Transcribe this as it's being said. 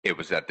It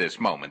was at this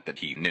moment that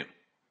he knew.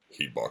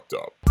 He bucked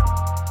up.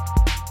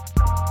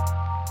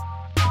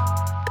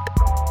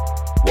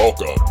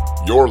 Welcome.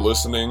 You're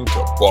listening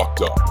to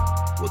Bucked Up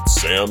with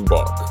Sam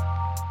Buck.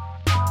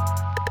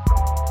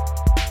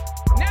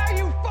 Now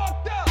you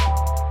fucked up.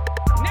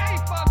 Now you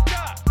fucked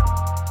up.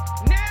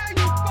 Now you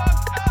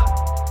fucked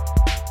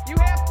up. You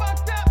have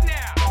fucked up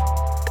now.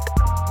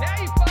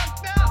 Now you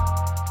fucked up.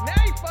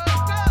 Now you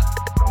fucked up.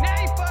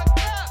 Now you fucked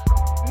up.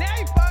 Now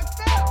you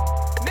fucked up.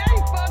 Now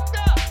you fucked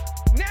up.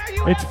 Now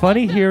you. It's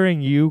funny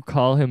hearing you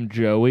call him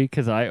Joey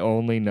because I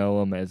only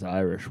know him as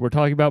Irish. We're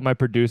talking about my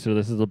producer.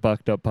 This is a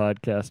Bucked Up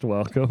podcast.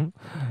 Welcome.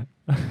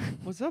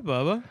 What's up,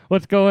 Bubba?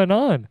 What's going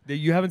on?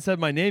 You haven't said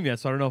my name yet,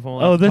 so I don't know if I'm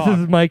allowed Oh, to this talk.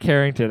 is Mike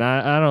Harrington.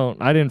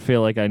 I didn't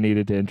feel like I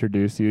needed to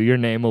introduce you. Your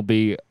name will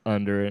be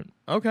under it.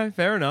 Okay,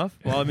 fair enough.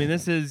 Well, I mean,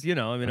 this is,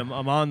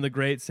 I'm on the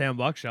great Sam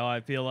Buck show.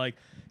 I feel like,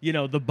 the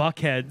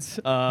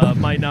Buckheads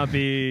might not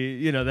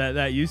be,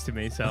 that used to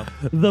me, so.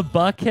 The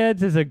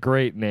Buckheads is a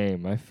great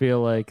name. I feel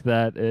like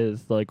that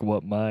is like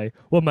what my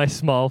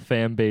small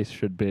fan base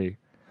should be.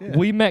 Yeah.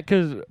 We met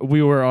because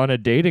we were on a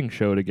dating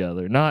show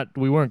together.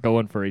 We weren't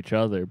going for each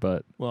other,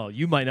 but Well,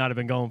 you might not have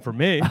been going for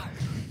me.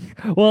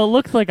 well, it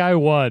looks like I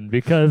won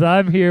because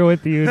I'm here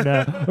with you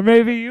now. Or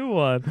maybe you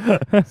won.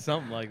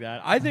 Something like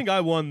that. I think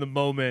I won the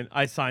moment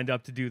I signed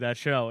up to do that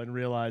show and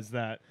realized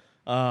that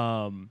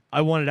I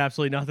wanted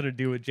absolutely nothing to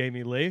do with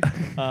Jamie Lee.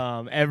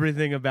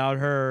 Everything about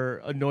her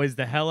annoys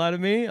the hell out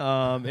of me,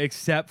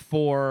 except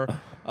for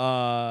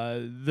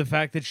the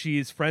fact that she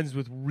is friends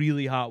with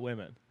really hot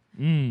women.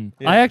 Yeah.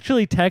 I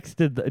actually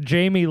texted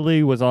Jamie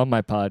Lee was on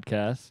my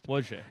podcast.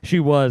 Was she? She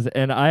was,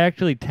 and I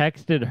actually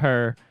texted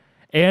her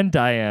and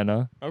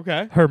Diana,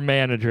 Okay. her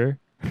manager.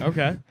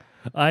 Okay.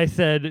 I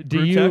said,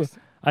 Group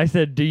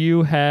text? do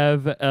you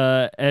have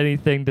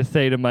anything to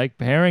say to Mike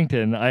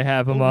Harrington? I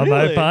have him Oh, on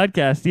really? my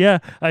podcast. Yeah,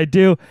 I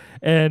do.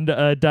 And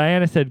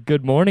Diana said,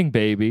 "Good morning,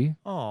 baby,"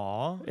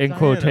 Aw. in Diana.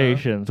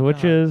 quotations,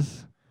 which God.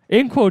 is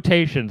in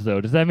quotations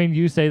though. Does that mean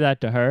you say that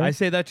to her? I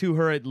say that to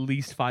her at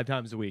least 5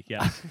 times a week,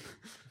 yes.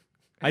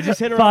 I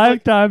just hit her up.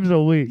 5 times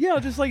a week. Yeah, I'll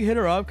just hit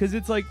her up because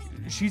it's like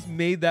she's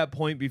made that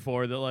point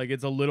before that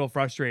it's a little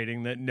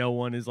frustrating that no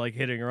one is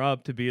hitting her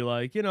up to be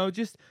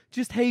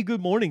just hey, good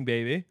morning,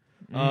 baby.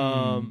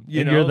 And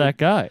you're that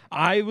guy.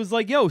 I was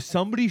like, yo,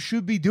 somebody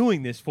should be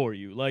doing this for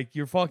you.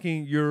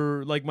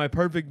 You're like my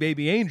perfect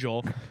baby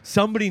angel.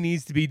 Somebody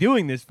needs to be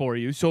doing this for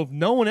you. So if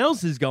no one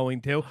else is going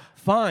to,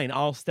 fine,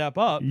 I'll step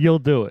up. You'll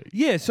do it.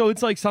 Yeah, so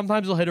it's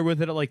sometimes I'll hit her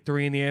with it at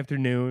 3 in the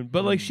afternoon,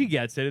 but she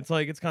gets it.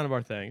 It's kind of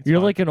our thing. It's You're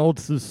fine. like an old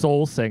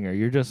soul singer.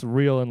 You're just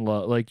real in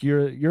love. Like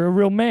you're a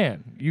real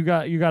man. You're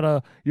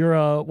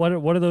a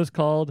what are those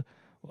called?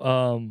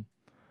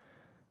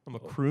 I'm a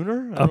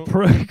crooner. A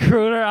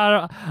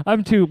crooner.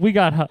 I'm too. We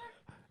got.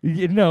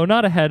 No,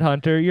 not a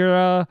headhunter. You're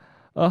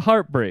a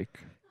heartbreak.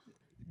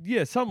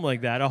 Yeah, something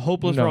like that. A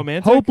hopeless No.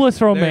 romantic. Hopeless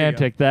There you go.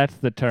 romantic. That's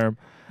the term.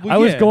 Well, I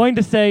was yeah. going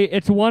to say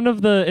it's one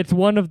of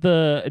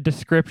the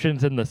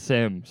descriptions in The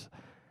Sims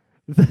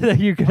that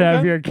you could have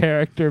Okay. your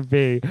character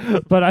be,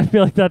 but I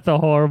feel like that's a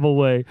horrible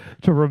way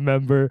to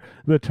remember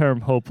the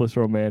term hopeless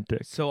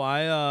romantic. So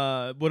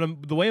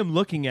the way I'm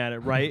looking at it,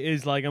 right,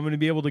 is I'm going to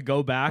be able to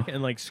go back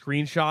and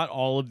screenshot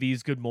all of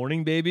these good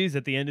morning babies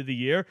at the end of the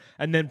year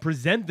and then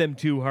present them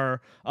to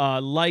her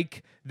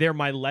like they're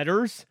my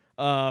letters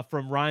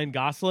from Ryan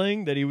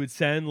Gosling that he would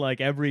send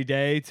every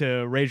day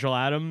to Rachel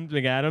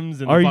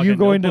McAdams. And Are the you fucking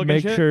going to Notebook and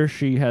make shit? sure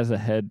she has a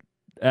head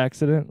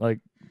accident, like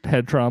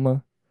head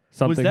trauma?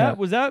 Something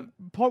Was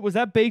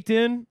that baked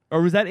in,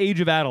 or was that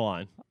Age of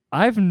Adeline?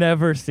 I've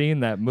never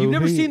seen that movie. You've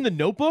never seen The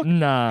Notebook?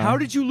 Nah. How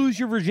did you lose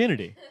your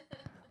virginity?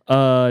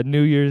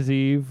 New Year's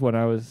Eve when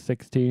I was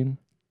 16.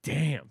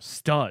 Damn,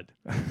 stud.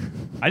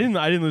 I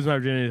didn't lose my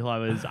virginity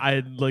until I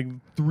had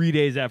 3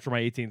 days after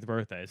my 18th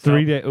birthday. So,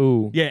 3 days.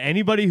 Ooh. Yeah,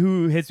 anybody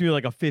who hits me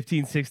with a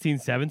 15, 16,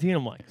 17,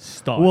 I'm like,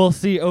 stud. Well,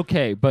 see,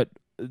 okay, but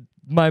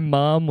my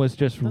mom was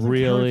just Doesn't count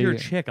really. if you're a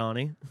chick,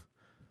 Ani.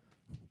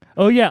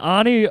 Oh yeah,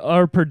 Ani,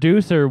 our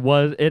producer,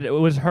 it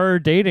was her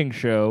dating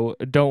show.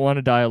 Don't Want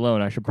to Die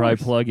Alone. I should probably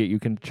course. plug it. You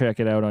can check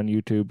it out on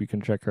YouTube. You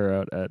can check her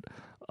out at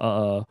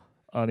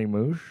Ani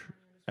Moosh.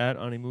 At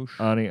Ani Moosh.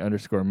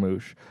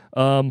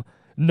 Ani_Moosh.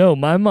 No,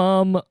 my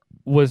mom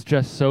was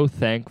just so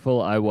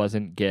thankful I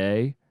wasn't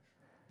gay.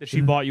 That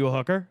she bought you a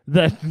hooker?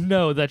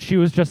 That she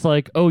was just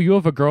like, oh, you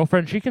have a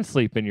girlfriend? She can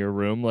sleep in your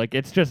room.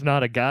 It's just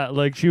not a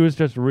guy. She was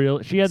just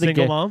real. She had the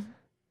Single gay. mom?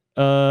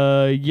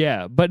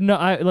 Yeah, but no,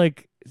 I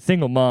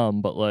single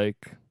mom, but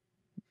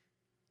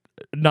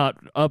not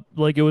up.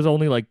 It was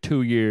only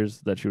 2 years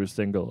that she was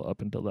single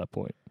up until that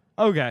point.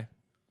 Okay.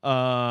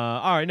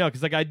 All right, no,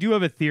 because I do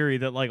have a theory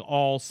that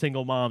all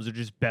single moms are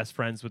just best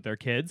friends with their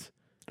kids.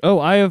 Oh,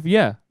 I have,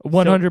 yeah,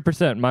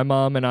 100%. My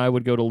mom and I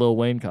would go to Lil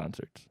Wayne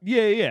concerts.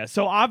 Yeah.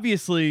 So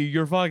obviously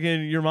your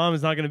mom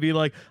is not going to be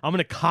like, I'm going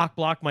to cock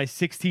block my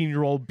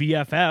 16-year-old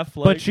BFF.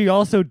 But she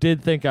also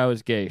did think I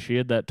was gay. She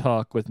had that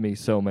talk with me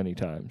so many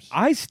times.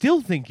 I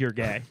still think you're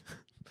gay.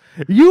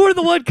 You were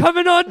the one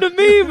coming on to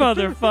me,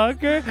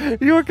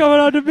 motherfucker. You were coming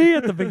on to me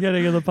at the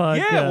beginning of the podcast.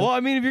 Yeah, well, I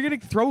mean, if you're gonna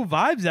throw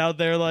vibes out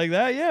there like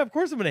that, yeah, of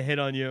course I'm gonna hit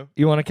on you.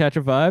 You want to catch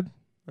a vibe?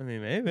 I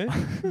mean, maybe.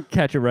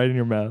 Catch it right in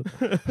your mouth.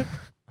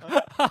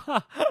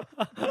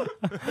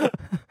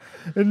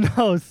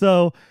 No,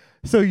 so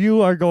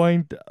you are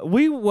going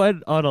we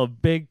went on a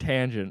big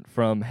tangent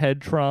from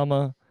head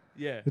trauma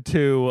Yeah.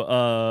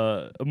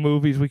 to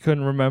movies we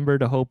couldn't remember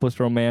to Hopeless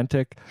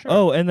Romantic. Sure.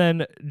 Oh, and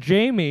then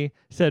Jamie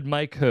said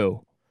Mike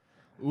Who.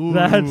 Ooh,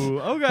 That's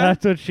okay.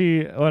 That's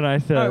what when I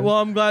said. All right, well,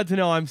 I'm glad to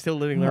know I'm still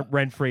living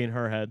rent free in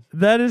her head.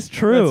 That is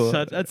true.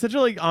 That's such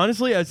a, like,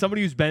 honestly, as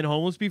somebody who's been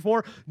homeless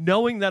before,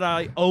 knowing that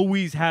I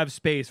always have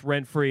space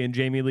rent free in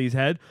Jamie Lee's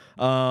head,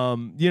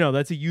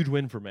 that's a huge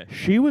win for me.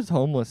 She was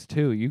homeless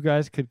too. You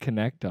guys could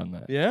connect on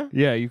that. Yeah?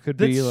 Yeah, you could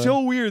That's be like, so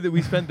weird that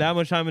we spent that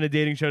much time in a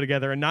dating show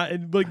together and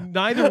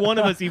neither one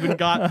of us even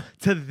got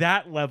to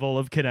that level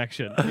of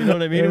connection. You know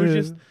what I mean? It was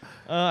just,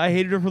 I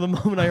hated her for the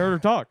moment I heard her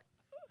talk.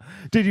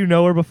 Did you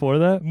know her before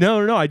that?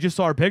 No. I just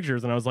saw her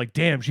pictures and I was like,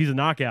 damn, she's a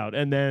knockout.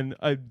 And then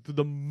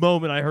the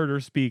moment I heard her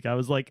speak, I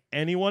was like,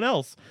 anyone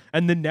else?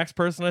 And the next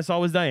person I saw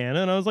was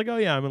Diana. And I was like, oh,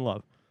 yeah, I'm in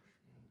love.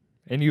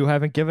 And you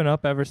haven't given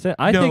up ever since?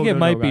 I No, think it no,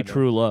 might no, be God, no.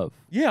 true love.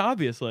 Yeah,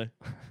 obviously.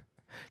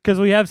 Because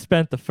we have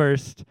spent the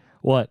first,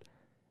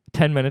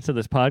 10 minutes of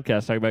this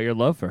podcast talking about your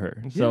love for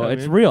her. So Yeah,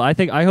 it's man. real.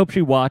 I hope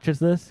she watches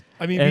this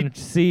I mean, and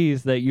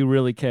sees that you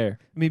really care.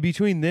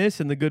 between this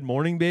and the Good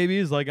Morning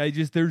Babies, like,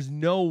 there's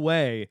no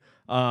way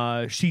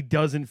she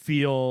doesn't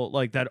feel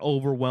like that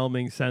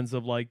overwhelming sense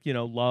of, like,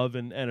 love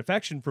and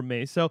affection from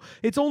me. So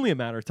it's only a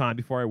matter of time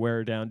before I wear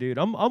her down, dude.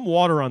 I'm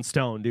water on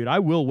stone, dude. I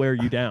will wear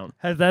you down.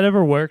 Has that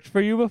ever worked for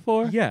you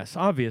before? Yes,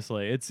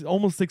 obviously. It's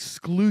almost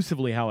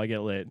exclusively how I get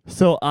laid.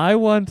 So I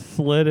once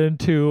slid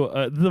into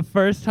the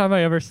first time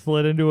I ever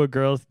slid into a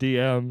girl's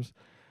DMs.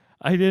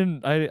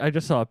 I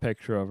just saw a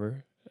picture of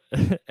her,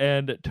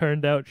 and it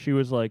turned out she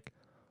was like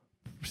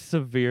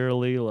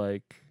severely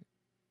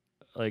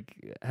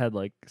had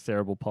like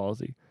cerebral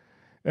palsy,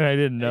 and I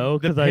didn't know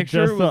The because I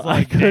picture just was thought I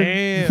like,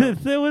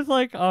 couldn't- damn. It was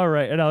like all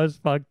right, and I was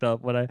fucked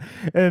up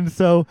and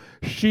so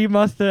she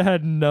must have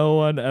had no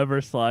one ever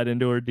slide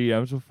into her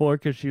DMs before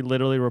because she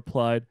literally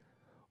replied,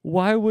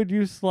 "Why would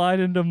you slide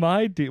into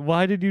my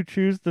why did you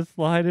choose to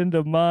slide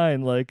into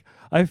mine? Like,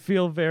 I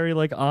feel very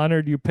like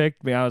honored you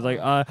picked me." I was like,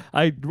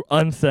 I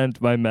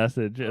unsent my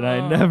message and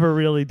I never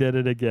really did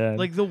it again.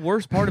 Like, the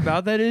worst part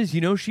about that is,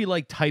 she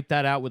like typed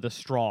that out with a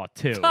straw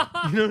too. You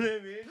know what I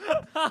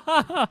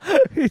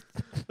mean?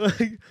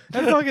 Like,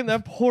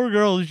 that poor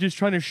girl is just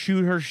trying to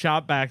shoot her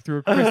shot back through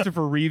a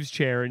Christopher Reeves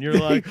chair, and you're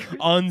like,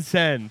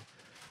 unsend.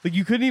 Like,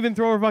 you couldn't even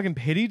throw her fucking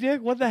pity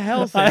dick? What the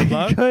hell, Sam I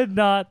Buck? could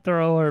not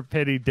throw her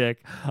pity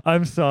dick.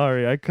 I'm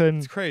sorry. I It's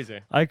couldn't crazy.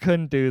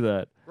 do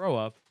that. Grow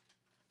up.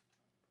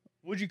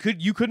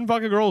 You couldn't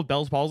fuck a girl with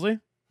Bell's palsy?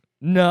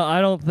 No, I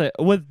don't think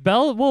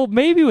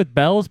maybe with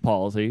Bell's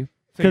palsy.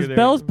 Because Figure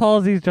Bell's they're-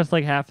 palsy is just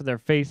like half of their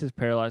face is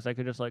paralyzed. I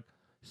could just like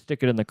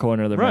stick it in the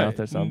corner of their mouth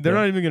or something. They're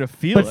not even gonna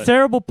feel but it.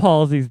 cerebral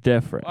palsy's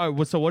different. All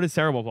right, so what is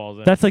cerebral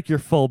palsy? That's like your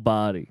full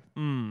body.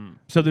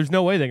 So there's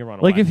no way they can run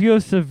away. Like if you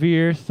have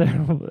severe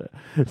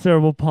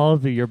cerebral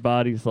palsy, your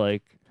body's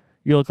like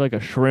you look like a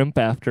shrimp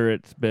after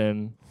it's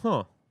been.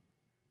 Huh.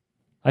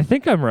 I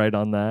think I'm right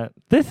on that.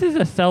 This is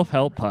a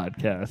self-help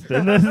podcast,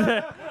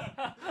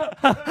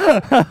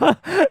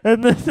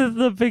 and this is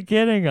the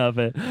beginning of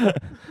it.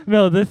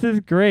 No, this is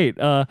great.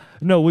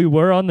 No, we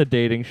were on the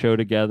dating show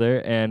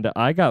together, and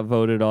I got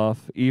voted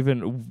off.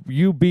 Even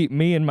you beat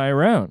me in my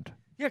round.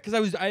 Yeah,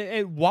 because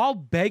while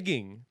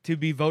begging to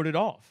be voted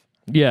off.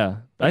 Yeah,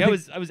 Like,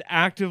 think- I was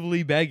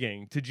actively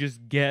begging to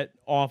just get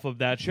off of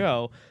that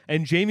show,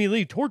 and Jamie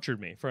Lee tortured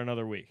me for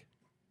another week.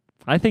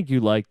 I think you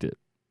liked it.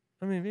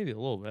 I mean, maybe a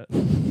little bit.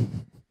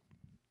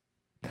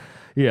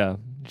 Yeah,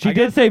 she I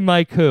did guess- say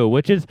Mike Who,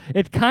 which is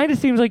it. Kind of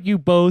seems like you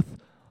both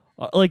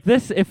like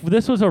this. If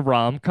this was a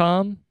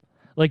rom-com,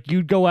 like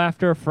you'd go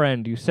after a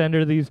friend, you send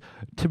her these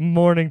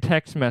morning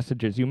text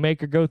messages, you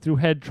make her go through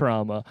head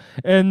trauma,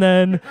 and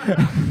then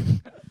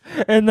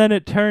and then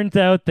it turns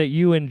out that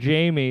you and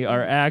Jamie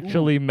are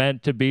actually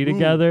meant to be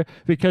together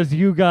because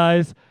you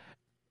guys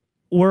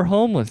were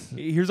homeless.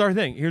 Here's our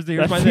thing. Here's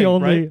That's my the thing.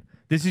 only- Right?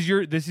 This is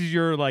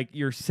your like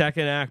your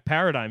second act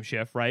paradigm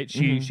shift, right?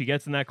 She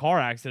gets in that car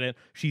accident.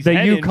 She's That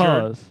head you injured.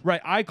 caused.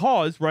 Right? I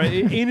caused, right?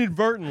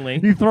 Inadvertently.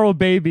 You throw a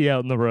baby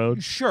out in the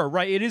road. Sure,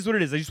 right. It is what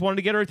it is. I just wanted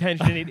to get her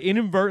attention. It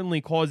inadvertently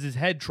causes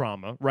head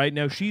trauma, right?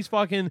 Now she's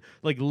fucking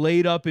like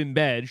laid up in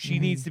bed. She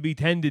needs to be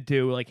tended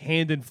to like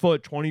hand and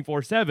foot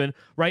 24/7,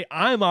 right?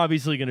 I'm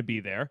obviously going to be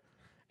there.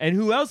 And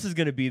who else is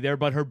going to be there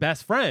but her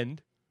best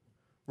friend,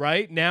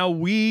 right? Now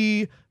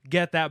we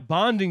get that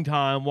bonding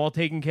time while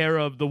taking care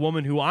of the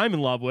woman who I'm in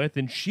love with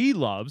and she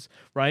loves,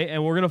 right?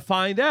 And we're going to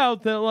find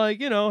out that,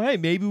 like, hey,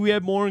 maybe we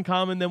have more in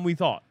common than we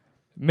thought.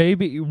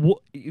 Maybe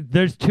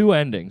there's two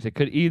endings. It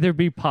could either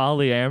be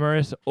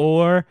polyamorous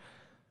or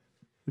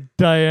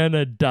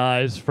Diana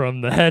dies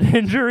from the head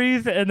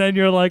injuries, and then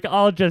you're like,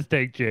 I'll just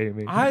take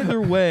Jamie. Either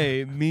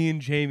way, me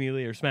and Jamie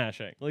Lee are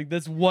smashing. Like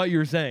that's what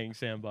you're saying,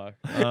 Sam Buck.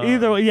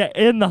 Either way, yeah,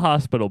 in the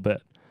hospital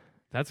bit.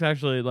 That's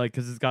actually like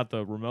because it's got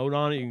the remote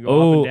on it. You can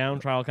go up and down,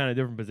 try all kind of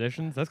different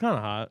positions. That's kind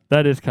of hot.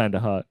 That is kind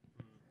of hot.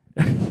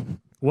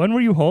 When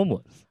were you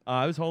homeless?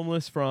 I was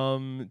homeless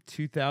from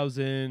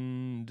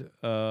 2000,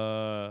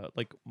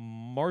 like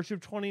March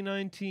of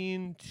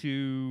 2019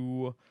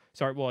 to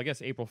I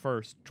guess April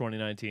 1st,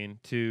 2019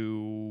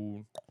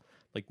 to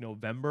like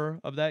November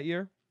of that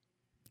year.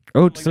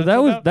 Oh, Like, so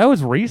that's that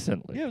was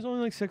recently. Yeah, it was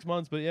only like 6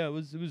 months, but yeah, it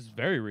was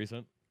very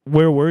recent.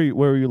 Where were you?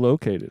 Where were you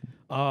located?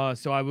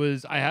 So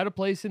I had a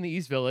place in the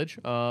East Village,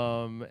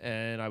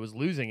 and I was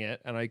losing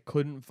it, and I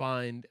couldn't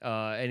find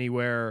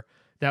anywhere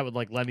that would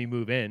like let me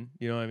move in.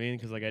 You know what I mean?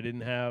 Because like I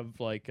didn't have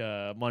like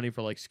money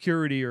for like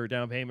security or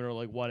down payment or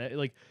like what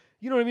like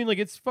you know what I mean? Like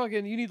it's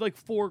fucking you need like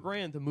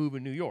 $4,000 to move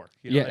in New York.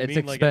 You know Yeah, what I it's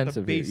mean? Like at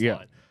the expensive here,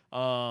 baseline.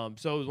 yeah.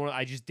 So it was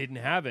I just didn't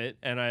have it,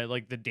 and I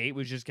like the date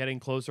was just getting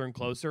closer and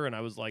closer, and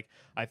I was like,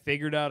 I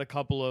figured out a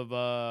couple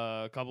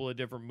of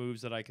different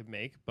moves that I could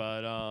make,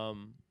 but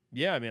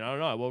yeah, I mean, I don't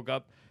know. I woke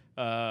up,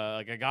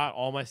 like I got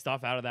all my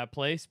stuff out of that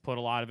place, put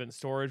a lot of it in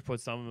storage,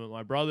 put some of it at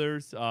my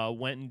brother's,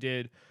 went and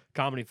did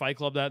Comedy Fight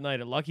Club that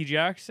night at Lucky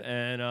Jack's,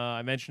 and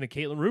I mentioned to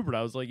Caitlin Rupert,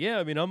 I was like, yeah,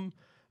 I mean, I'm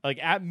like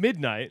at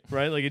midnight,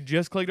 right? Like it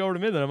just clicked over to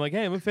midnight. I'm like,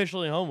 hey, I'm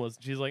officially homeless.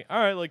 And she's like, all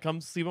right, like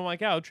come sleep on my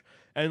couch.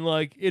 And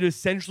like it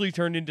essentially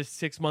turned into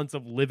 6 months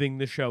of living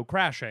the show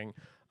crashing.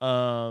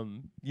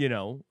 You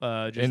know,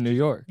 just In New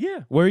York.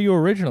 Yeah. Where are you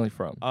originally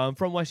from?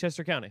 From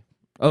Westchester County.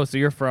 Oh, so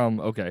you're from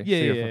okay. Yeah,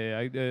 so yeah,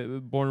 you're yeah. I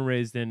born and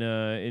raised in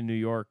New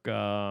York,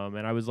 and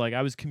I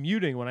was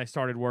commuting when I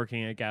started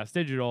working at Gas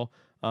Digital,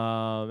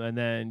 and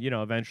then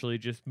eventually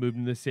just moved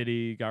in the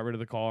city, got rid of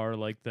the car.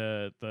 Like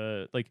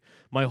the like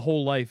my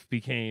whole life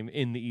became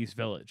in the East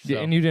Village. So.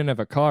 Yeah, and you didn't have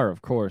a car,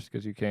 of course,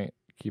 because you can't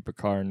keep a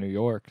car in New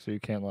York, so you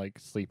can't like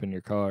sleep in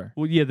your car.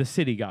 Well, yeah, the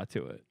city got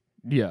to it.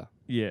 Yeah.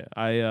 Yeah,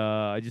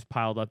 I just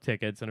piled up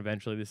tickets, and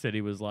eventually the city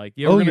was like,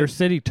 "Yeah, Oh, we're gonna-" your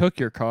city took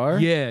your car?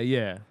 Yeah,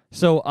 yeah.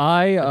 So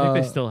I think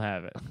they still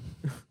have it.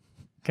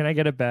 Can I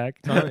get it back?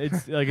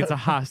 It's like it's a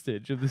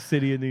hostage of the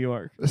city of New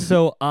York.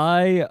 So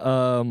I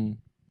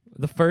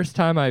the first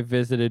time I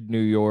visited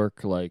New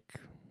York, like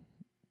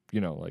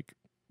like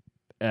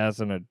as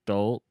an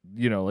adult,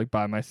 like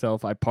by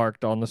myself, I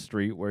parked on the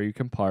street where you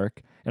can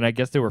park, and I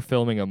guess they were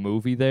filming a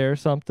movie there or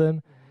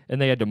something, and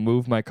they had to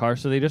move my car,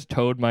 so they just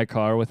towed my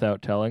car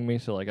without telling me.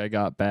 So like I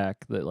got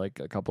back that like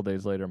a couple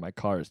days later my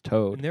car is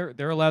towed. And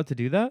they're allowed to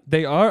do that?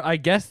 They are, I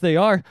guess they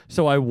are.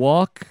 So I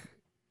walk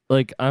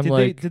like I'm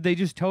Did they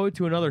just tow it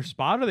to another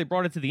spot, or they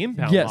brought it to the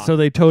impound yeah, lot? so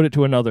they towed it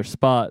to another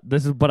spot.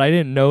 But I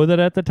didn't know that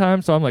at the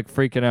time, so I'm like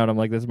freaking out. I'm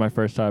like, this is my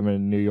first time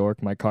in New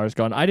York. My car's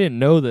gone. I didn't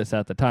know this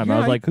at the time. Yeah, I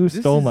was like, who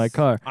stole my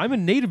car? I'm a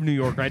native New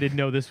Yorker. I didn't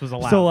know this was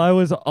allowed. So I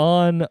was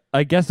on,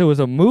 I guess it was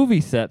a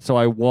movie set. So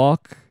I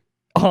walk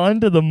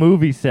onto the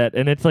movie set,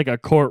 and it's like a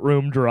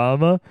courtroom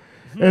drama.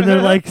 And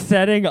they're like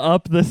setting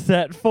up the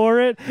set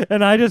for it,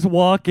 and I just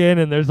walk in,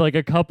 and there's like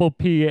a couple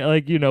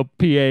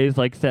PAs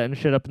like setting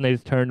shit up, and they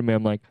just turn to me.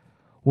 I'm like,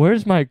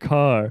 where's my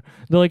car?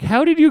 They're like,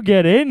 how did you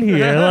get in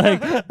here?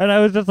 Like, and I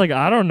was just like,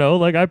 I don't know.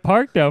 Like, I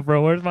parked out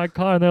front. Where's my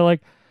car? And they're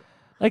like,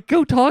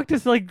 go talk to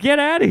us. Like, get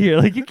out of here.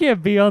 Like, you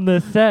can't be on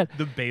this set.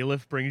 the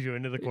bailiff brings you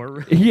into the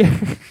courtroom.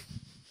 Yeah.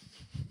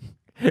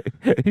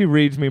 He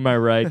reads me my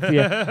rights.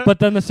 Yeah. But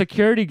then the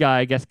security guy,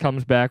 I guess,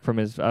 comes back from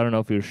his, I don't know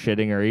if he was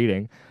shitting or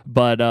eating,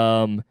 but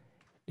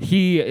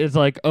he is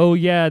like, oh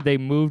yeah, they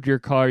moved your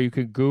car. You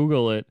can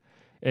Google it,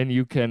 and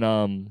you can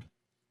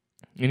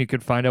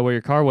find out where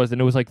your car was,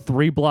 and it was like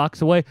 3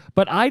 blocks away.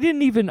 But I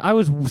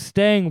was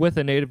staying with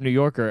a native New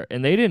Yorker,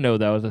 and they didn't know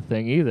that was a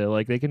thing either.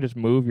 Like, they can just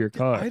move your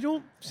car. I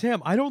don't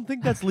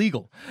think that's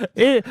legal.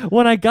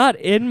 When I got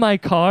in my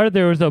car,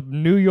 there was a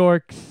New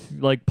York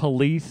like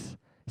police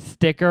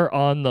sticker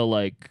on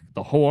the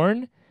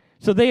horn.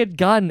 So they had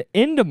gotten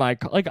into my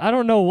car. Like, I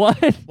don't know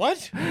what.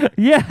 What?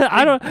 Yeah,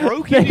 I don't.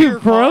 broke They into your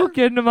car? broke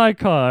into my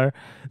car.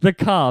 The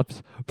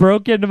cops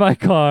broke into my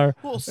car.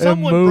 Well, and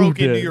someone moved broke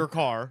into it. your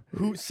car.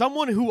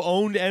 Someone who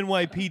owned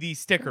NYPD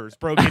stickers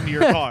broke into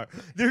your car.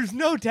 There's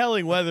no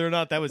telling whether or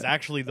not that was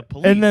actually the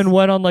police. And then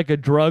went on like a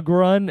drug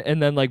run,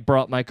 and then like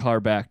brought my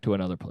car back to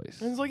another place.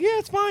 And it's like, yeah,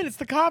 it's fine. It's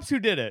the cops who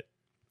did it.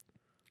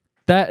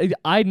 That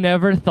I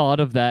never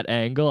thought of that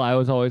angle. I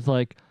was always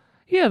like,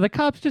 yeah, the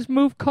cops just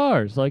move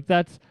cars. Like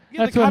that's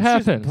Yeah, what the cops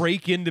happens. just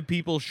break into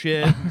people's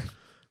shit.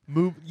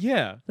 Move.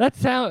 Yeah.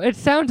 It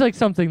sounds like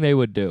something they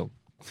would do.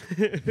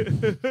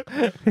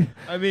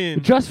 I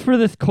mean, Just for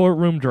this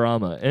courtroom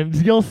drama. And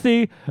you'll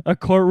see a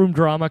courtroom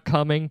drama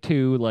coming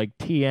to like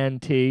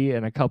TNT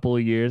in a couple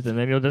of years, and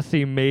then you'll just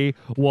see me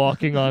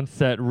walking on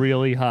set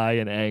really high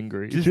and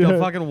angry. just a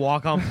fucking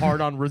walk-on part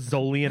on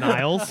Rizzoli and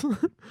Isles.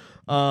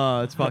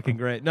 It's fucking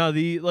great. No,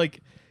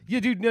 yeah,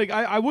 dude. Like,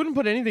 I wouldn't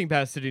put anything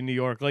past City of New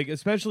York. Like,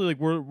 especially like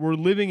we're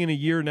living in a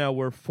year now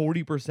where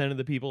 40% of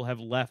the people have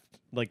left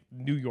like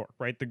New York,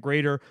 right? The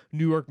greater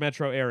New York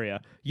metro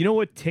area. You know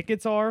what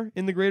tickets are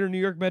in the greater New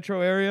York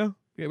metro area?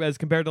 as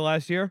compared to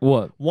last year?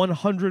 What?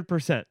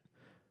 100%.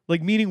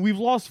 Like, meaning we've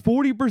lost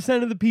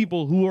 40% of the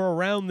people who are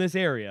around this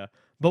area,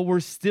 but we're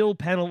still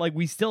like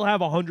we still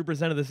have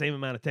 100% of the same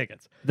amount of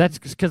tickets. That's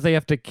because they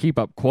have to keep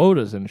up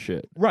quotas and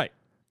shit. Right.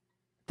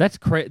 That's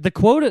crazy. The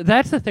quota.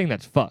 That's the thing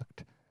that's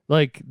fucked.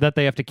 Like that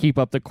they have to keep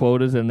up the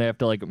quotas and they have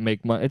to like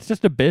make money. It's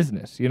just a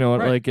business, you know.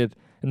 Right. Like it,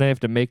 and they have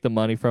to make the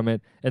money from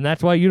it, and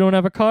that's why you don't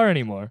have a car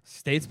anymore.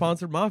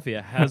 State-sponsored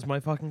mafia has my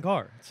fucking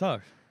car. It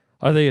sucks.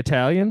 Are they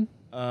Italian?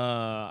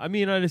 I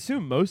mean, I'd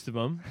assume most of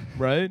them,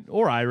 right?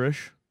 Or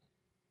Irish.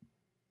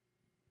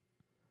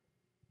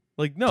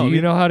 Like, no. Do I you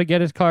mean, know how to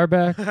get his car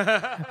back?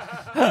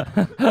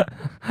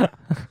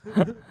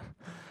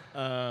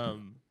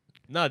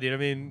 No, dude. I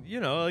mean, you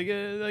know,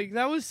 like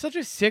that was such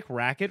a sick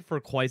racket for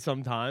quite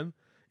some time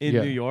in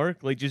Yeah. New York.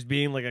 Like just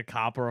being like a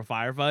cop or a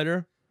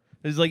firefighter.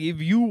 It's like if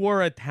you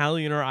were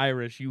Italian or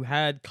Irish, you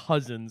had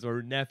cousins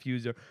or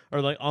nephews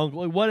or like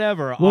uncle, like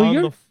whatever. Well, on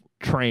you're the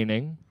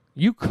training.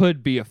 You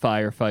could be a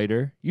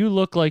firefighter. You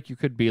look like you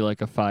could be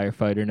like a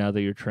firefighter now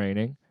that you're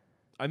training.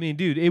 I mean,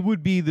 dude, it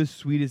would be the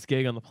sweetest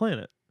gig on the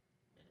planet.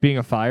 Being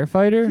a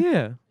firefighter?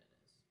 Yeah,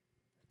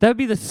 That'd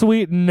be the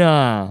sweet.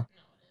 Nah.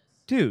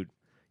 dude.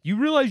 You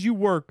realize you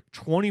work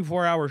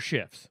 24-hour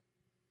shifts,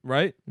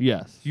 right?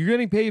 Yes. You're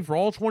getting paid for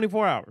all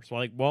 24 hours.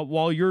 Like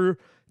while you're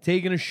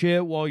taking a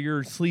shit, while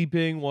you're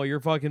sleeping, while you're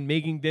fucking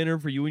making dinner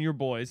for you and your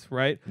boys,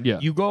 right? Yeah.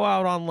 You go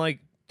out on like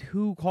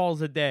 2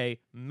 calls a day,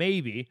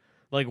 maybe.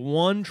 Like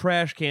 1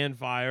 trash can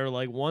fire,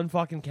 like 1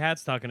 fucking cat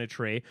stuck in a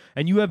tree,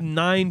 and you have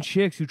 9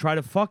 chicks who try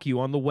to fuck you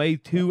on the way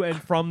to and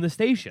from the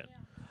station.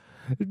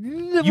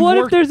 What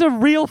if there's a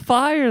real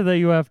fire that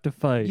you have to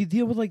fight? You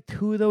deal with like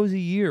 2 of those a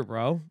year,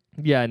 bro.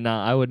 Yeah,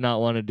 nah, I would not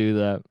want to do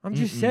that. I'm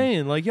just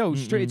saying, like, yo,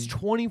 straight. It's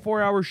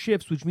 24-hour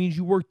shifts, which means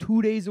you work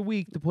 2 days a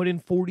week to put in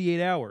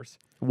 48 hours.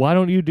 Why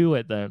don't you do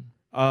it then?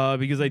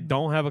 Because I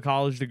don't have a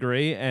college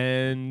degree,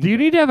 and Do you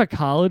need to have a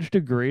college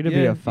degree to be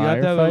a you have to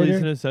have at least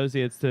an firefighter?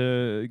 associate's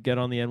to get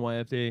on the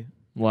NYFD.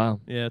 Wow.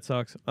 Yeah, it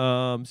sucks.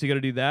 So you got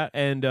to do that,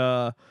 and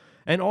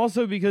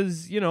also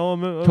because you know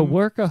I'm To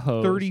work a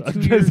hose. 32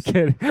 I'm years- just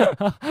kidding.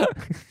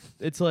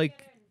 It's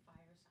like.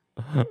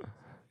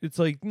 It's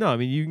like no, I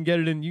mean you can get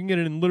it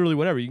in literally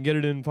whatever. You can get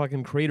it in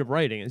fucking creative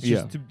writing. It's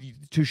just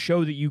to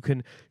show that you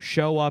can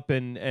show up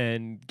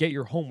and get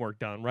your homework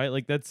done, right?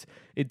 Like that's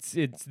it's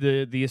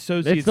the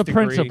associate's It's the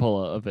degree.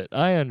 principle of it.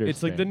 I understand.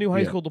 It's like the new high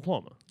Yeah. school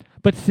diploma.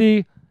 But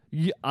see,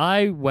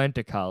 I went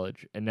to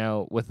college and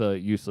now with a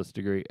useless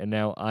degree, and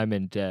now I'm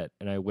in debt,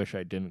 and I wish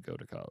I didn't go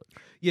to college.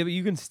 Yeah, but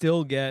you can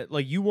still get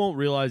like you won't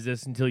realize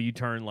this until you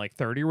turn like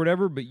 30 or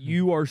whatever, but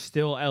you are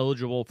still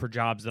eligible for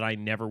jobs that I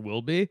never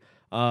will be.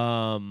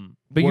 But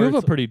you where have a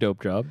it's- pretty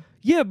dope job.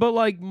 Yeah, but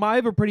like I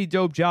have a pretty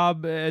dope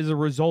job as a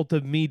result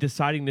of me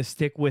deciding to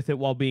stick with it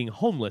while being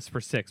homeless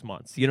for 6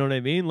 months. You know what I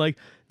mean? Like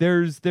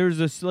there's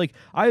this like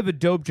I have a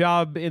dope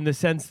job in the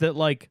sense that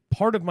like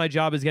part of my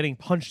job is getting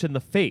punched in the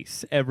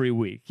face every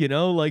week, you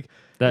know? Like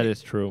That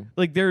is true.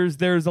 like there's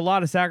a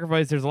lot of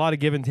sacrifice, there's a lot of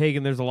give and take,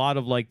 and there's a lot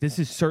of like this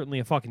is certainly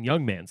a fucking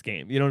young man's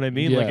game. You know what I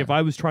mean? Like Yeah. if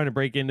I was trying to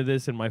break into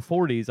this in my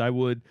 40s, I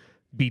would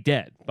be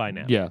dead by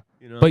now. Yeah.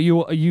 You know? But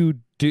you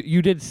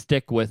did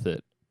stick with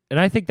it. And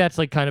I think that's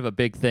like kind of a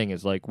big thing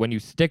is like when you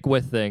stick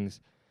with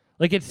things,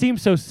 like it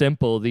seems so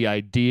simple, the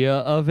idea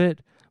of it,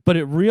 but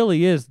it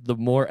really is the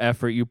more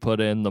effort you put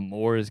in, the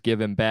more is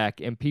given back.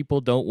 And people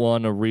don't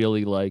want to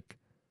really like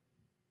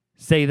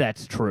say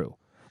that's true.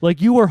 Like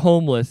you were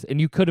homeless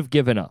and you could have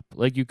given up.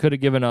 Like you could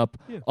have given up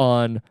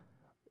on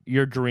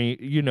your dream,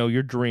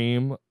 your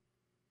dream,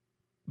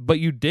 but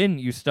you didn't.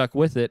 You stuck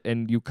with it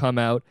and you come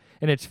out.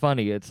 And it's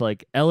funny. It's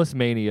like Ellis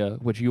Mania,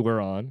 which you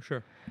were on.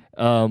 Sure.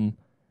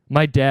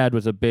 My dad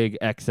was a big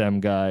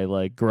XM guy,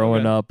 like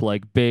growing Okay. up,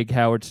 like big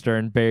Howard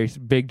Stern,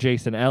 big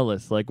Jason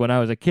Ellis, like when I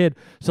was a kid.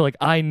 So like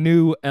I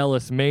knew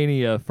Ellis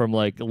Mania from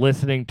like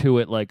listening to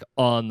it like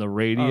on the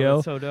radio. Oh,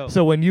 that's so dope.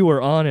 So when you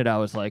were on it, I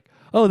was like,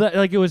 oh, that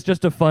like it was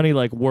just a funny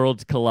like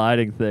worlds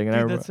colliding thing. And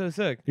I Dude, remember, that's so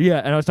sick. yeah,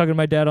 and I was talking to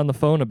my dad on the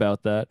phone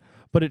about that.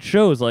 But it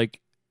shows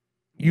like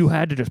you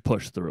had to just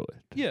push through it.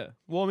 Yeah.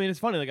 Well, I mean, it's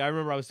funny. Like, I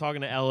remember I was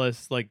talking to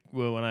Ellis, like,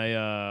 when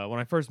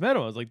I first met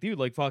him. I was like, dude,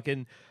 like,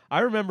 fucking.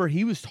 I remember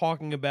he was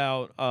talking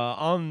about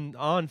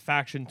on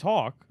Faction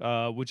Talk,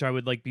 which I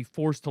would like be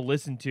forced to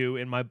listen to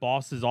in my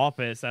boss's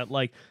office at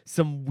like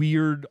some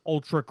weird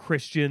ultra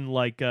Christian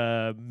like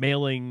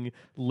mailing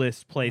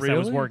list place I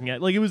was Really? working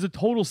at. Like, it was a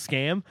total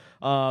scam.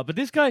 But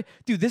this guy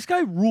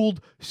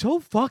ruled so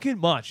fucking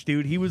much,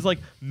 dude. He was like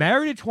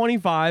married at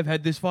 25,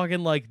 had this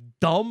fucking like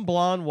dumb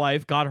blonde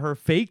wife, got her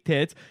fake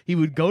tits. He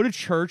would go to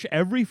church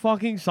every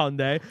fucking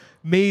Sunday,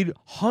 made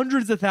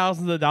hundreds of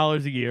thousands of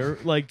dollars a year,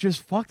 like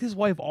just fucked his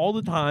wife all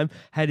the time,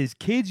 had his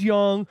kids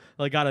young,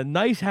 like got a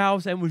nice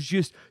house, and was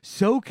just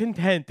so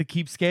content to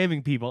keep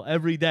scamming people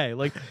every day.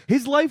 Like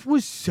his life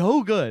was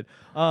so good.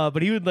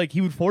 But he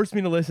would force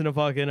me to listen to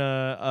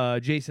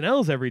fucking Jason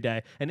Ellis every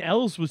day. And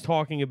Ellis was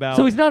talking about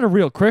So he's not a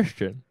real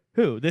Christian.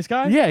 Who? This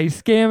guy? Yeah,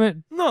 he's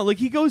scamming. No, like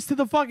he goes to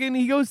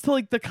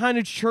like the kind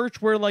of church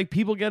where like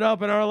people get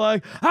up and are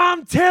like,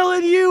 I'm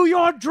telling you,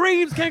 your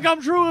dreams can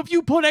come true if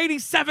you put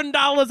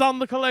 $87 on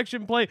the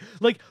collection plate.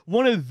 Like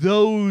one of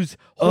those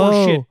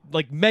horseshit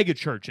like mega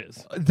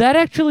churches. That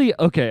actually,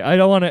 okay, I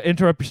don't want to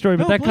interrupt your story,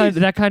 but No,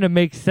 that kind of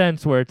makes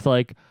sense where it's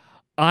like,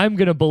 I'm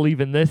gonna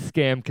believe in this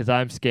scam because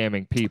I'm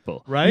scamming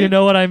people. Right? You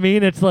know what I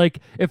mean? It's like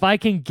if I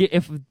can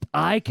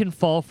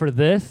fall for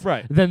this,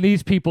 Right. then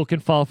these people can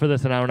fall for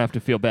this, and I don't have to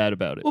feel bad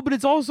about it. Well, but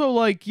it's also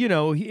like, you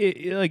know,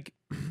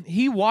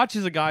 he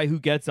watches a guy who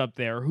gets up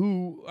there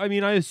who, I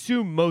mean, I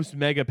assume most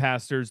mega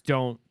pastors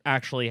don't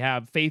actually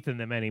have faith in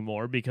them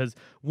anymore because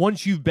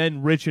once you've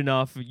been rich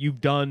enough,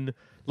 you've done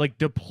like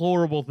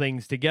deplorable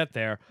things to get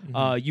there.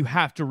 You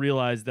have to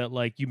realize that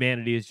like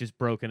humanity is just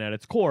broken at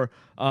its core.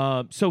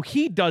 So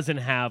he doesn't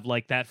have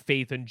like that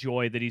faith and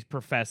joy that he's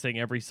professing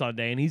every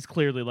Sunday, and he's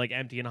clearly like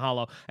empty and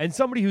hollow. And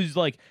somebody who's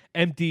like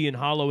empty and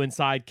hollow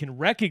inside can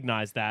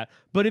recognize that.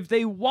 But if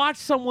they watch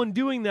someone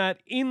doing that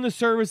in the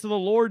service of the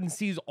Lord and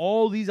sees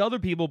all these other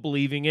people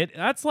believing it,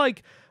 that's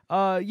like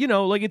you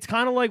know, like it's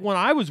kind of like when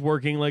I was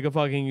working like a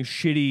fucking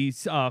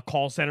shitty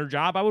call center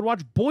job, I would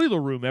watch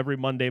Boiler Room every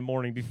Monday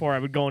morning before I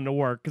would go into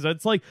work because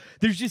it's like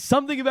there's just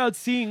something about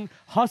seeing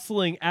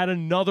hustling at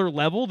another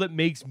level that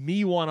makes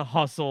me want to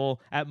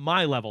hustle at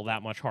my level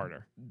that much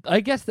harder. I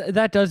guess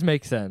that does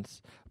make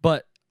sense,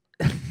 but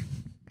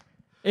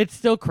it's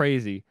still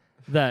crazy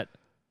that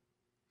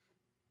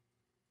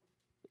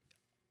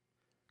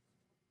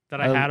That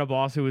I had a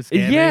boss who was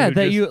scamming, yeah, who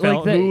that just you felt-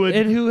 like that, who would,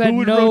 and who had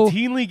would no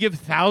routinely give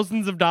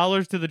thousands of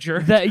dollars to the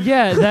church. that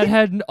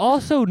had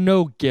also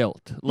no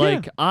guilt.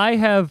 Like I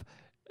have.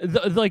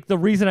 Like the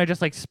reason I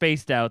just like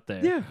spaced out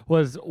there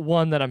was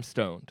one that I'm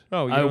stoned.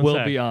 Oh, you I don't will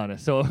say. be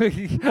honest. So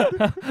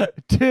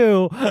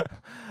two,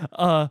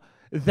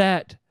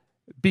 that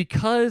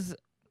because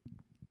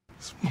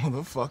This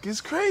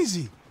motherfucker's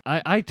crazy.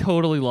 I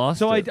totally lost.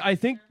 So it. I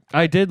think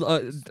I did.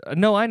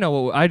 No, I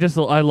know. I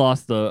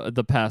lost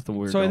the path that we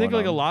were. So I think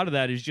going like a on. lot of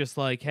that is just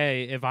like,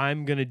 hey, if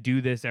I'm gonna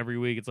do this every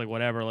week, it's like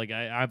whatever. Like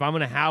if I'm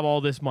gonna have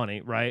all this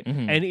money, right?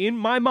 Mhm. And in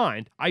my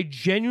mind, I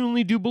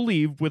genuinely do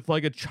believe, with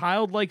like a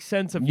childlike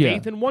sense of Yeah.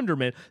 faith and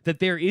wonderment, that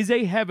there is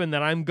a heaven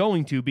that I'm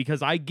going to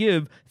because I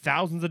give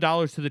thousands of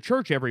dollars to the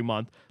church every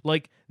month.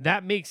 Like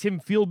that makes him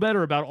feel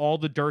better about all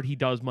the dirt he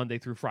does Monday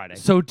through Friday.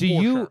 So For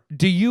sure.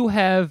 do you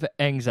have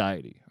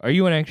anxiety? Are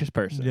you an anxious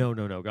person? No,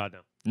 God no.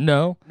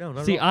 No? No,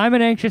 not See, at all. I'm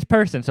an anxious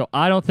person, so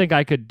I don't think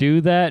I could do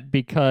that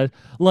because,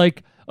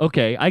 like,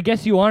 okay, I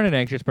guess you aren't an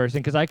anxious person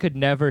because I could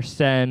never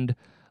send,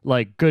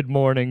 like, good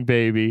morning,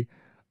 baby,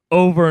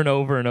 over and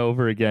over and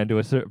over again to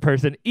a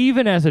person,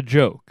 even as a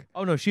joke.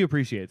 Oh no, she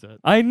appreciates it.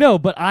 I know,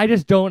 but I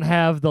just don't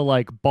have the,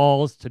 like,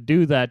 balls to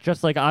do that,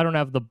 just like I don't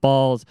have the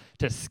balls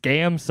to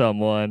scam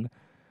someone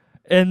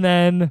and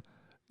then,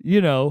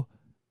 you know,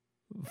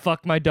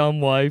 fuck my dumb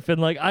wife, and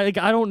like I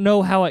don't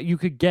know how you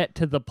could get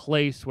to the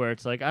place where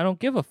it's like I don't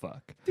give a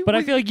fuck. Dude, But I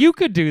wait. feel like you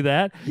could do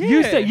that.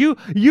 You said Yeah.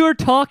 you're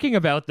talking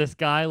about this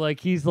guy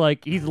like he's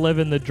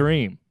living the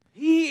dream.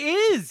 He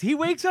is. He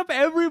wakes up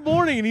every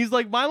morning and he's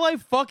like, my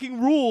life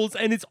fucking rules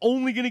and it's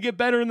only going to get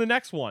better in the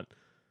next one.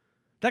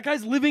 That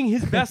guy's living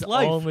his best It's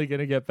life. only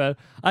gonna get better.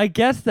 I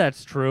guess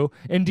that's true.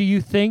 And do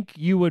you think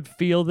you would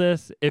feel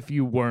this if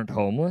you weren't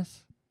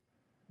homeless?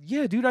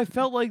 Yeah, dude, I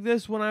felt like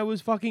this when I was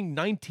fucking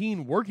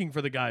 19 working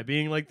for the guy,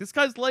 being like, this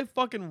guy's life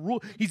fucking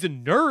rule. He's a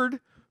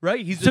nerd,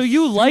 right? He's So a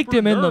you liked super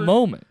him in the nerd.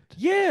 moment.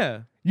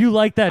 Yeah. You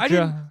like that I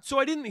job.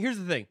 didn't, here's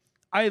the thing.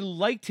 I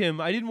liked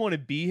him. I didn't want to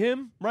be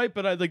him, right?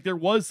 But there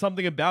was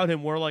something about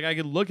him where like I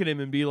could look at him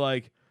and be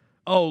like,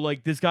 oh,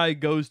 like this guy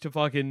goes to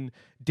fucking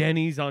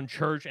Denny's on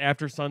church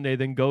after Sunday,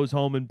 then goes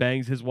home and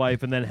bangs his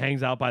wife and then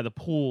hangs out by the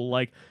pool.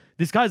 Like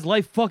this guy's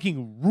life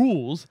fucking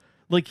rules.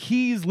 Like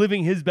he's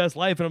living his best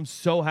life and I'm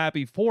so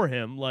happy for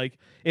him. Like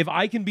if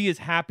I can be as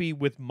happy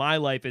with my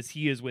life as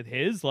he is with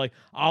his, like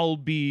I'll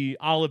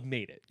have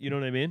made it. You know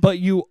what I mean? But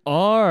you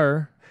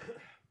are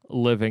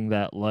living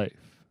that life.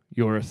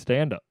 You're a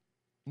stand-up.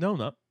 No,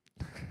 not.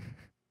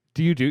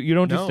 You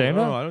don't do No,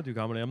 stand-up? no, I don't do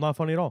comedy. I'm not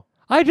funny at all.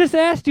 I just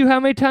asked you how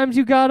many times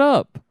you got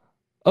up.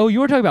 Oh, you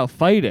were talking about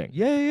fighting.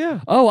 Yeah.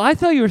 Oh, I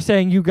thought you were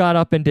saying you got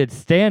up and did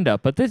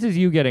stand-up, but this is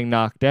you getting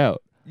knocked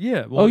out.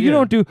 Yeah. Well, You yeah.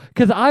 don't do...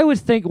 Because I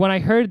was thinking, when I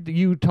heard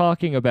you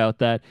talking about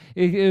that,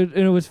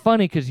 it was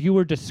funny because you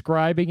were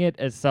describing it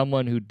as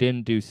someone who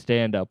didn't do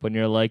stand-up when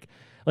you're like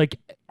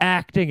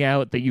acting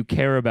out that you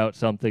care about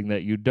something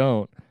that you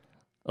don't.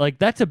 Like,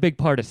 that's a big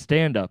part of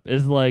stand-up,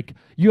 is like,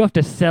 you have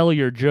to sell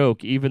your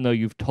joke even though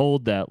you've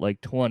told that like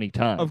 20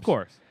 times. Of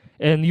course.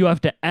 And you have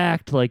to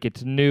act like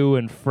it's new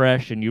and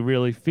fresh and you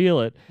really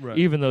feel it, Right.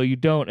 even though you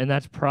don't. And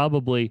that's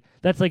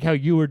like how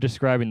you were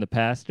describing the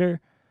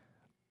pastor.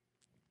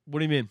 What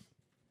do you mean?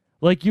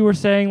 Like you were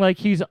saying, like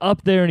he's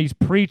up there and he's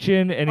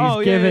preaching and he's Oh,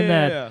 yeah, giving yeah,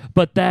 that. yeah.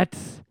 But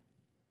that's,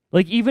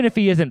 like, even if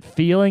he isn't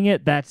feeling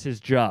it, that's his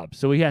job.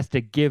 So he has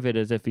to give it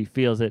as if he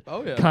feels it,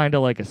 Oh, yeah. kind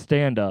of like a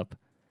stand-up.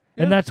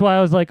 And that's why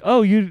I was like,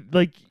 oh, you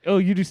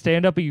do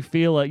stand up, but you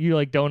feel like you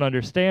like don't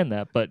understand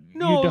that. But you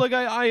No, don't- like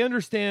I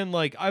understand.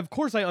 Like of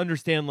course I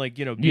understand. Like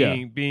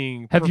Yeah.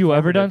 being. have you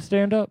ever done performative.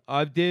 stand up?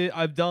 I've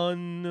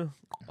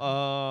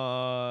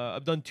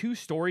done 2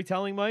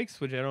 storytelling mics,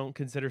 which I don't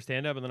consider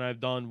stand up, and then I've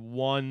done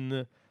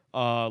 1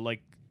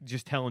 like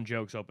just telling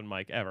jokes open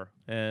mic ever,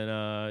 and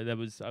I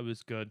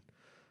was good.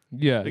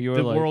 Yeah, Like, you were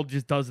the like, world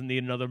just doesn't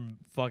need another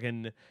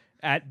fucking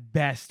at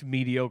best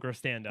mediocre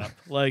stand up.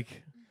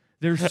 Like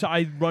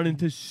I run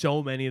into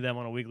so many of them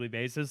on a weekly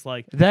basis.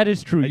 Like that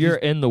is true. I You're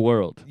just- in the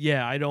world.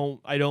 yeah, I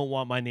don't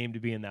want my name to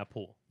be in that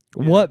pool.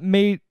 What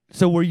made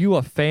so? Were you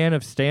a fan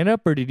of stand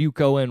up, or did you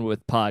go in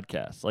with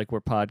podcasts? Like, were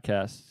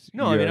podcasts?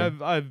 No, I mean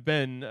your- I've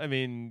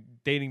been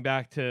dating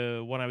back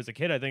to when I was a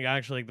kid. I think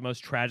actually like the most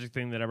tragic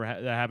thing that ever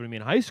that happened to me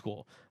in high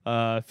school.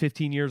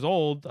 15 years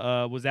old,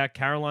 was at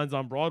Caroline's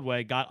on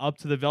Broadway. Got up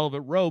to the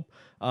Velvet Rope.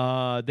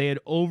 They had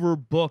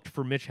overbooked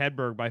for Mitch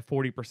Hedberg by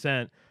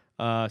 40%.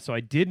 So I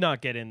did not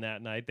get in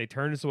that night. They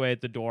turned us away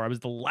at the door. I was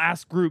the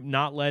last group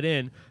not let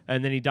in,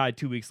 and then he died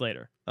 2 weeks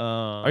later.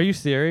 Are you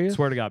serious?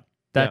 Swear to God.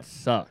 That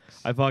Yeah.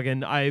 sucks.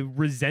 I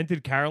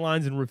resented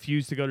Caroline's and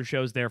refused to go to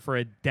shows there for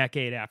a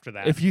decade after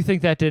that. If you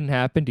think that didn't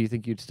happen, do you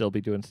think you'd still be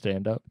doing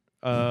stand up?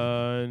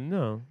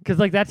 No. Because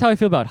like that's how I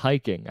feel about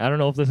hiking. I don't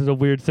know if this is a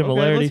weird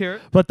similarity, hear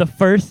it. but the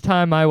first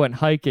time I went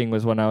hiking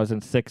was when I was in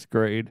 6th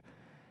grade,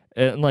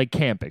 and like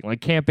camping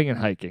and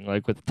hiking,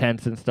 like with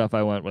tents and stuff.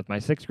 I went with my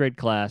 6th grade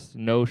class,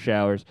 no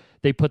showers.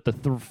 They put the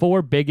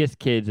 4 biggest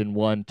kids in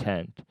one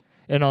tent,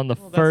 and on the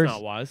Well, first that's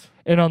not wise.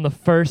 and on the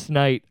first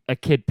night, a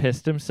kid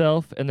pissed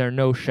himself, and there are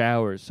no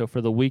showers. So for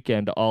the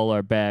weekend, all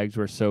our bags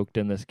were soaked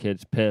in this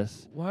kid's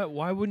piss.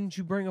 Why wouldn't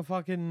you bring a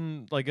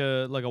fucking like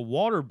a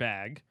water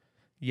bag?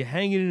 You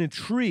hang it in a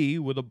tree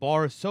with a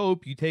bar of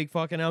soap. You take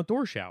fucking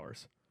outdoor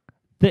showers.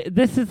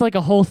 This is like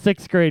a whole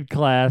 6th grade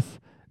class.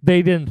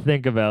 They didn't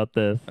think about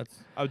this.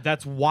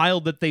 That's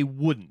wild that they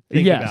wouldn't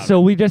think Yeah, about so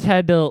we just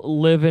had to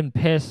live in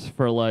piss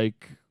for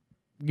like,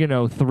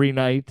 3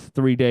 nights,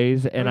 3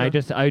 days, and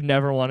Okay. I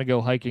never want to go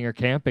hiking or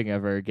camping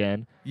ever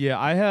again. Yeah,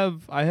 I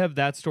have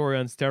that story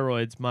on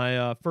steroids.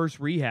 My first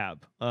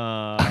rehab.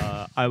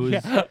 I was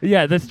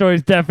Yeah, this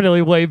story's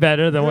definitely way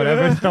better than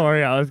whatever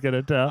story I was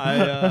gonna tell.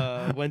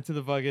 I went to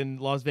the fucking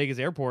Las Vegas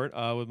airport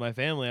with my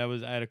family.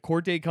 I had a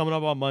court date coming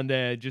up on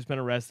Monday. I had just been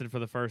arrested for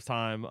the first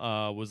time.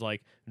 Was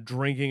like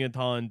drinking a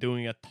ton,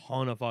 doing a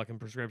ton of fucking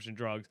prescription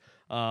drugs,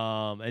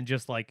 and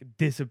just like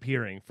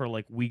disappearing for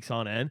like weeks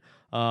on end.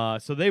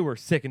 So they were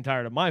sick and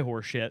tired of my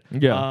horse shit.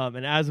 Yeah.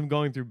 And as I'm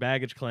going through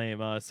baggage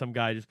claim, some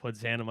guy just puts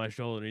his hand on my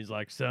shoulder and he's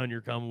like, "Son, you're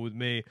coming with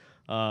me.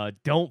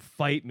 Don't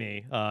fight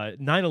me."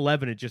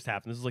 9/11 had just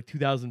happened. This was like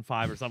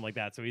 2005 or something like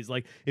that. So he's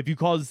like, "If you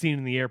cause a scene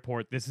in the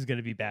airport, this is going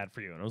to be bad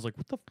for you." And I was like,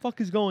 "What the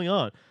fuck is going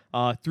on?"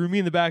 Threw me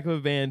in the back of a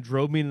van,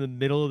 drove me in the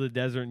middle of the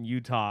desert in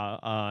Utah,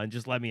 and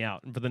just let me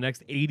out. And for the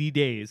next 80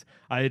 days,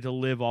 I had to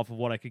live off of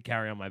what I could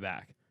carry on my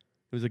back.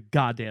 It was a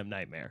goddamn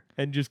nightmare,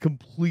 and just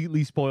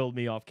completely spoiled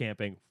me off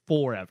camping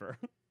forever.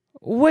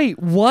 Wait,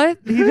 what?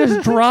 He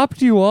just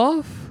dropped you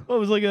off? Well,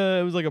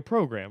 it was like a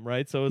program,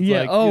 right? So it's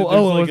Yeah. like Oh,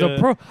 there's it like was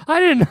a pro. I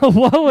didn't know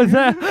what was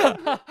that.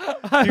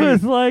 I Dude,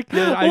 was like,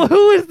 yeah, well,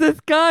 who is this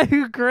guy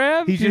who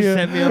grabbed He you? just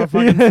sent me on a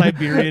fucking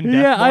Siberian death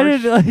Yeah, I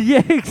march. didn't.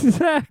 Yeah,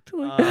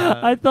 exactly.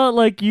 I thought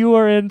like you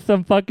were in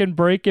some fucking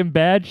Breaking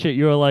Bad shit.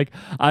 You were like,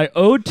 I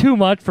owed too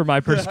much for my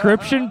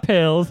prescription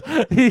pills.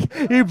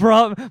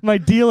 My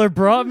dealer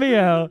brought me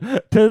out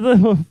to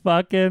the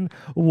fucking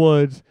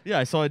woods. Yeah,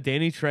 I saw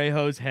Danny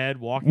Trejo's head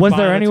walking. Was by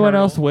there on a anyone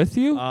turtle. else with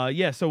you?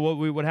 Yeah. So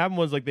what happened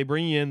was like they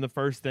bring you in the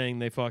first thing,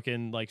 they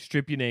fucking like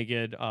strip you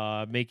naked,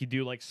 make you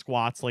do like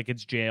squats like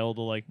it's jail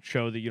to like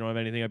show that you don't have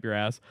anything up your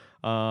ass,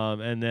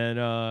 and then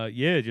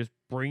just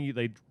bring you.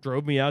 They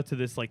drove me out to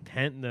this like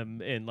tent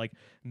in like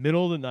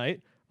middle of the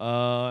night.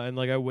 And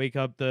like I wake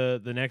up the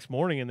next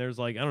morning and there's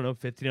like, I don't know,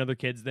 15 other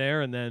kids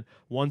there, and then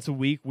once a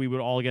week we would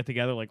all get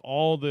together, like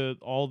all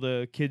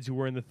the kids who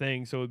were in the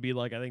thing. So it would be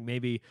like, I think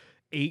maybe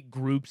 8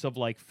 groups of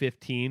like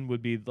 15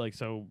 would be like,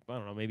 so I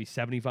don't know, maybe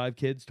 75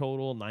 kids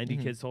total, 90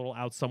 kids total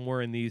out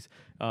somewhere in these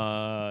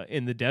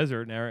in the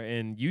desert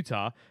in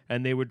Utah,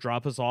 and they would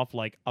drop us off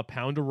like a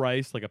pound of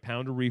rice, like a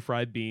pound of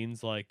refried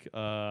beans, like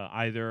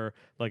either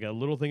like a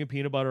little thing of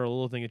peanut butter, a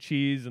little thing of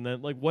cheese, and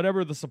then like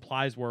whatever the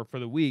supplies were for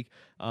the week,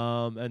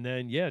 and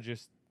then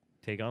just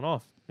take on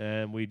off,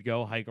 and we'd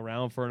go hike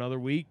around for another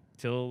week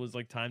till it was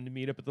like time to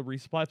meet up at the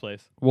resupply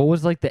place. What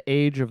was like the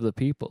age of the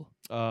people?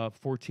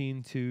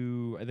 14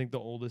 to, I think the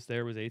oldest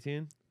there was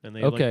 18, and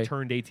they Okay. like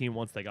turned 18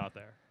 once they got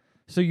there.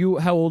 So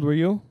how old were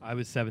you? I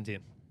was 17.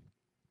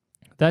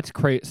 That's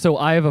crazy. So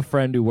I have a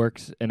friend who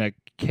works in a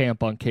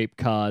camp on Cape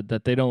Cod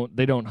that they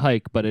don't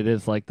hike, but it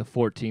is like the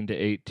 14 to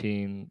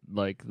 18,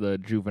 like the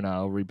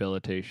juvenile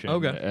rehabilitation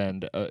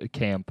and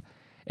camp,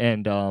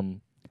 and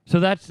so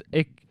that's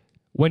it.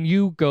 When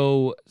you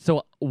go,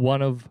 so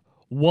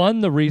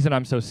the reason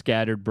I'm so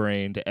scattered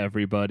brained,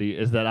 everybody,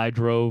 is that I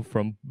drove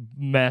from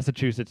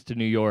Massachusetts to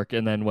New York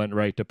and then went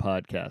right to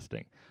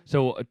podcasting.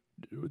 So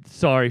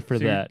sorry for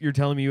So that. you're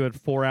telling me you had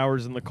 4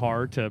 hours in the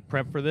car to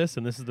prep for this,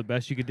 and this is the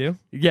best you could do?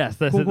 Yes,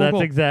 that's Cool, cool, that's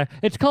cool. exact.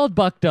 It's called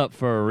Bucked Up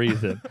for a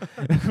reason.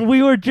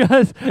 We were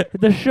just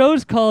the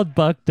show's called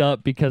Bucked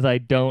Up because I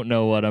don't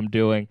know what I'm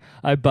doing.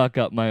 I buck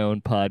up my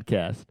own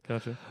podcast.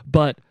 Gotcha.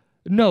 But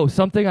no,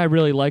 something I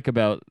really like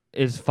about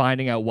is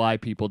finding out why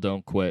people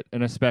don't quit,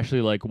 and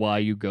especially like why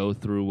you go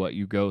through what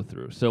you go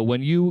through. So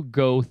when you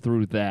go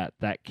through that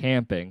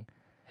camping,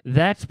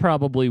 that's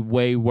probably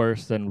way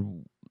worse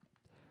than,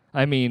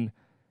 I mean,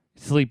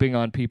 sleeping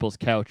on people's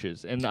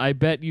couches. And I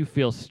bet you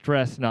feel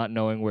stressed not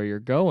knowing where you're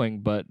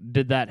going, but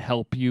did that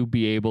help you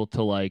be able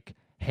to like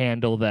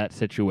handle that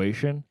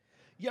situation?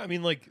 Yeah, I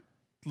mean, like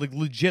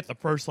legit, the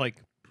first like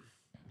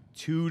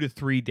 2 to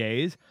 3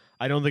 days,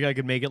 I don't think I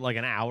could make it like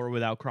an hour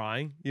without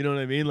crying. You know what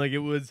I mean? Like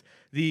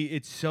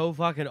it's so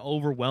fucking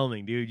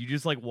overwhelming, dude. You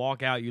just like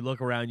walk out, you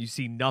look around, you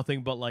see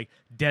nothing but like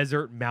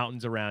desert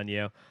mountains around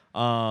you.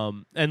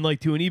 And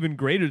like to an even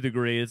greater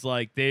degree, it's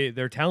like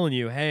they're telling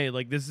you, hey,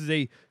 like this is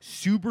a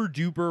super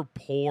duper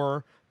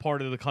poor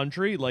part of the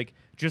country. Like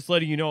just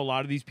letting you know, a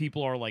lot of these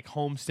people are like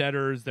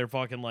homesteaders. They're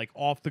fucking like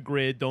off the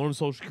grid, don't have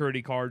social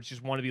security cards,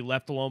 just want to be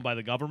left alone by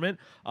the government.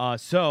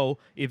 So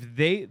if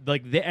they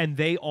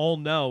all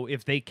know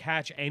if they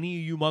catch any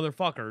of you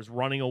motherfuckers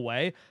running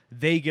away,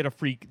 they get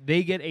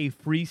a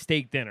free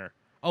steak dinner.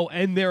 Oh,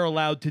 and they're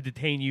allowed to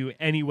detain you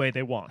any way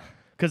they want.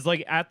 Because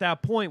like at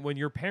that point, when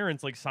your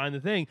parents like sign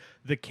the thing,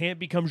 the camp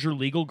becomes your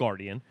legal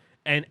guardian.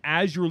 And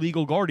as your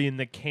legal guardian,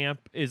 the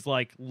camp is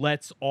like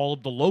lets all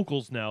of the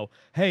locals know,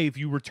 hey, if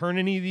you return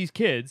any of these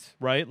kids,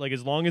 right, like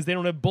as long as they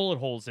don't have bullet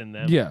holes in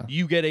them, Yeah.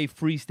 you get a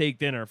free steak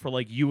dinner for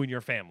like you and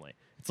your family.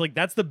 It's like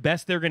that's the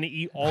best they're gonna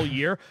eat all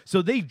year.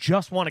 So they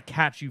just want to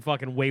catch you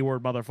fucking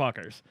wayward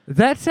motherfuckers.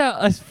 That's how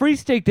a free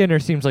steak dinner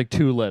seems like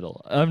too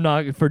little. I'm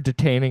not for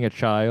detaining a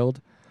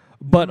child,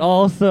 but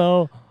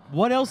also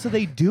What else are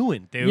they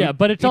doing, dude? yeah,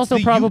 but it's also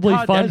the probably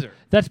Utah fun. Desert.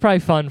 That's probably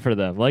fun for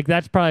them. Like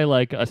that's probably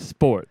like a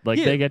sport. Like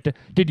Yeah. they get to.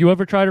 Did you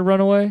ever try to run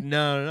away?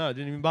 No, I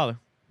didn't even bother.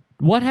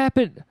 What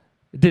happened?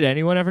 Did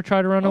anyone ever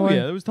try to run Oh away?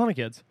 yeah, there was a ton of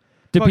kids.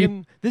 Did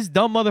Fucking, this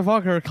dumb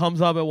motherfucker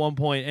comes up at one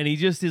point and he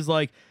just is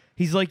like,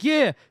 he's like,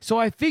 yeah, so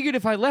I figured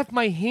if I left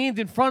my hand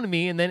in front of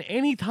me and then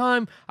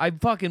anytime I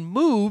fucking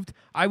moved,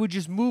 I would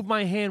just move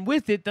my hand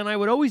with it, then I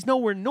would always know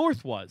where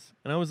north was.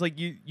 And I was like,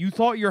 you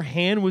thought your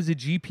hand was a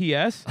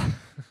GPS?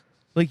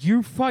 Like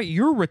you're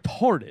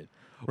retarded.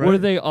 Right? Were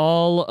they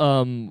all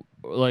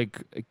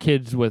like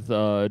kids with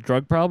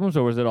drug problems,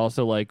 or was it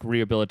also like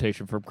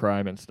rehabilitation from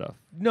crime and stuff?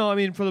 No, I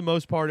mean, for the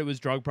most part, it was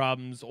drug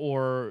problems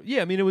or,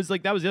 yeah, I mean, it was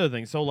like, that was the other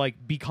thing. So, like,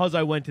 because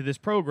I went to this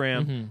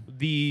program,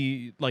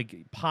 the,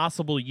 like,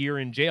 possible year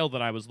in jail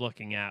that I was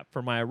looking at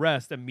for my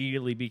arrest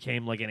immediately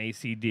became, like, an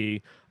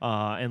ACD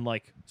and,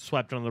 like,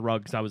 swept under the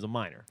rug because I was a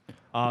minor.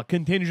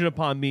 Contingent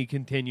upon me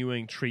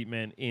continuing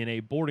treatment in a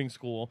boarding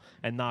school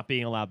and not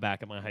being allowed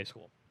back at my high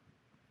school.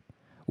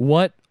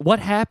 What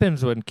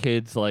happens when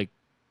kids like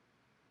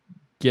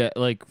get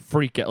like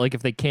freak out? Like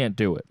if they can't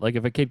do it, like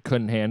if a kid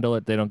couldn't handle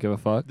it, they don't give a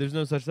fuck. There's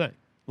no such thing.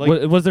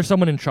 Like, Was there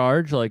someone in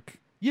charge? Like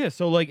yeah,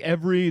 so like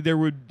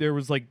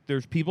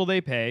there's people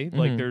they pay.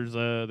 Like there's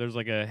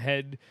like a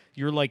head,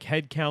 your like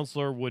head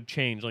counselor would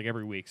change like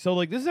every week. So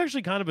like this is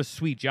actually kind of a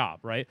sweet job,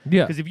 right?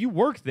 Yeah. Because if you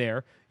work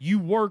there, you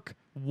work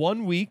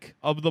 1 week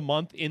of the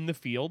month in the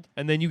field,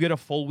 and then you get a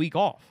full week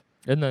off.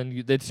 and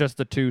then it's just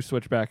the two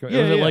switch back. Yeah, Was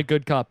it yeah. like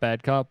good cop,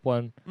 bad cop?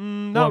 Not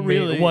Not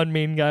really. One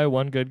mean guy,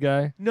 one good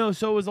guy. No,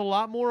 so it was a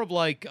lot more of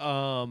like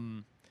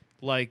there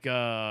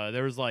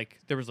was like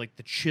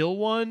the chill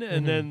one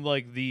and then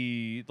like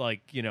the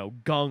like, you know,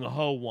 gung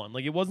ho one.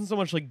 Like it wasn't so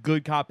much like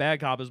good cop, bad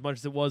cop as much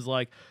as it was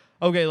like,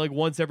 okay, like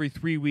once every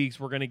 3 weeks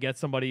we're gonna get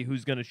somebody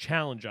who's gonna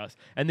challenge us.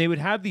 And they would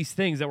have these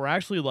things that were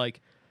actually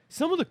like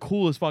some of the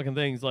coolest fucking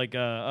things, like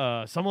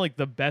some of like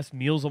the best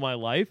meals of my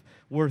life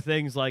were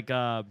things like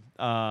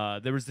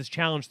there was this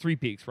challenge 3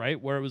 Peaks,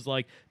 right, where it was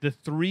like the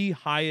 3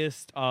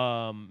 highest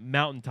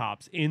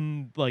mountaintops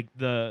in like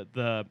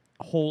the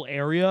whole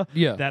area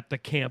Yeah. that the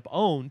camp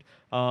owned.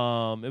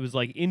 It was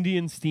like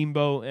Indian,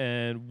 Steamboat,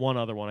 and one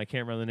other one. I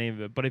can't remember the name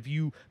of it. But if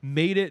you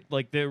made it,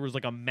 like there was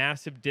like a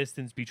massive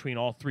distance between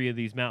all 3 of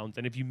these mountains.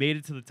 And if you made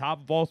it to the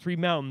top of all 3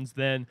 mountains,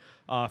 then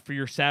for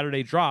your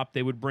Saturday drop,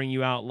 they would bring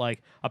you out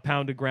like a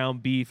pound of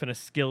ground beef and a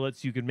skillet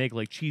so you could make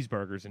like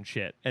cheeseburgers and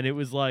shit. And it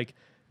was like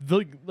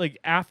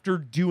after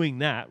doing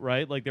that,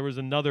 right? Like there was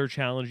another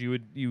challenge. You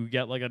would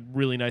get like a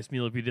really nice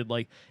meal if you did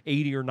like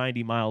 80 or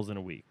 90 miles in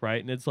a week, right?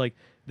 And it's like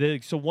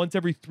so once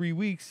every 3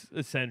 weeks,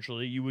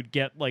 essentially, you would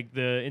get like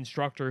the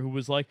instructor who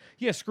was like,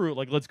 yeah, screw it,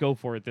 like let's go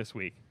for it this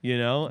week, you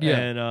know? Yeah.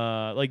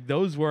 And like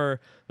those were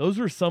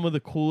some of the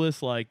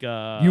coolest. Like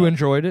You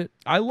enjoyed it?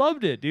 I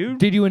loved it, dude.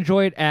 Did you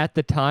enjoy it at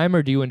the time,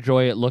 or do you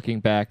enjoy it looking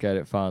back at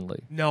it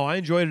fondly? No, I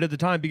enjoyed it at the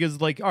time because,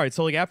 like, all right,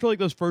 so like after like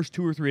those first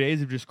 2 or 3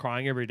 days of just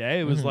crying every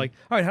day, it was like,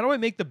 all right, how do I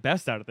make the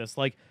best out of this?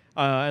 Like,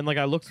 and like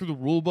I looked through the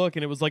rule book,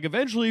 and it was like,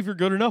 eventually, if you're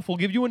good enough, we'll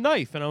give you a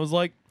knife. And I was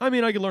like, I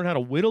mean, I can learn how to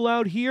whittle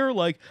out here.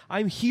 Like,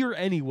 I'm here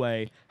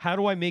anyway. How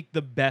do I make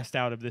the best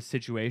out of this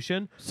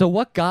situation? So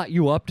what got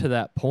you up to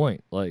that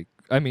point? Like,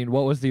 I mean,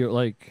 what was the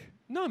like?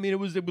 No, I mean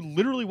it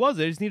literally was.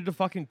 I just needed to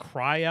fucking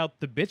cry out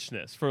the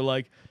bitchness for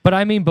like. But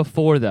I mean,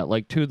 before that,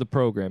 like to the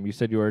program, you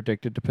said you were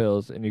addicted to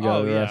pills and you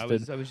got Oh yeah,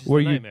 arrested. I was just were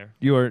a you? nightmare.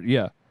 You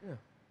were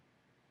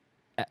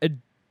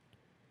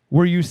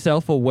were you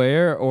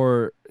self-aware,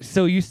 or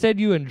so you said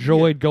you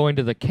enjoyed going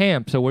to the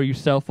camp? So were you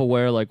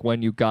self-aware, like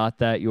when you got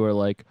that, you were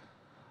like,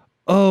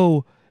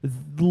 "Oh,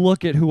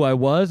 look at who I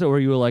was," or were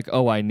you like,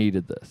 "Oh, I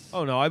needed this"?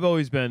 Oh no, I've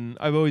always been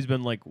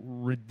like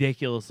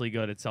ridiculously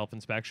good at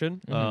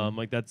self-inspection.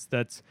 Like that's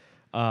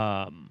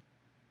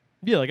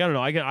yeah, like I don't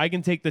know, I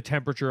can take the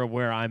temperature of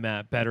where I'm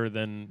at better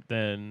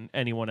than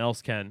anyone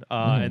else can.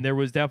 And there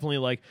was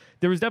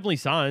definitely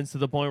signs to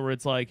the point where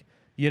it's like,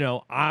 you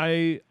know,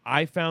 I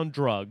found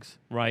drugs,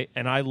 right?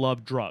 And I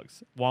love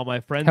drugs. While my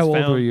friends How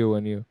found old were you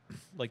when you?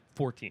 like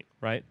 14,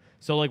 right?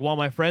 So like while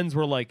my friends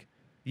were like,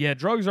 yeah,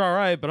 drugs are all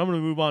right, but I'm going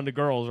to move on to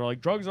girls. Or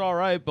like, drugs are all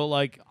right, but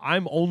like,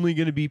 I'm only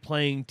going to be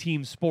playing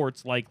team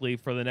sports likely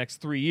for the next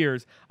 3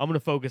 years. I'm going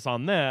to focus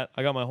on that.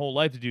 I got my whole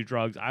life to do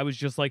drugs. I was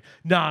just like,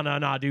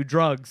 nah, do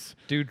drugs.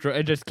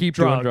 And just keep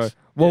doing Drugs. drugs.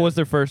 What Yeah. was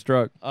their first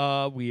drug?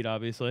 Weed,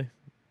 obviously.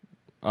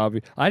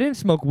 I didn't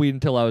smoke weed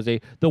until I was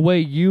 8. The way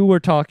you were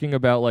talking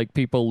about like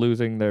people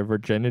losing their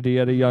virginity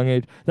at a young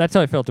age, that's how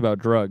I felt about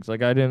drugs.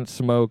 Like I didn't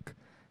smoke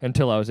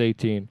until I was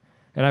 18.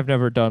 And I've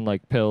never done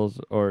like pills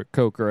or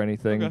coke or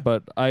anything, Okay.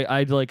 but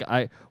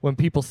I when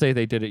people say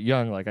they did it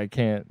young, like I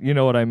can't, you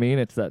know what I mean?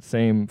 It's that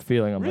same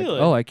feeling. I'm Really?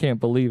 like, oh, I can't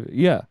believe it.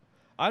 Yeah.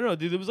 I don't know,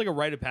 dude. There was like a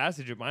rite of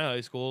passage at my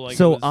high school. Like,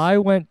 So it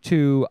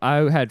was,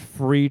 I had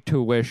free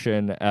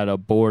tuition at a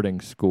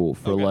boarding school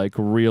for Okay. like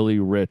really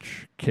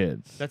rich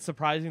kids. That's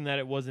surprising that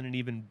it wasn't an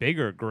even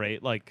bigger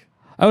grade. Like,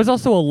 I was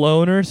also a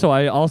loner, so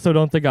I also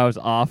don't think I was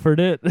offered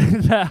it.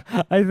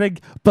 I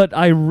think, but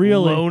I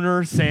really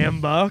loner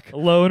Sam Buck.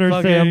 loner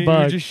Fucking, Sam you're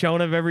Buck. just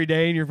showing up every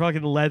day in your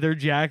fucking leather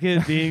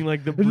jacket, being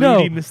like the broody,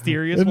 No,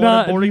 mysterious one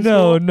Not, at boarding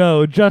no, school.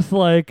 no. Just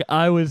like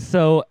I was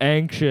so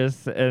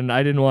anxious and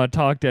I didn't want to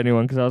talk to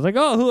anyone because I was like,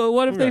 oh,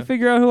 what if they Okay.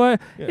 figure out who I?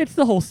 Yeah. It's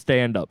the whole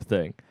stand-up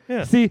thing.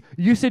 Yeah. See,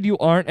 you said you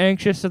aren't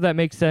anxious, so that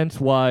makes sense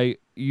why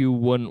you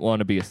wouldn't want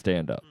to be a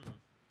stand-up.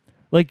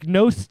 Like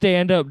no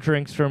stand-up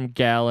drinks from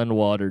gallon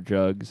water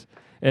jugs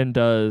and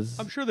does.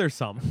 I'm sure there's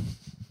some.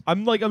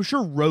 I'm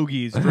sure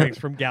Rogies drinks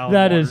from gallon.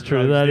 That water is true.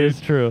 jugs, That dude. is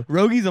true.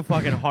 Rogies a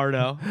fucking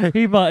hardo.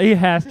 He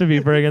has to be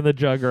bringing the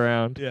jug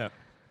around. Yeah.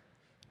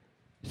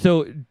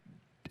 So,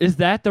 is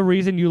that the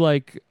reason you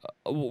like?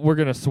 We're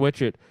gonna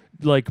switch it.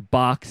 Like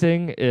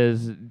boxing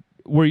is.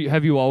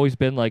 Have you always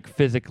been like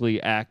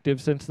physically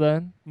active since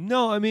then?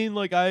 No, I mean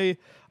like I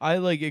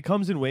like it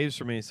comes in waves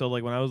for me. So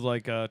like when I was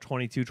like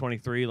 22,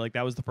 23, like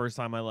that was the first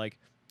time I like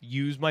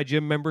used my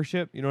gym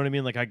membership. You know what I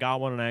mean? Like I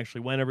got one and I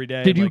actually went every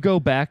day. Did you like, go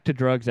back to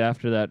drugs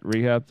after that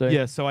rehab thing?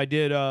 Yeah, so I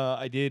did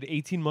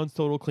 18 months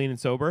total clean and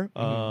sober.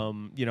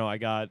 You know, I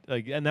got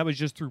like, and that was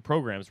just through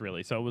programs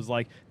really. So it was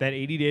like that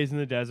 80 days in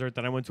the desert.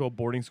 Then I went to a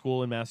boarding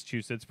school in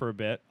Massachusetts for a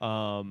bit.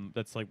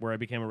 That's like where I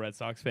became a Red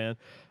Sox fan.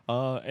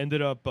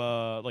 Ended up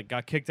like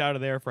got kicked out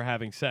of there for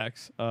having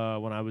sex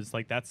when I was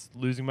like, that's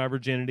losing my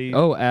virginity.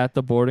 Oh, at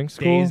the boarding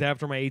school. Days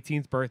after my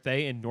 18th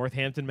birthday in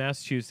Northampton,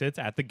 Massachusetts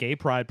at the Gay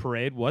Pride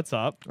Parade. What's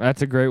up?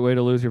 That's a great way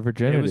to lose your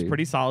virginity. It was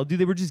pretty solid. Dude,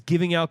 they were just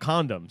giving out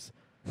condoms.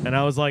 And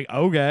I was like,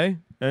 okay.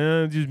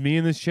 And just me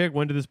and this chick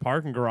went to this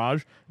parking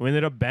garage. We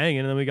ended up banging,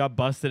 and then we got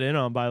busted in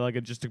on by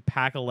like just a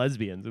pack of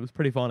lesbians. It was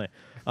pretty funny.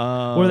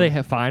 Were they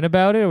fine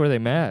about it, or were they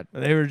mad?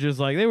 They were just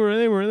like they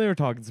were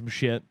talking some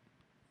shit.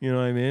 You know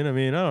what I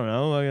mean? I don't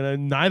know. Like,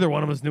 neither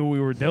one of us knew what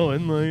we were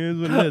doing. Like, it is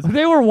what it is.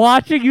 They were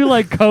watching you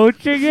like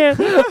coaching it,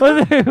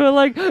 or they were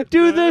like,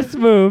 "Do this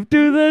move,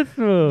 do this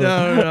move."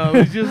 No. It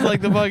was just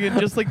like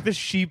the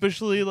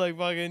sheepishly, like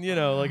fucking, you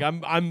know, like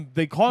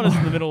they caught us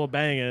in the middle of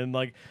banging, and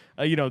like,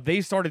 you know,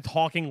 they started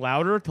talking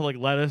louder to like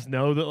let us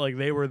know that like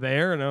they were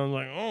there, and I was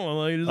like, oh,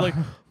 like just like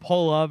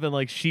pull up and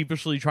like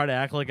sheepishly try to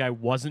act like I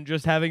wasn't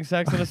just having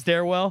sex in a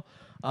stairwell.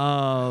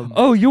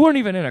 Oh, you weren't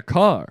even in a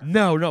car.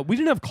 No, we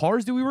didn't have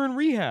cars, dude. We were in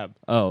rehab.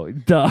 Oh,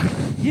 duh.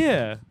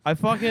 Yeah, I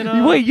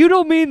fucking. Wait, you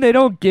don't mean they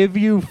don't give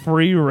you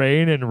free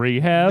reign in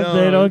rehab? No.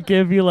 They don't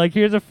give you like,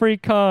 here's a free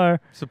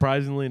car.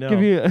 Surprisingly, no.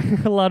 Give you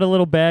a lot of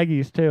little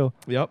baggies too.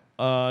 Yep.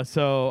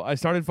 So I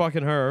started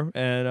fucking her,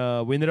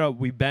 and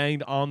we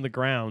banged on the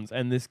grounds,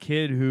 and this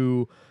kid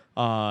who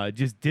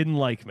just didn't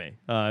like me.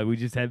 We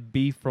just had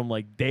beef from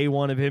like day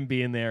one of him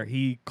being there.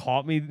 He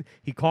caught me,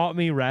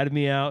 ratted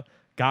me out,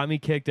 got me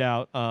kicked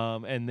out.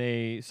 And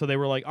they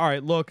were like, all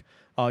right, look,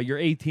 you're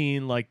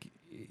 18, like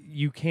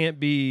you can't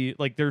be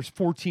like, there's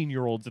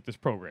 14-year-olds at this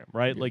program,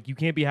 right? Like you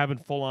can't be having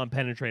full on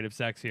penetrative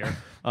sex here.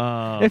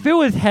 If it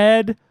was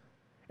head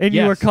and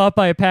you were Yes. caught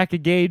by a pack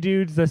of gay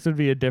dudes, this would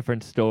be a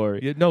different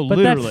story. Yeah, no, but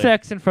literally. that's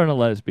sex in front of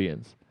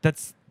lesbians.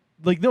 That's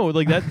like no,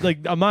 like that, like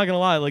I'm not gonna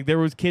lie, like there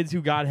was kids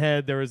who got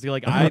head, there was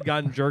like I had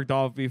gotten jerked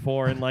off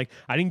before, and like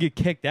I didn't get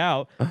kicked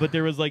out, but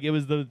there was like it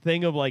was the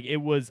thing of like it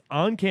was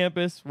on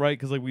campus, right?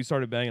 Because like we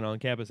started banging on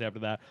campus after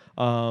that.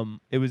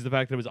 It was the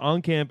fact that it was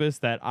on campus,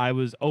 that I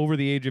was over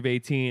the age of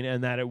 18,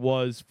 and that it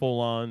was full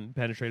on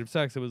penetrative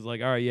sex. It was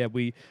like, all right, yeah,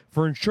 we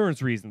for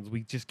insurance reasons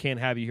we just can't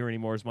have you here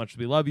anymore. As much as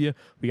we love you,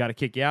 we got to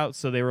kick you out.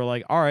 So they were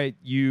like, all right,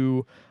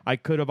 I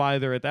could have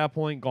either at that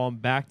point gone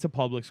back to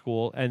public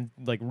school and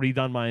like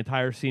redone my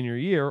entire senior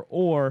year,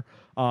 or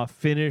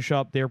finish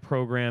up their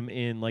program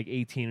in like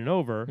 18 and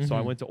over. So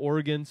I went to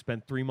Oregon,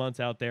 spent 3 months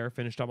out there,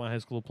 finished up my high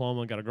school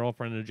diploma, got a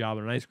girlfriend and a job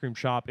at an ice cream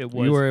shop. It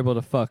was You were able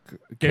to fuck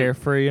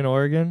carefree in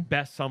Oregon?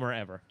 best summer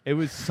ever. It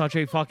was such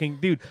a fucking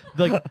dude.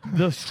 Like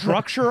the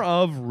structure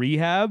of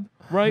rehab,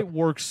 right,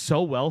 works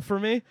so well for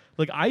me.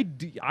 Like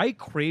I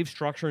crave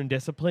structure and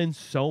discipline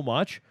so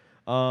much.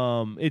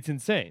 It's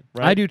insane,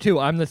 right? I do too.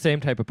 I'm the same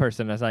type of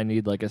person as I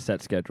need like a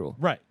set schedule.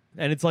 Right.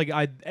 And it's like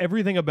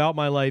everything about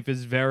my life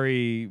is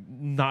very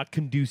not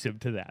conducive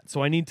to that.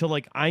 So I need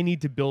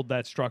to build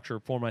that structure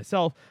for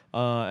myself.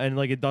 And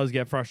like it does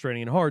get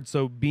frustrating and hard.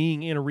 So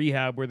being in a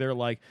rehab where they're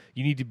like,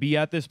 you need to be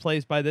at this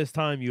place by this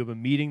time, you have a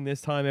meeting this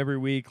time every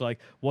week, like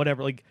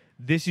whatever, like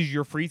this is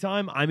your free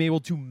time, I'm able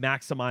to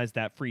maximize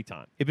that free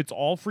time. If it's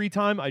all free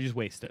time, I just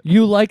waste it.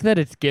 You like that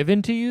it's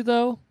given to you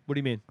though? What do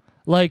you mean?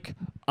 Like,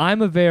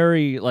 I'm a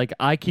very, like,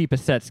 I keep a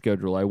set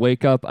schedule. I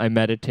wake up, I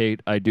meditate,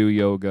 I do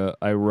yoga,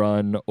 I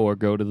run or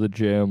go to the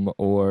gym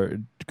or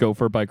go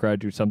for a bike ride,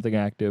 do something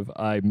active,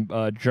 I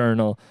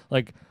journal.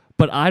 Like,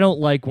 but I don't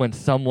like when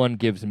someone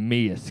gives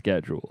me a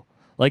schedule.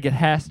 Like, it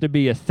has to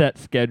be a set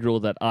schedule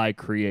that I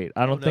create.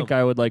 I don't think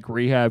I would like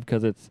rehab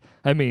because it's,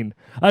 I mean,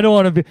 I don't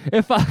want to be,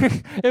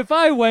 if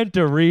I went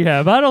to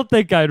rehab, I don't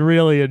think I'd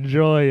really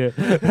enjoy it.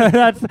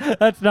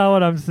 That's not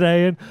what I'm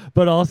saying.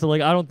 But also,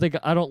 like, I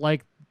don't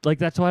like,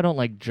 that's why I don't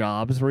like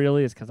jobs,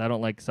 really, is because I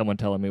don't like someone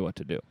telling me what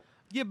to do.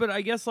 Yeah, but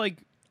I guess,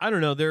 like, I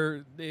don't know.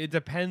 It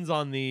depends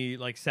on the,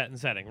 like, set and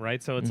setting,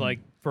 right? So it's, like,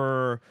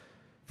 for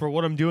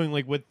what I'm doing,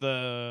 like, with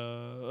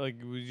the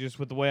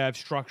way I've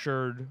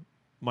structured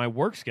my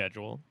work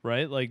schedule,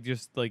 right? Like,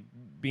 just, like,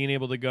 being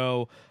able to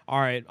go, all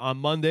right, on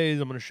Mondays,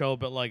 I'm going to show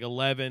up at, like,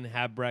 11,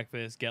 have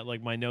breakfast, get,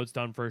 like, my notes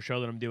done for a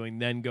show that I'm doing,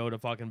 then go to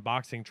fucking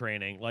boxing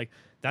training. Like,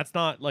 that's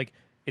not, like...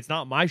 It's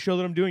not my show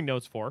that I'm doing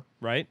notes for,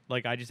 right?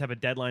 Like, I just have a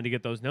deadline to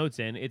get those notes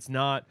in. It's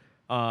not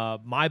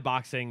my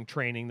boxing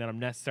training that I'm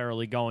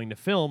necessarily going to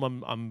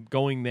film. I'm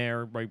going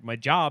there, right? My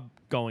job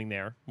going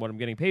there, what I'm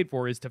getting paid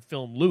for is to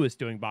film Lewis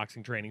doing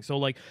boxing training. So,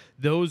 like,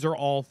 those are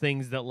all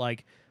things that,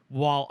 like,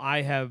 while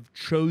I have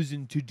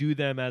chosen to do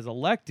them as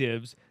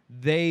electives,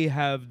 they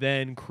have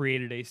then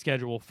created a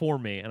schedule for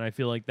me. And I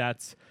feel like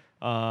that's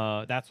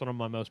when I'm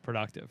my most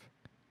productive.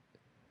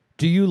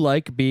 Do you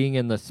like being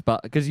in the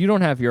spot? Because you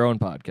don't have your own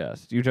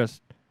podcast. You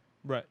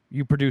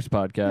produce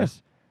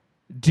podcasts.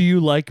 Yeah. Do you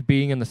like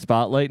being in the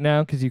spotlight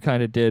now? Because you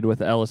kind of did with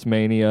Ellis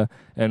Mania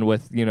and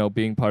with,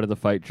 being part of the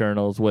Fight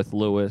Journals with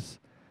Lewis.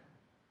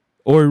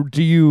 Or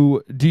do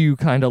you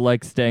kind of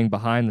like staying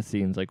behind the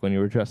scenes, like when you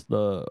were just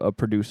a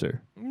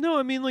producer? No,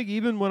 I mean, like,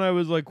 even when I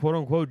was, like,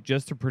 quote-unquote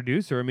just a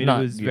producer, I mean, it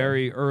was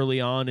very early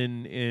on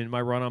in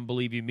my run on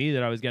Believe You Me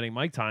that I was getting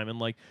mic time, and,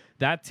 like,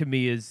 that to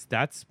me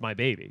that's my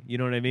baby. You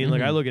know what I mean?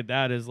 Like, I look at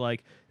that as,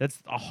 like,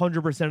 that's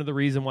 100% of the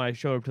reason why I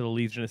showed up to the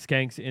Legion of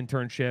Skanks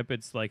internship.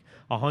 It's, like,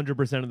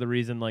 100% of the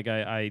reason, like,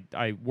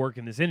 I work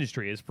in this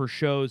industry is for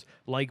shows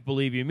like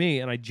Believe You Me,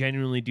 and I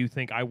genuinely do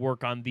think I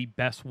work on the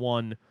best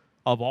one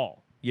of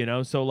all.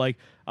 So like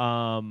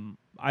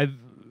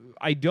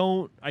I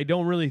don't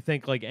really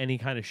think like any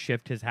kind of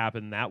shift has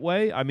happened that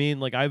way. I mean,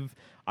 like I've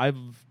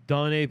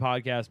done a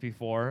podcast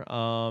before,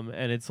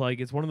 and it's like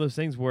it's one of those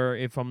things where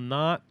if I'm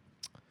not,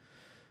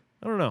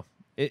 I don't know,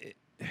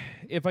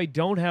 if I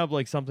don't have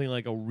like something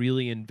like a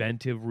really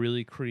inventive,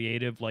 really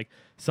creative, like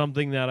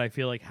something that I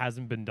feel like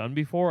hasn't been done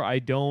before, I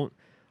don't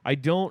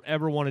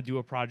ever want to do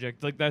a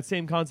project like that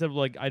same concept of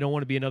like I don't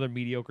want to be another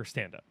mediocre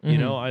stand-up.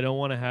 I don't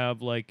want to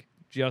have like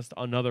just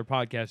another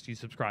podcast you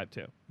subscribe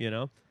to,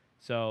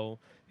 So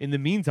in the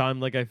meantime,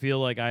 like I feel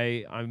like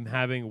I'm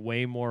having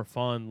way more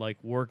fun like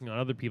working on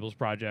other people's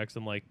projects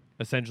and like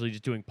essentially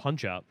just doing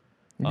punch up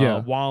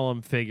while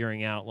I'm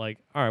figuring out like,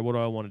 all right, what do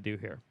I want to do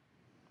here?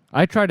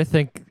 I try to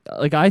think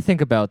like I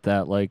think about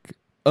that like,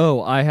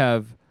 oh, I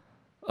have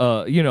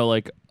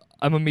like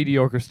I'm a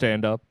mediocre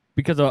stand-up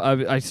because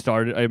I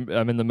started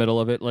I'm in the middle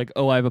of it, like,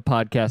 oh, I have a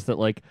podcast that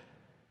like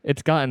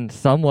it's gotten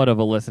somewhat of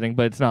a listening,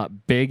 but it's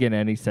not big in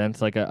any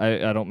sense. Like,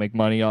 I don't make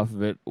money off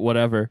of it,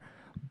 whatever.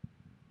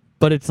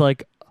 But it's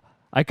like,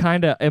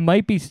 it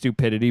might be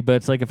stupidity, but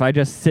it's like if I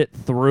just sit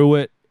through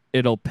it,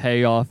 it'll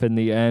pay off in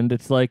the end.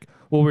 It's like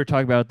what we were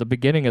talking about at the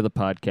beginning of the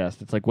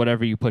podcast. It's like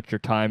whatever you put your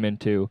time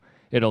into,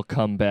 it'll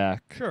come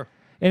back. Sure.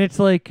 And it's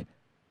like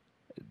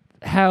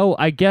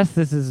I guess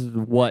this is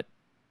what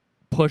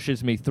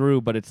pushes me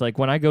through, but it's like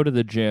when I go to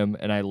the gym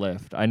and I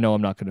lift, I know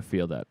I'm not going to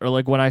feel that. Or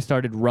like when I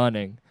started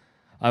running,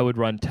 I would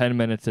run 10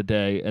 minutes a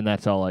day, and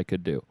that's all I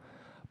could do.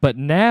 But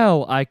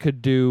now I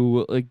could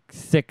do like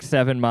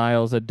 6-7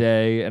 miles a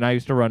day, and I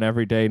used to run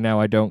every day.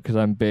 Now I don't because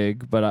I'm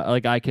big, but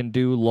I can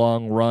do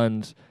long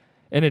runs,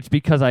 and it's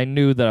because I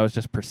knew that I was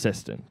just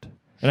persistent.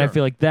 And I Sure.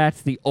 feel like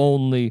that's the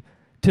only.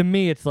 To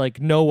me, it's like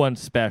no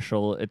one's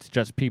special. It's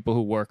just people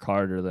who work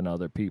harder than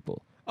other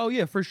people. Oh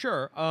yeah, for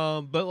sure.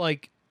 But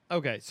like,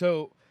 okay,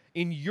 so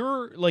in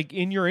your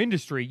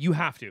industry, you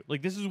have to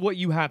like this is what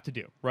you have to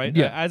do, right?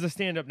 Yeah. As a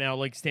stand-up now,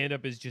 like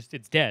stand-up is just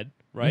it's dead,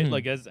 right?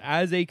 Like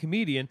as a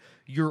comedian,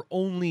 your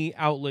only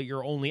outlet,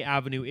 your only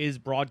avenue is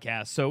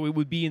broadcast. So it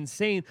would be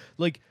insane.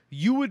 Like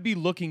you would be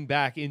looking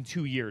back in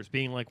 2 years,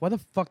 being like, why the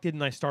fuck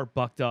didn't I start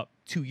Bucked Up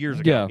 2 years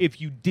ago? Yeah. If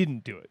you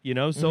didn't do it, you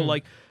know. So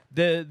like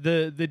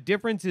the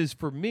difference is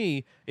for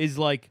me is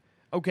like.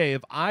 Okay,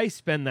 if I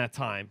spend that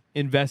time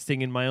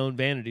investing in my own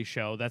vanity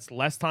show, that's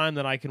less time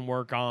that I can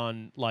work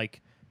on,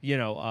 like,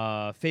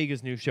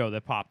 Fega's new show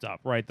that popped up,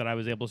 right, that I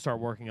was able to start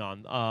working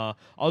on.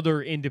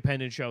 Other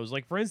independent shows.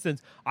 Like, for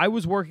instance, I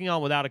was working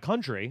on Without a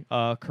Country,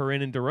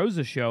 Corinne and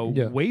DeRosa's show,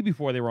 way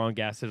before they were on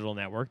Gas Digital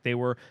Network. They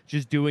were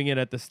just doing it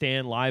at the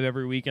Stand live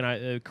every week,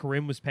 and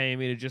Corinne was paying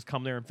me to just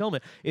come there and film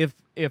it.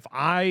 If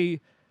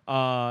I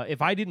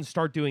didn't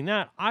start doing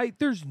that,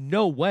 there's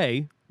no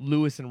way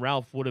Lewis and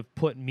Ralph would have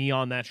put me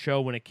on that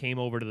show when it came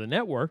over to the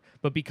network.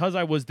 But because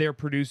I was their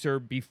producer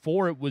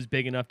before it was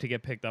big enough to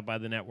get picked up by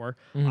the network,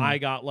 I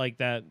got like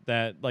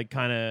that like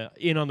kind of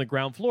in on the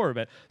ground floor of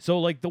it. So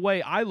like the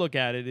way I look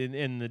at it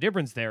and the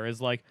difference there is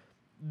like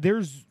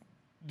there's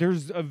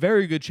a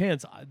very good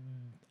chance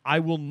I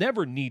will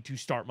never need to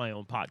start my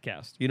own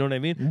podcast. You know what I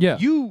mean? Yeah.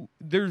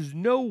 There's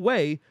no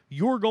way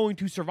you're going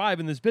to survive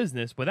in this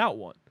business without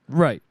one.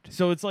 Right.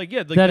 So it's like,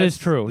 yeah, like That is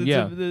true,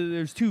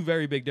 there's two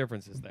very big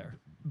differences there.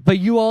 But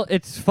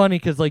it's funny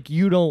because like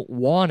you don't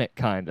want it,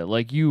 kind of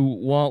like you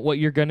want what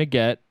you're gonna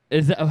get.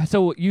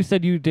 So you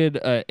said you did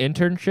an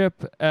internship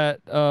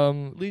at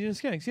Legion of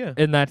Skanks, yeah,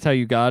 and that's how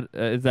you got.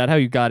 Is that how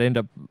you got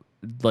into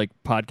like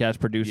podcast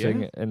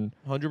producing? Yeah. And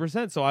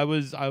 100%. So I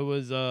was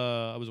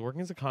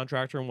working as a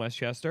contractor in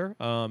Westchester,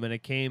 and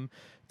it came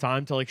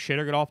time to like shit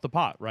or get off the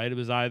pot, right? It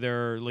was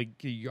either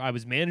like I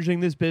was managing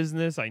this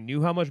business, I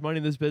knew how much money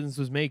this business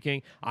was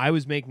making, I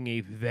was making a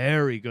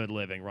very good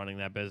living running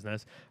that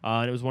business,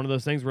 and it was one of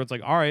those things where it's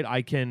like, all right,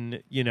 I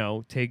can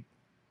take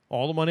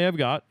all the money I've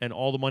got and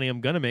all the money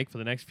I'm gonna make for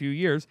the next few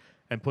years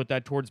and put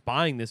that towards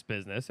buying this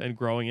business and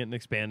growing it and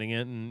expanding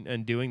it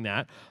and doing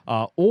that,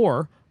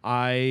 or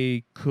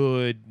I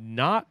could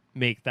not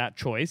make that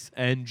choice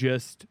and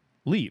just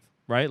leave.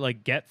 Right?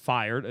 Like get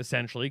fired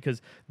essentially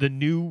because the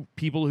new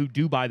people who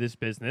do buy this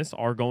business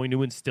are going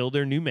to instill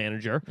their new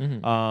manager.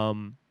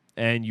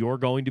 And you're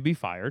going to be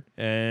fired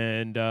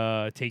and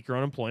take your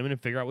unemployment and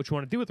figure out what you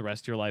want to do with the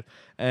rest of your life.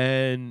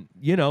 And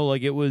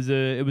like it was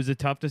a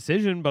tough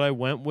decision, but I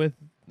went with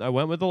the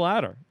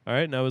latter. All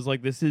right. And I was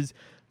like, it's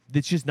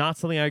just not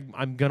something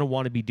I'm going to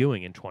want to be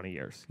doing in 20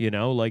 years, I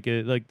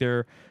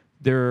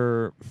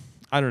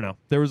don't know.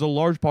 There was a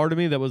large part of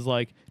me that was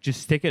like, just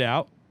stick it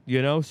out.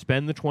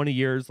 Spend the 20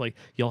 years. Like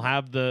you'll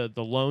have the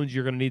loans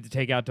you're going to need to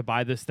take out to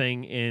buy this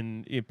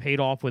thing paid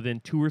off within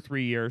 2 or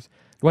 3 years.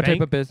 what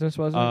type of business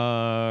was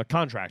it?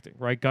 Contracting,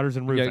 right? Gutters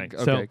and roofing.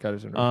 Okay,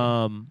 gutters and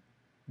roofing.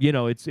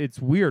 It's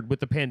weird with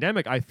the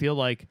pandemic. I feel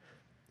like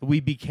we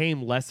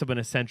became less of an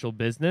essential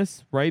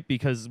business, right?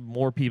 Because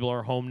more people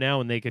are home now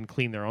and they can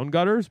clean their own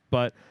gutters,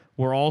 but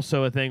we're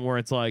also a thing where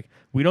it's like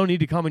we don't need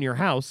to come in your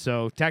house,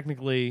 so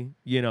technically,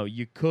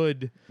 you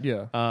could,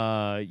 you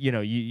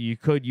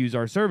could use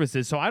our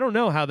services. So I don't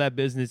know how that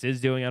business is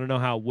doing. I don't know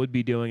how it would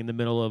be doing in the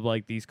middle of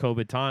like these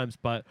COVID times,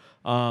 but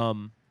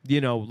from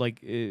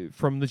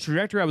the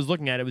trajectory I was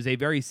looking at, it was a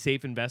very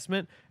safe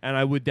investment, and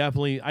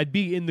I'd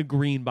be in the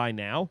green by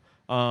now,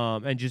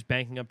 and just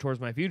banking up towards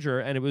my future.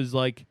 And it was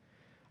like,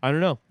 I don't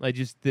know,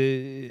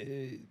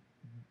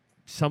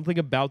 something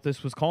about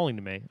this was calling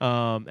to me.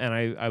 And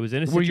I was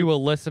in a Were you a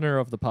listener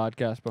of the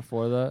podcast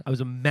before that? I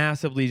was a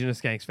massive Legion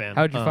of Skanks fan.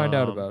 How'd you find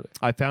out about it?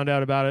 I found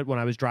out about it when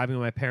I was driving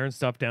with my parents'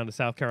 stuff down to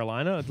South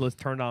Carolina. I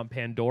turned on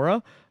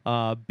Pandora,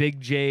 Big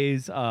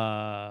J's,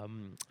 other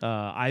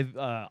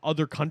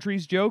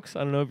countries jokes.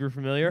 I don't know if you're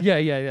familiar.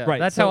 Yeah. Right,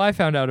 That's so- how I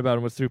found out about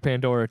him, was through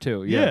Pandora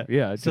too. Yeah.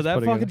 So just that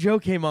putting it fucking in.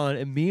 joke came on,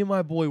 and me and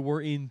my boy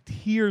were in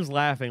tears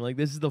laughing. Like,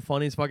 this is the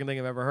funniest fucking thing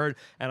I've ever heard.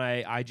 And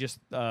I just,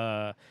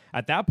 at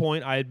that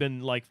point, I had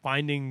been like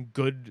finding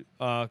good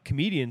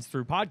comedians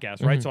through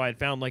podcasts, right? So I had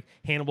found like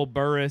Hannibal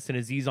Buress and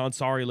Aziz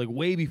Ansari like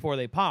way before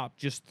they popped,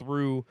 just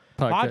through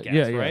podcasts,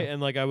 Yeah, right? yeah. And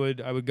like I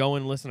would go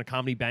and listen to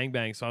Comedy Bang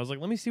Bang. So I was like,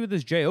 let me see what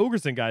this Jay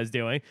Ogerson guy's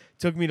doing.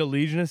 Took me to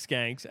Legion of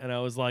Skanks, and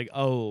I was like,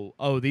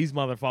 oh, these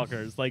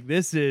motherfuckers, like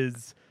this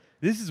is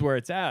where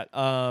it's at.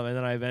 And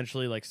then I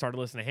eventually like started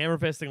listening to Hammer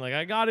Fisting. Like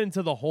I got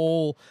into the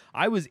whole,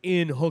 I was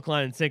in hook,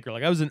 line, and sinker.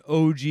 Like I was an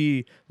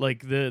OG,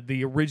 like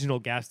the original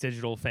Gas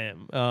Digital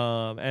fan.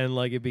 And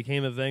like it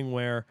became a thing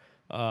where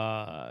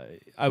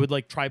I would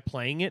like try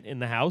playing it in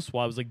the house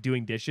while I was like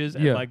doing dishes,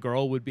 and Yeah. my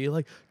girl would be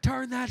like,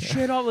 "Turn that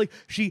shit off!" Like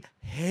she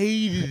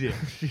hated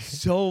it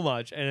so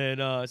much, and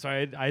so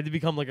I had to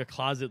become like a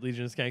closet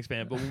Legion of Skanks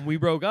fan. But when we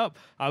broke up,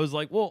 I was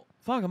like, "Well,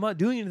 fuck, I'm not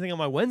doing anything on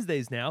my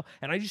Wednesdays now,"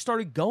 and I just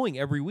started going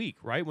every week.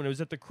 Right when it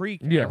was at the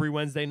Creek every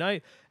Wednesday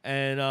night,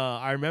 and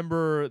I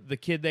remember the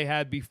kid they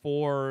had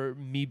before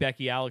me,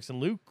 Becky, Alex, and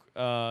Luke.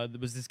 There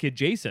was this kid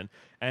Jason,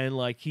 and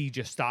like he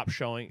just stopped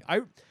showing.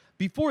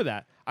 Before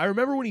that, I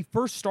remember when he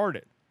first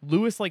started,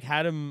 Lewis like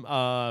had him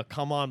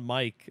come on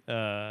mic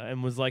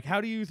and was like,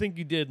 "How do you think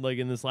you did like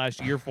in this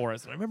last year for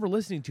us?" And I remember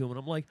listening to him, and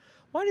I'm like,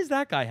 "Why does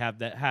that guy have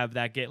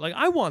that gig? Like,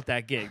 I want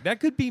that gig. That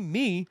could be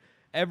me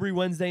every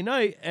Wednesday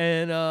night."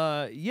 And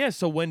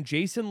so when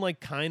Jason like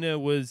kind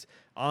of was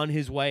on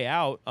his way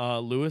out,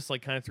 Lewis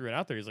like kind of threw it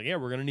out there. He's like, "Yeah,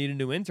 we're gonna need a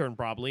new intern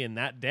probably." And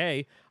that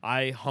day,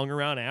 I hung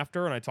around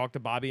after and I talked to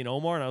Bobby and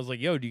Omar, and I was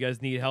like, "Yo, do you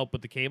guys need help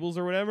with the cables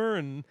or whatever?"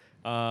 And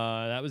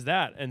that was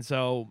that. And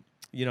so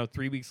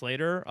 3 weeks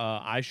later,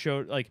 I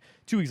showed, like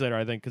 2 weeks later,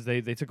 I think, because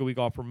they took a week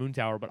off for Moon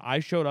Tower, but I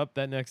showed up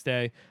that next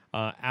day.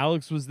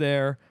 Alex was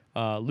there,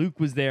 Luke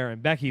was there,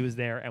 and Becky was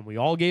there, and we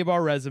all gave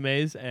our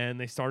resumes, and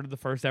they started the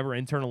first ever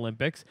intern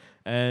Olympics.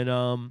 And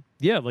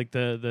like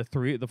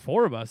the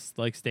four of us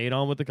like stayed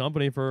on with the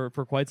company for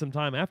quite some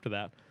time after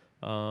that.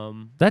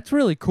 That's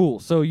really cool.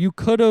 So you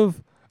could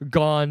have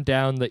gone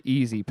down the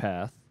easy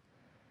path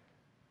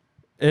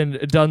and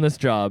done this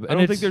job. I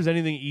don't think there's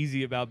anything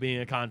easy about being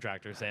a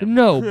contractor, Sam.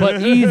 No,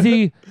 but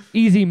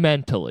easy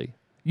mentally.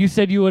 You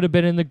said you would have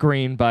been in the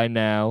green by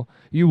now.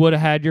 You would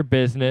have had your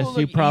business.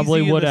 Well, you like,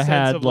 probably easy in would the have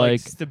sense had of, like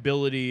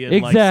stability and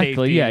exactly, like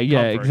safety yeah, and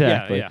yeah, comfort.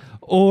 exactly. Yeah.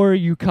 Or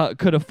you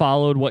could have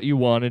followed what you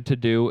wanted to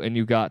do, and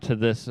you got to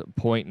this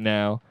point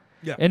now.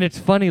 Yeah. And it's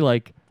funny,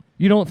 like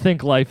you don't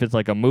think life is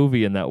like a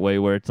movie in that way,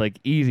 where it's like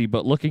easy.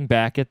 But looking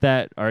back at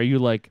that, are you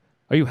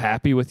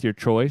happy with your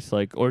choice,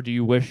 like, or do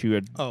you wish you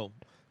had? Oh,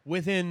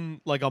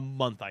 within like a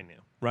month, I knew.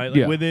 Right, like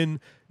Yeah. within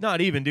not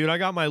even, dude. I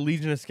got my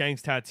Legion of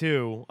Skanks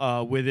tattoo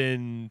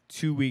within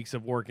 2 weeks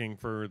of working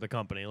for the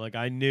company. Like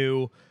I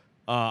knew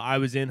I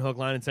was in hook,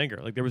 line, and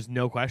sinker. Like there was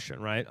no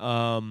question, right?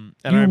 And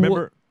I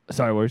remember.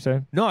 Sorry, what were you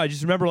saying? No, I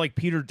just remember like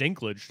Peter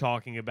Dinklage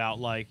talking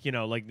about like,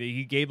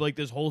 he gave like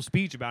this whole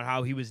speech about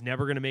how he was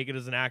never going to make it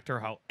as an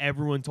actor, how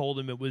everyone told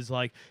him it was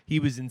like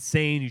he was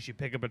insane, he should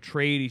pick up a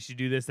trade, he should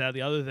do this, that,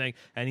 the other thing.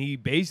 And he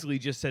basically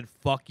just said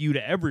fuck you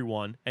to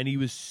everyone. And he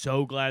was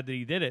so glad that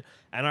he did it.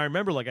 And I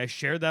remember like I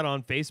shared that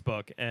on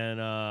Facebook,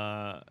 and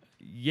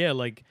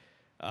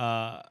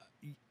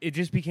it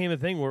just became a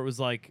thing where it was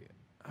like,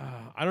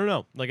 I don't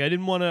know. Like I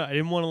didn't want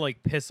to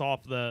like piss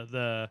off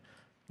the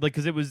like,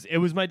 because it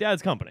was my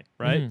dad's company,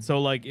 right? Mhm. So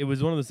like it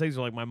was one of those things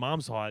where like my mom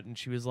saw it and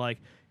she was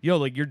like, "Yo,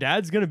 like your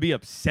dad's gonna be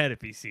upset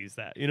if he sees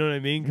that." You know what I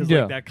mean? Because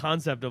Yeah. like that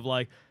concept of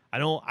like I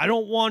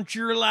don't want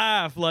your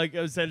laugh, like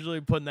essentially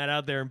putting that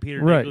out there in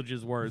Peter Right.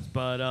 Dinklage's words.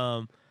 But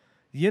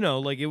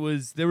like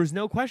there was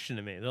no question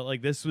to me that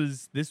like this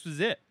was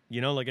it.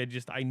 Like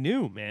I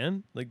knew,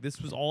 man. Like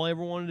this was all I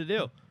ever wanted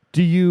to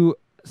do.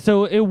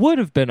 So it would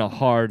have been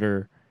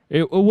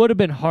it would have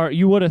been hard.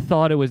 You would have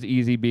thought it was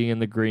easy being in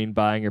the green,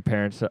 buying your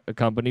parents' a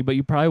company, but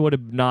you probably would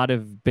have not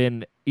have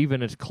been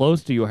even as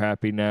close to You're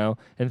Happy Now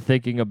and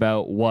thinking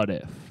about what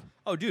if.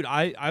 Oh, dude,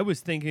 I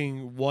was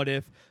thinking, what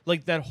if,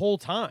 like, that whole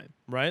time,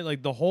 right?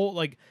 Like, the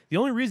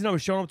only reason I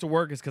was showing up to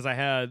work is because I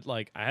had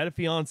a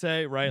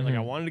fiance, right? Like, I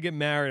wanted to get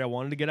married. I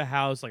wanted to get a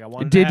house. Like, I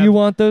wanted Did you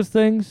want those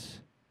things?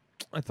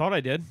 I thought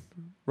I did,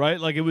 right?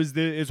 Like,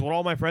 it's what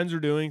all my friends are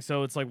doing,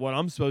 so it's like what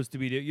I'm supposed to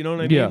be doing. You know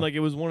what I mean? Yeah. Like, it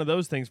was one of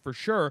those things for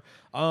sure.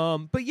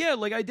 But yeah,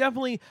 like, I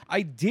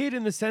did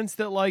in the sense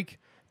that, like,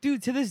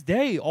 dude, to this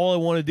day, all I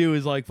want to do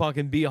is like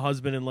fucking be a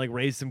husband and like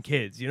raise some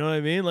kids. You know what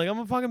I mean? Like I'm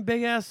a fucking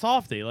big ass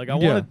softie. Like I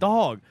want a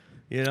dog.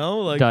 You know,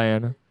 like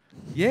Diana.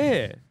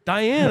 Yeah,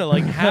 Diana.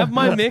 Like have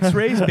my mixed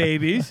race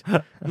babies,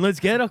 and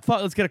let's get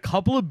a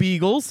couple of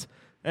beagles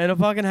and a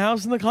fucking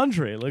house in the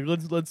country. Like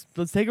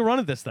let's take a run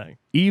at this thing.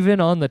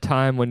 Even on the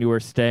time when you were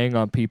staying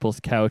on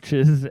people's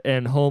couches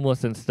and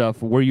homeless and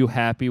stuff, were you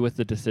happy with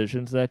the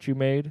decisions that you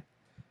made?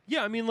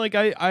 Yeah, I mean, like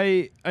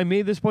I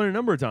made this point a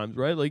number of times,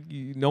 right? Like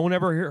no one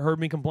ever heard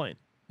me complain.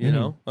 You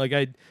know, like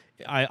I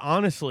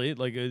honestly,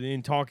 like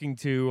in talking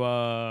to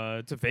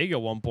Fega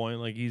at one point,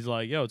 like he's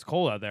like, "Yo, it's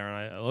cold out there,"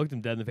 and I looked him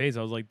dead in the face.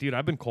 I was like, "Dude,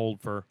 I've been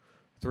cold for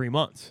 3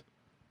 months,"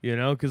 you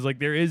know, because like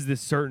there is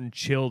this certain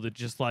chill that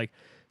just like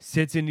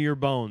sits into your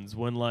bones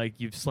when like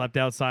you've slept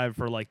outside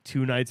for like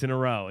 2 nights in a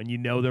row, and you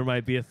know there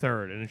might be a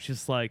third, and it's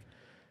just like,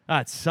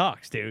 it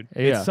sucks, dude.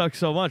 Yeah. It sucks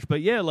so much.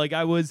 But yeah, like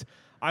I was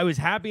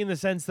happy in the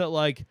sense that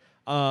like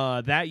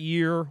that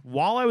year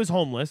while I was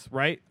homeless,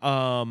 right?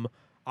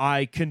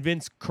 I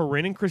convinced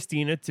Corinne and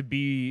Christina to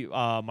be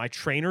my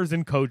trainers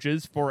and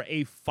coaches for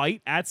a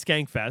fight at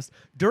Skankfest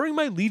during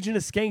my Legion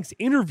of Skanks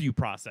interview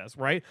process,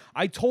 right?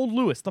 I told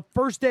Lewis the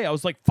first day, I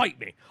was like, fight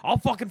me. I'll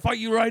fucking fight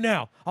you right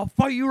now. I'll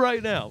fight you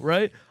right now,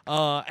 right?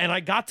 And I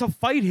got to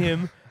fight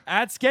him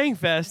at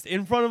Skankfest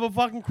in front of a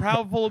fucking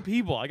crowd full of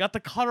people. I got the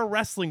Cutter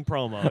Wrestling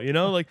promo, you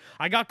know? Like,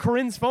 I got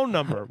Corinne's phone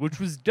number, which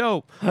was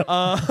dope. You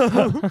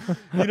know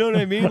what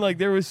I mean? Like,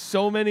 there was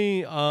so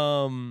many,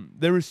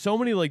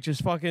 like,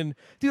 just fucking,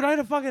 dude,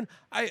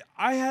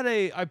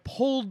 I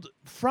pulled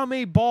from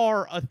a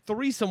bar a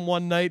threesome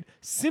one night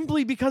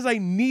simply because I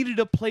needed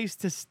a place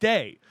to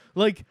stay.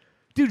 Like,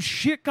 dude,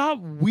 shit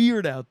got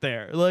weird out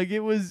there. Like, it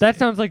was. That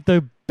sounds like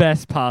the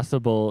best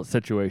possible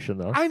situation,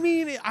 though. I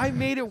mean, I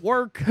made it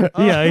work.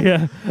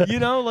 Yeah. You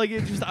know, like,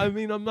 it just, I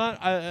mean, I'm not.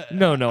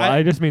 No,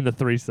 I just mean the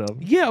threesome.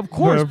 Yeah, of For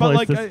course, a but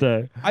place like, to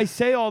stay. I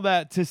say all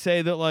that to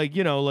say that, like,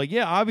 you know, like,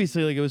 yeah,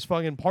 obviously, like, it was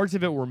fucking, parts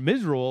of it were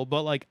miserable,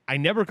 but like, I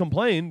never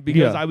complained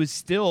because Yeah. I was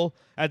still,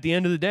 at the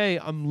end of the day,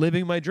 I'm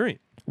living my dream.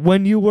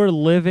 When you were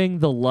living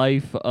the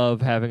life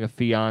of having a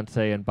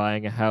fiance and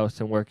buying a house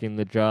and working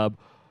the job,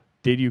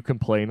 did you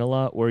complain a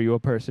lot? Were you a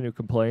person who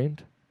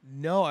complained?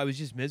 No, I was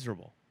just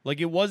miserable. Like,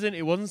 it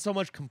wasn't so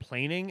much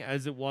complaining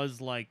as it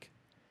was like,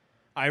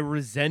 I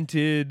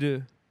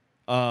resented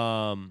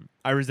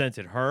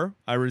her.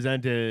 I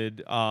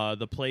resented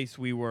the place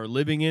we were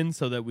living in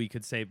so that we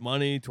could save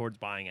money towards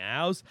buying a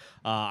house.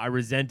 I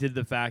resented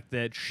the fact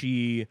that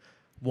she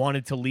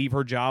wanted to leave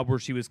her job where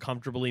she was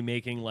comfortably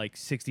making like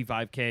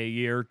 $65K a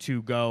year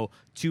to go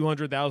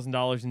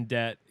 $200,000 in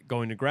debt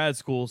going to grad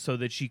school so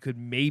that she could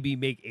maybe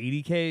make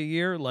 $80K a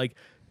year. Like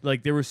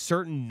there were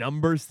certain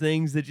numbers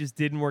things that just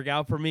didn't work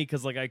out for me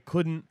because like I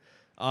couldn't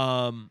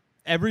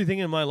everything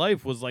in my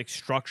life was like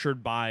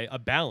structured by a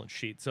balance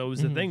sheet. So it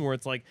was a thing where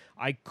it's like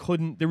I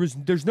couldn't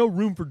there's no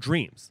room for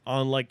dreams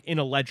on like in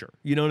a ledger.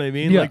 You know what I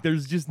mean? Yeah. Like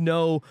there's just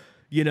no,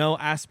 you know,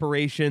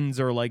 aspirations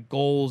or like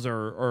goals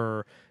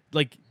or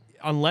like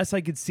unless I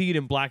could see it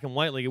in black and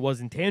white, like it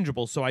was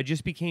intangible. So I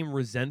just became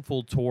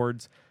resentful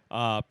towards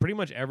pretty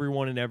much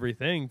everyone and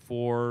everything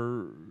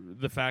for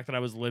the fact that I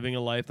was living a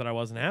life that I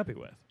wasn't happy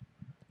with.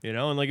 You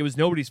know, and like it was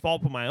nobody's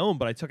fault but my own,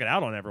 but I took it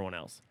out on everyone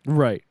else.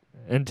 Right.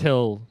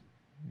 Until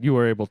you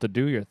were able to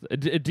do your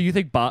do you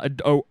think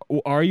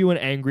are you an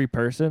angry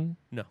person?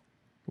 No.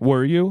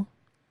 Were you?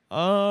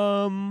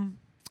 I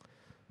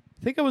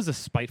think I was a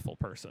spiteful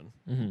person.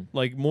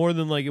 Like more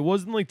than like it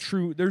wasn't like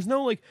true. There's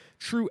no like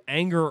true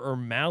anger or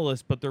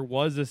malice, but there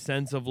was a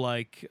sense of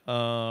like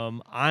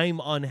I'm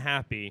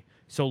unhappy,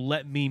 so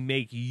let me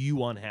make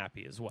you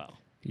unhappy as well.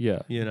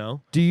 Yeah. You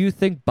know? Do you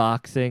think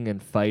boxing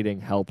and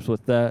fighting helps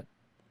with that?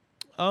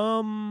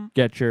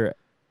 Get your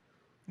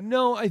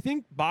No, I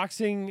think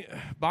boxing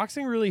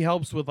really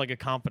helps with like a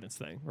confidence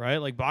thing, right?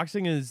 Like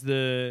boxing is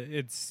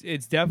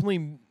it's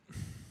definitely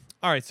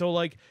all right. So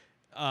like,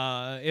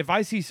 if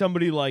I see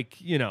somebody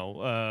like you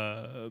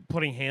know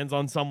putting hands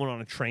on someone on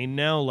a train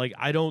now, like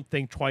I don't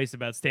think twice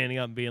about standing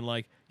up and being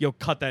like, "Yo,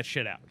 cut that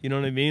shit out." You know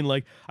what I mean?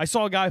 Like I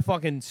saw a guy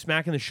fucking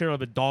smacking the shit out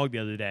of a dog the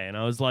other day, and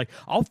I was like,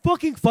 "I'll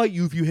fucking fight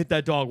you if you hit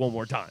that dog one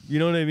more time." You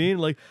know what I mean?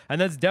 Like, and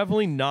that's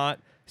definitely not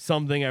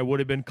something I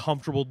would have been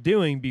comfortable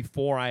doing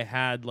before I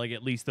had like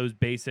at least those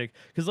basic,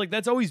 because like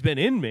that's always been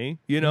in me,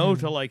 you know,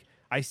 to like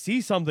I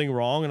see something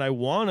wrong and I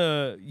want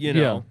to, you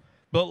know,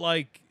 but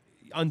like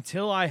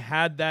until I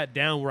had that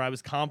down where I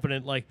was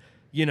confident, like,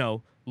 you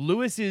know,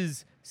 Lewis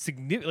is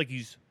significant, like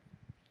he's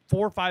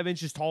 4 or 5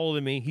 inches taller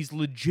than me. He's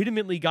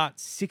legitimately got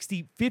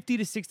 50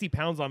 to 60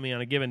 pounds on me on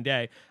a given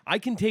day. I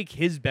can take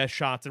his best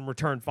shots and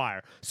return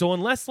fire. So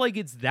unless like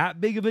it's that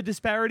big of a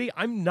disparity,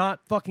 I'm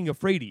not fucking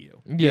afraid of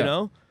you, you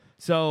know?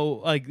 So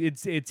like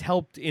it's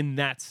helped in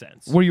that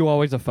sense. Were you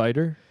always a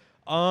fighter?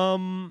 I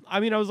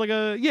mean, I was like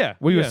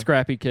Were you a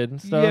scrappy kid and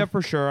stuff? Yeah,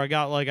 for sure. I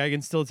got like I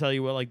can still tell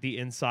you what like the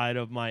inside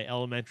of my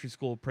elementary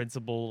school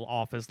principal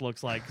office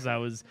looks like because I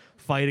was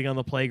fighting on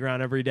the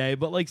playground every day.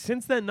 But like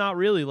since then, not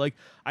really. Like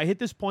I hit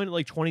this point at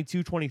like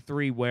 22,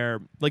 23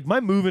 where like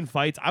my move in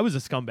fights, I was a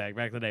scumbag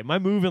back in the day. My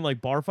move in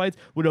like bar fights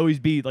would always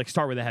be like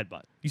start with a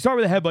headbutt. You start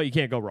with a headbutt, you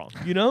can't go wrong.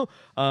 You know?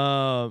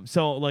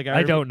 So like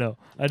I don't know.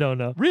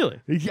 Really.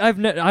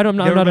 I'm not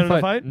been in a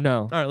a fight?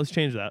 No. All right, let's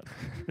change that.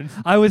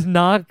 I was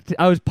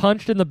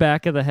punched in the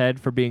back of the head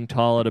for being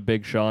tall at a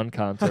Big Sean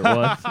concert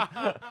once.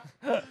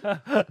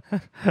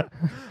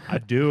 I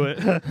do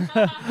it.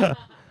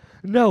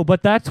 No,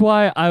 but that's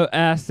why I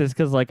asked this,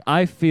 because like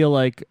I feel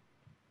like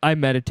I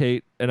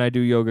meditate and I do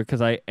yoga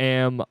because I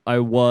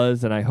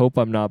was, and I hope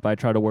I'm not, but I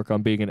try to work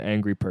on being an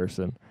angry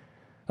person.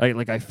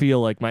 I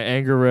feel like my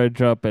anger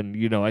rage up, and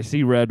you know I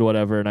see red,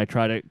 whatever, and I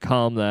try to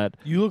calm that.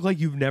 You look like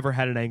you've never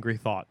had an angry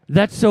thought.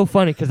 That's so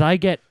funny because I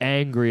get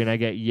angry and I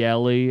get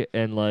yelly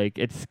and like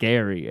it's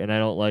scary and I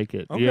don't like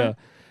it. Okay. Yeah,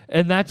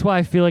 and that's why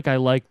I feel like I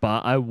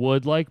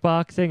would like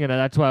boxing, and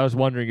that's why I was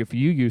wondering if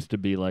you used to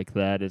be like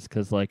that. Is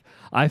because like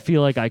I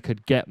feel like I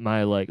could get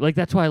my like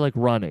that's why I like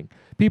running.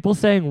 People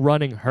saying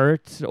running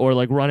hurts or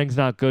like running's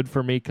not good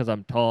for me because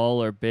I'm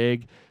tall or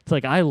big. It's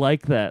like I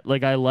like that.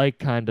 Like I like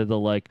kind of the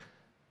like.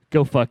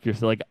 Go fuck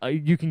yourself. Like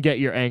you can get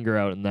your anger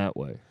out in that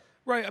way.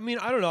 Right. I mean,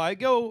 I don't know. I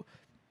don't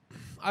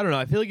know.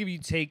 I feel like if you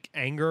take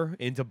anger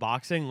into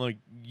boxing, like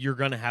you're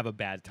gonna have a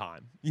bad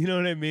time. You know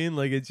what I mean?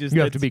 Like it's just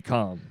You have to be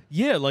calm.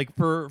 Yeah. Like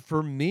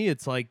for me,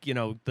 it's like you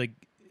know, like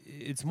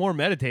it's more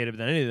meditative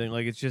than anything.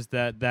 Like it's just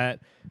that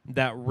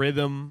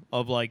rhythm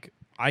of like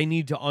I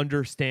need to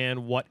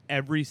understand what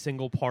every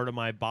single part of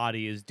my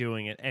body is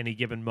doing at any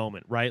given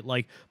moment, right?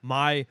 Like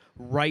my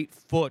right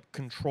foot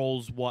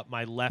controls what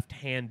my left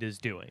hand is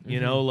doing. You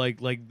know,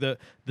 like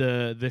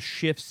the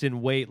shifts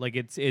in weight, like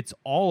it's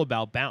all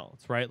about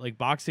balance, right? Like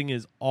boxing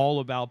is all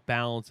about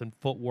balance and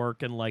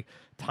footwork and like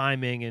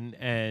timing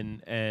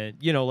and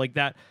you know, like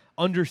that,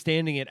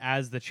 understanding it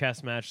as the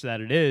chess match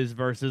that it is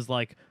versus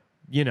like,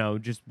 you know,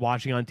 just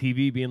watching on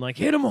TV being like,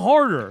 hit him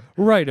harder.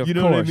 Right, of you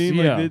know course. what I mean?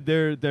 Yeah. Like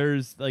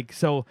there's like,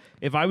 so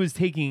if I was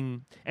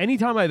taking,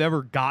 anytime I've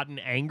ever gotten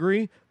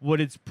angry, what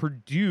it's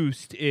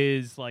produced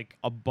is like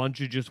a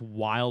bunch of just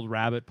wild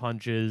rabbit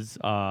punches,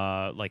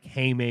 like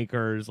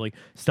haymakers, like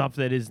stuff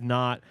that is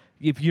not,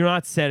 if you're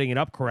not setting it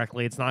up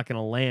correctly, it's not going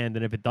to land.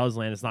 And if it does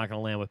land, it's not going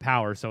to land with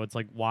power. So it's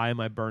like, why am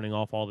I burning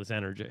off all this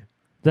energy?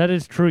 That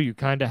is true. You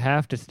kind of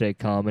have to stay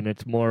calm, and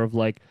it's more of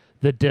like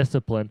the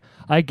discipline.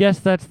 I guess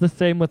that's the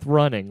same with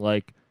running.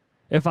 Like,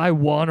 if I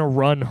want to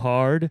run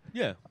hard,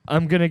 Yeah.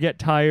 I'm going to get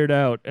tired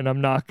out, and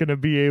I'm not going to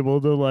be able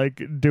to,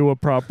 like, do a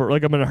proper...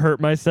 Like, I'm going to hurt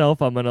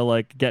myself. I'm going to,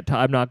 like,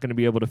 I'm not going to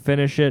be able to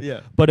finish it. Yeah.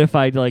 But if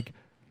I, like,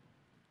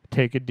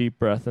 take a deep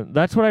breath... And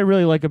that's what I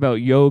really like about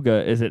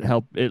yoga, is it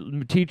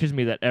teaches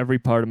me that every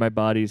part of my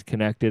body is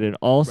connected, and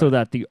also Right.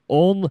 that the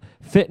only...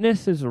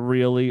 Fitness is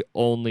really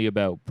only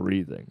about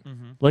breathing.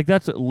 Mm-hmm. Like,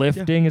 that's what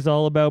lifting is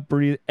all about.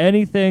 Breathe.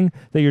 Anything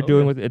that you're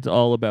doing yeah. with it's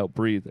all about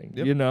breathing.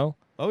 Yep. You know?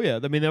 Oh yeah,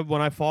 I mean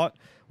when I fought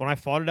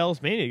at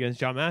Ellis Mania against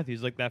John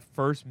Matthews, like that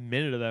first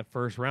minute of that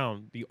first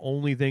round, the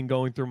only thing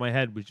going through my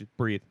head was just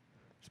breathe,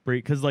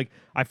 because like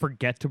I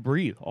forget to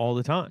breathe all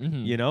the time.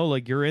 Mhm. You know,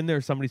 like you're in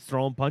there, somebody's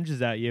throwing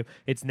punches at you.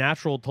 It's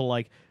natural to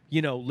like,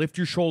 you know, lift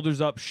your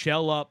shoulders up,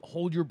 shell up,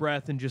 hold your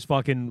breath, and just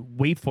fucking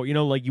wait for it. You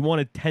know, like you want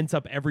to tense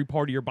up every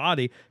part of your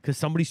body because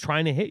somebody's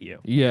trying to hit you.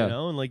 Yeah. You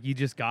know, and like you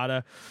just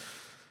gotta.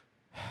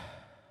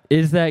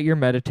 Is that your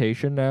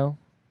meditation now?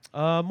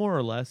 More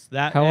or less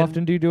that. How and-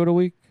 often do you do it a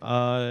week?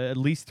 At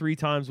least 3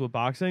 times with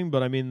boxing,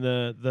 but I mean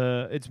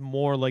the it's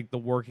more like the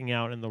working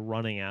out and the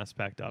running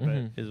aspect of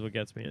it is what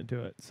gets me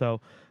into it. So,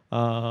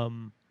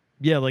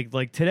 yeah,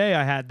 like today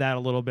I had that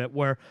a little bit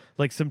where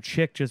like some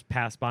chick just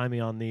passed by me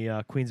on the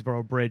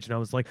Queensboro Bridge, and I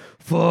was like,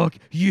 "Fuck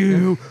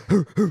you!"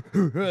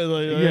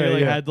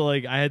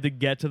 I had to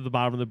get to the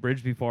bottom of the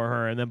bridge before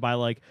her, and then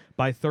by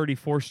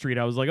 34th Street,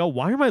 I was like, "Oh,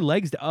 why are my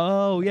legs?"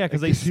 Oh, yeah,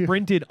 because they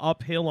sprinted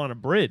uphill on a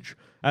bridge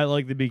at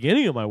like the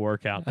beginning of my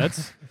workout.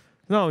 That's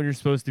not when you're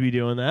supposed to be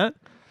doing that.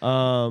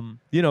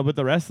 You know, but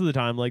the rest of the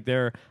time, like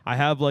I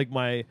have like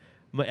my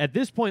at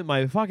this point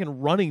my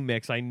fucking running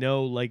mix I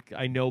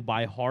know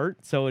by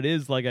heart. So it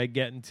is like I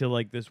get into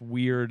like this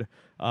weird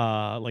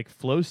like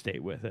flow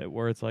state with it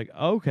where it's like,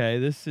 okay,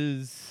 this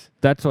is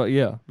That's what,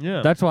 yeah.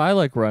 Yeah. That's why I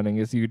like running,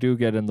 is you do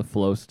get in the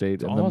flow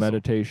state and the awesome.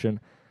 meditation.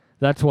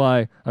 That's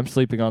why I'm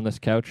sleeping on this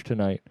couch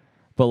tonight.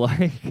 But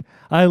like,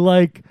 I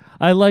like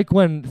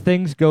when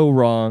things go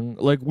wrong,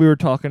 like we were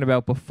talking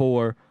about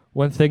before,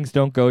 when things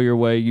don't go your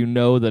way, you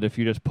know that if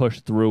you just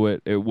push through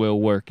it, it will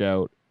work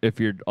out if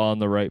you're on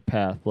the right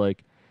path.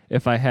 Like,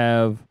 if I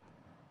have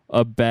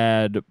a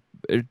bad,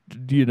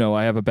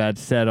 I have a bad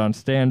set on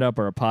stand-up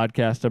or a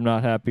podcast I'm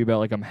not happy about,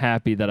 like, I'm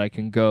happy that I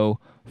can go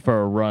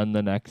for a run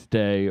the next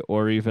day,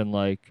 or even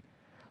like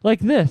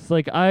this.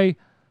 Like, I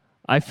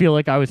feel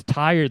like I was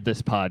tired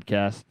this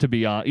podcast, to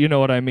be honest. You know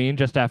what I mean?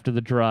 Just after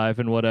the drive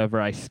and whatever.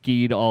 I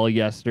skied all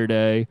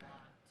yesterday.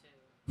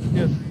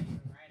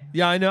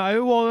 Yeah, I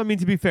know. Well, I mean,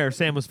 to be fair,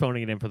 Sam was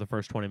phoning it in for the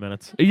first 20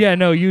 minutes. Yeah,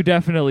 no, you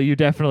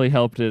definitely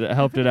helped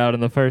it out in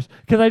the first,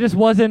 because I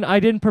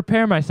didn't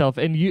prepare myself,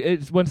 and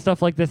it's when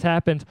stuff like this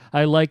happens,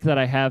 I like that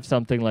I have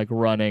something like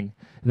running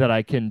that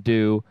I can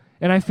do,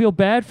 and I feel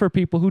bad for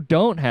people who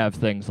don't have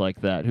things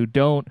like that, who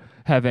don't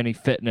have any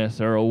fitness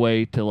or a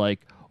way to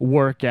like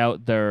work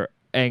out their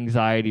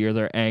anxiety or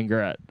their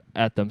anger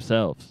at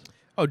themselves.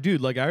 Oh,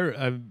 dude, like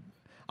I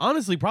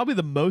honestly probably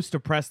the most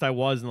depressed I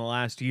was in the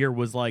last year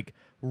was like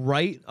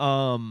right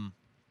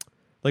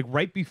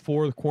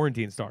before the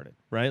quarantine started,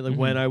 right? Like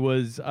when I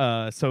was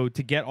so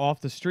to get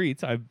off the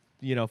streets, I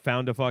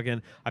found a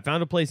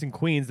place in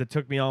Queens that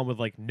took me on with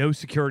like no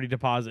security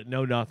deposit,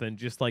 no nothing,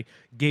 just like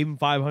gave him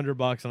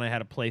 $500 and I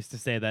had a place to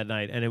stay that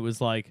night. And it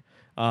was like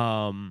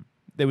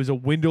there was a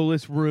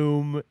windowless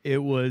room. It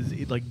was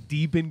like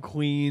deep in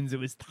Queens. It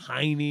was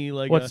tiny.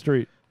 Like What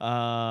street?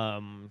 I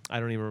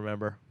don't even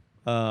remember.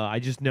 I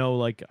just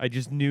know, I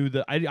just knew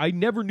that I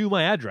never knew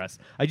my address.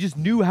 I just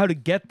knew how to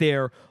get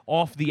there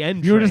off the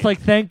end. You were train. just like,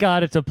 thank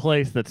God it's a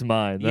place that's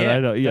mine. That I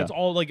know, That's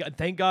all. Like,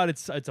 thank God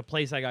it's a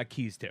place I got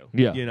keys to.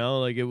 Yeah.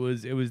 Like it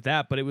was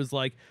that, but it was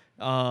like,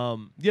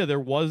 there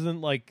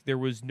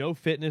was no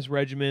fitness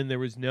regimen. There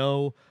was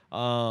no,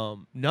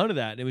 none of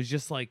that. And it was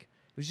just like,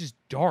 it was just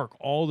dark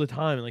all the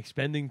time, and like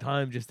spending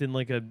time just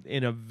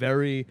in a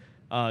very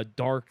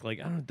dark, like,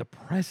 I don't know,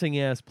 depressing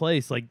ass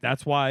place. Like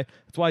that's why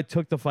I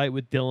took the fight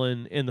with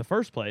Dylan in the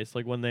first place.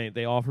 Like when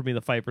they offered me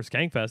the fight for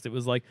Skankfest, it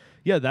was like,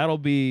 yeah, that'll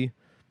be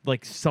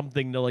like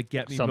something to like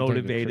get me Something to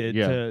motivated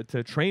yeah.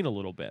 to train a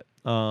little bit.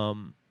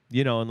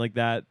 You know, and like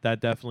that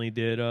definitely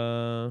did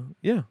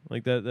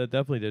like that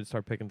definitely did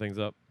start picking things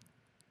up.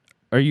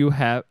 Are you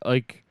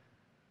like,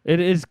 it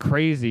is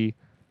crazy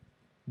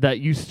that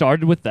you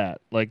started with that,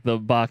 like the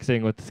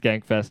boxing with the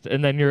Skankfest,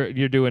 and then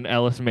you're doing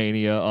Ellis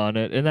Mania on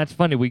it, and that's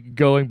funny. We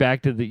going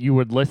back to you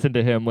would listen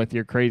to him with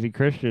your crazy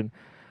Christian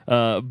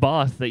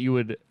boss that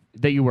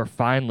you were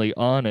finally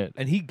on it.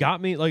 And he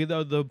got me, like,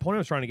 the point I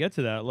was trying to get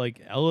to that,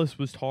 like, Ellis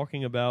was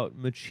talking about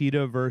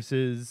Machida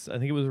versus, I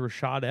think it was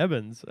Rashad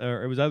Evans,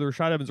 or it was either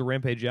Rashad Evans or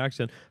Rampage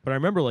Jackson, but I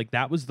remember, like,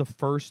 that was the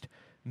first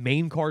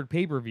main card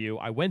pay-per-view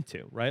I went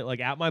to, right?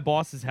 Like, at my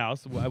boss's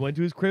house. I went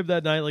to his crib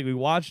that night, like, we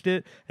watched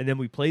it, and then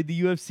we played the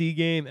UFC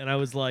game, and I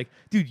was like,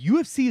 dude,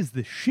 UFC is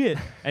the shit.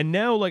 And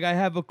now, like, I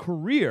have a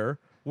career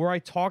where I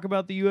talk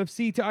about the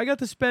UFC. I got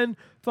to spend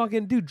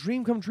fucking, dude,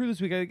 dream come true this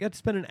week. I got to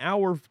spend an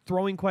hour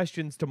throwing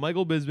questions to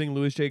Michael Bisping,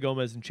 Luis J.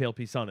 Gomez, and Chael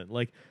P. Sonnen.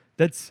 Like,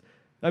 that's,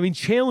 I mean,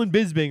 Chael and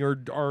Bisping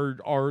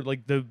are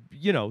like the,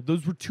 you know,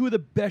 those were two of the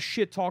best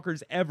shit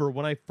talkers ever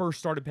when I first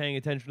started paying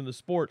attention to the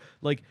sport.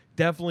 Like,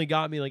 definitely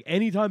got me. Like,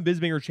 anytime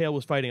Bisping or Chael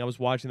was fighting, I was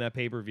watching that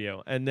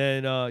pay-per-view. And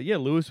then,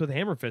 Lewis with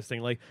hammer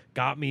fisting, like,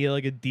 got me,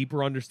 like, a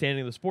deeper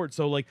understanding of the sport.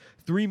 So, like,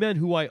 three men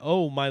who I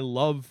owe my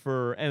love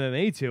for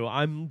MMA to,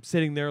 I'm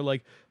sitting there,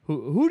 like,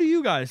 who do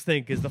you guys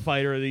think is the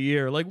fighter of the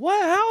year? Like, what?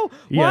 How?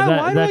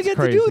 Why do I get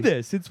to do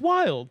this? It's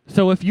wild.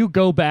 So if you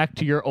go back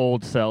to your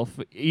old self,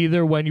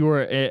 either when you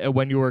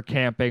were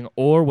camping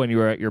or when you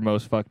were at your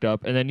most fucked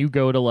up, and then you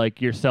go to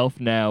like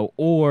yourself now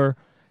or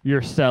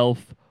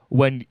yourself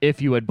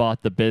if you had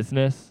bought the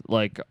business,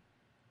 like,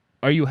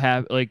 are you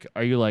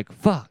like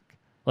fuck?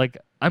 Like,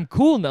 I'm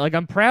cool now. Like,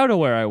 I'm proud of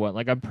where I went.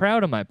 Like, I'm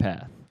proud of my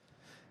path.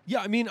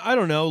 Yeah, I mean, I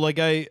don't know. Like,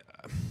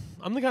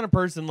 I'm the kind of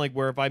person, like,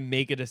 where if I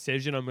make a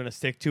decision, I'm going to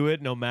stick to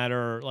it no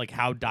matter, like,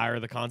 how dire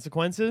the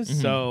consequences.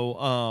 Mm-hmm.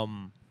 So,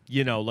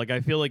 you know, like,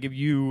 I feel like if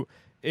you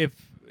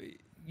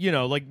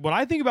know, like, what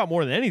I think about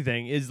more than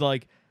anything is,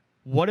 like,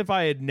 what if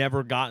I had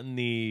never gotten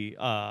the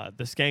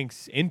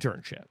Skanks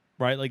internship,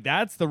 right? Like,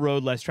 that's the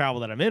road less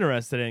travel that I'm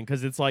interested in,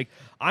 because it's like,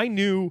 I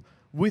knew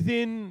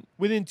within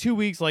 2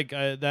 weeks, like,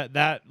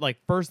 that like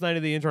first night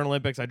of the Intern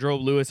Olympics, I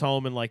drove Lewis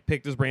home and like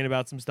picked his brain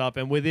about some stuff,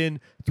 and within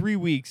 3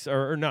 weeks,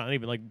 or not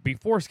even, like,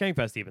 before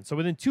Skankfest even, so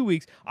within 2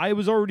 weeks, I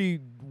was already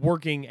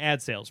working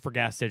ad sales for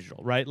Gas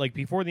Digital, right? Like,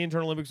 before the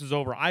Intern Olympics was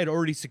over, I had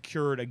already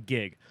secured a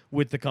gig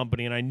with the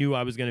company, and I knew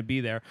I was going to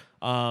be there.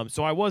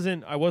 So I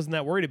wasn't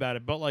that worried about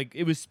it. But like,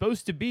 it was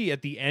supposed to be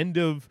at the end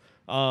of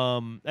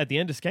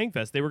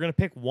Skankfest, they were going to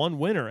pick one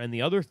winner, and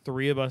the other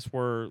three of us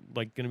were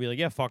like going to be like,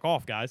 yeah, fuck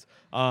off, guys.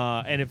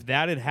 And if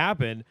that had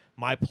happened,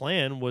 my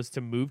plan was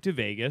to move to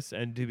Vegas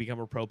and to become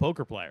a pro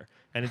poker player.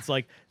 And it's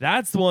like,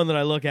 that's the one that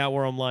I look at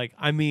where I'm like,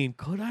 I mean,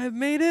 could I have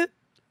made it?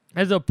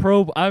 As a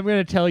pro, I'm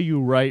going to tell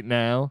you right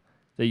now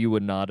that you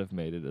would not have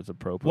made it as a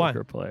pro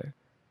poker player.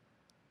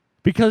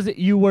 Because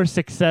you were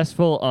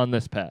successful on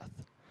this path.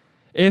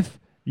 If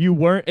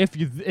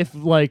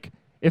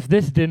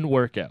this didn't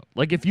work out,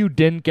 like, if you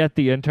didn't get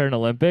the Intern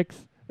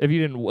Olympics,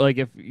 then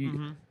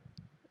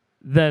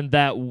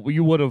that would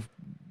have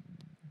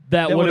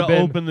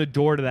opened the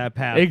door to that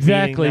path.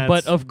 Exactly,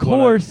 but of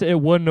course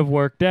it wouldn't have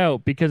worked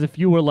out, because if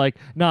you were like,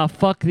 nah,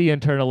 fuck the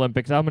Intern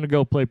Olympics, I'm going to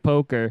go play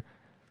poker,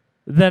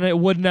 then it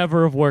would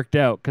never have worked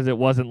out, because it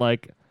wasn't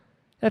like,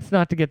 that's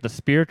not to get the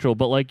spiritual,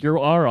 but like, you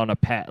are on a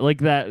path like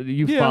that.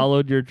 You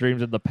followed your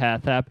dreams in the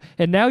path app,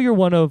 and now you're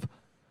one of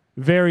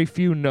very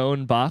few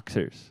known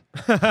boxers.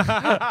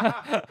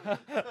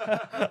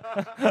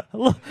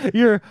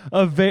 You're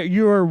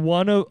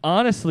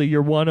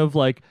one of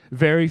like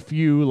very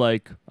few,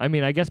 like, I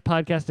mean, I guess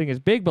podcasting is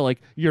big, but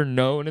like, you're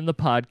known in the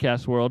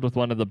podcast world with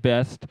one of the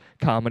best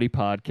comedy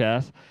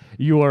podcasts.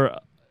 You are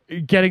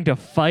getting to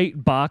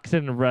fight, box,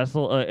 and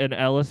wrestle in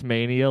Ellis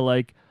Mania.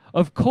 Like,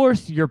 of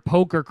course your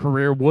poker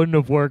career wouldn't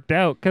have worked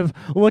out, because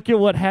look at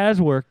what has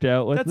worked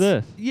out with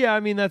this. Yeah, I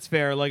mean, that's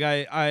fair. Like,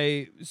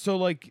 so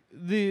like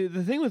the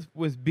thing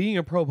with being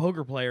a pro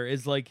poker player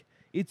is, like,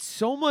 it's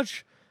so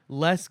much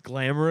less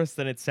glamorous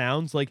than it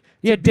sounds. Like,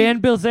 yeah, Dan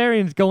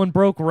Bilzerian's going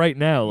broke right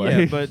now. Like.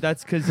 Yeah, but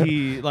that's because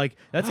Dan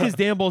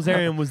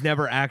Bilzerian was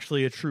never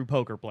actually a true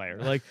poker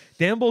player. Like,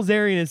 Dan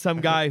Bilzerian is some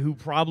guy who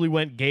probably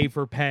went gay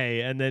for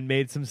pay and then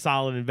made some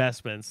solid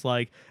investments,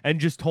 like,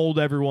 and just told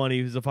everyone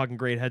he was a fucking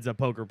great heads-up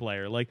poker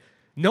player. Like,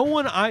 no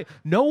one I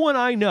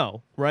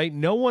know, right?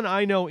 No one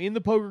I know in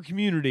the poker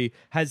community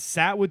has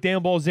sat with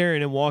Dan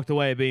Bilzerian and walked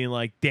away being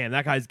like, damn,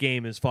 that guy's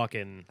game is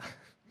fucking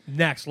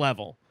next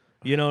level.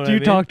 You know what I mean?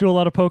 Do you talk to a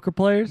lot of poker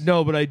players?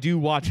 No, but I do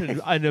watch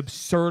an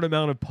absurd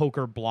amount of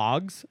poker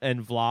blogs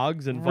and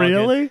vlogs and fucking,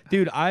 really,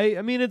 dude.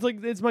 I mean, it's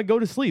like, it's my go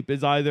to sleep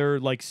is either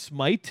like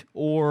Smite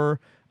or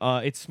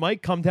it's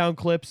Smite, Come Down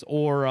clips,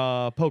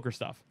 or poker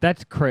stuff.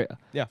 That's crazy.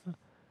 Yeah,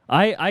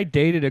 I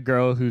dated a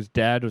girl whose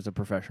dad was a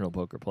professional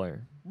poker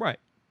player. Right.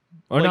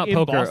 Or like not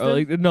poker.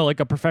 Boston? No,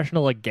 like a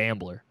professional, like,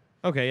 gambler.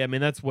 Okay, I mean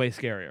that's way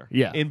scarier.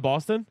 Yeah. In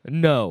Boston.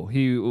 No,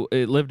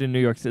 it lived in New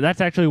York City. That's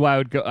actually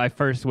why I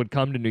first would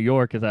come to New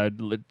York, because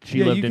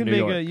she lived in New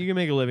York. You can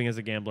make a living as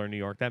a gambler in New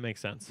York. That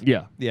makes sense.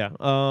 Yeah. Yeah.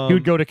 He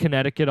would go to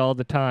Connecticut all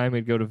the time.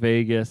 He'd go to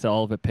Vegas,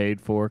 all of it paid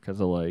for because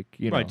of right,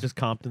 know. just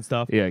Compton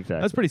stuff. Yeah,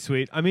 exactly. That's pretty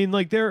sweet. I mean,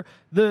 like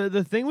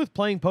the thing with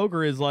playing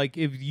poker is like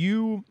if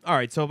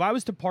I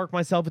was to park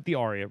myself at the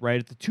Aria, right,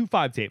 at the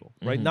 2-5 table,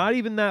 right, not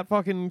even that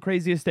fucking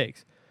crazy of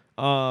stakes,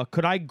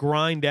 could I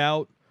grind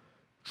out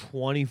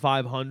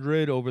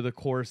 2,500 over the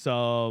course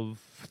of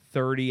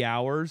 30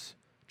 hours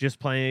just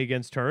playing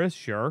against tourists?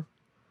 Sure.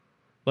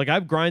 Like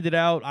I've grinded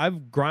out,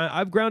 I've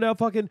ground out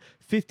fucking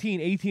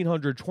 $1,500,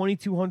 $1,800,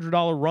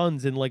 $2,200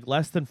 runs in like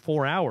less than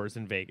 4 hours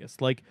in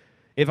Vegas. Like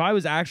if I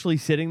was actually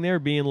sitting there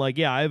being like,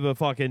 yeah, I have a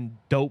fucking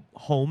dope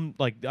home,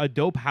 like a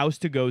dope house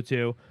to go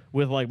to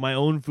with like my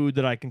own food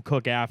that I can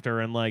cook after,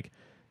 and like,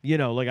 you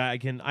know, like I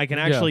can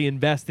actually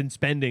invest in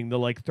spending the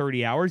like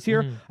 30 hours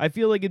here. I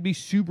feel like it'd be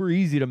super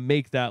easy to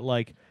make that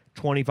like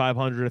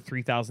 $2,500 to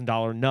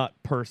 $3,000 nut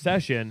per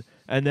session.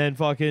 And then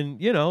fucking,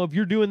 you know, if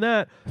you're doing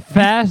that.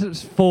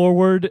 Fast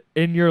forward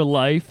in your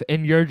life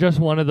and you're just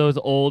one of those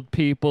old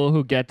people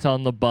who gets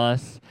on the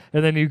bus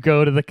and then you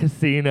go to the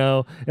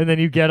casino and then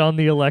you get on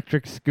the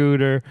electric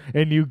scooter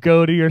and you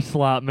go to your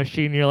slot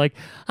machine and you're like,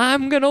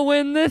 I'm going to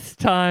win this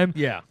time.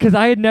 Yeah. Because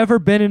I had never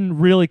been in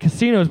really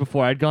casinos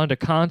before. I'd gone to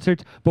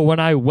concerts, but when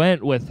I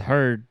went with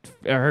her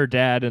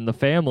dad and the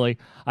family,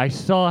 I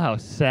saw how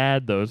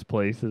sad those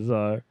places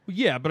are.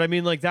 Yeah, but I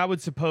mean, like that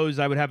would suppose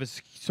I would have a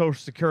social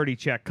security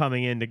check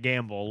coming in to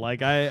gamble.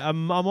 Like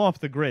I'm off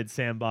the grid,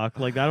 Sam Buck.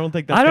 Like I don't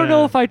think that's. I don't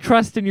know if I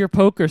trust in your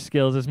poker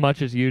skills as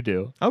much as you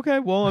do. Okay,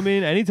 well, I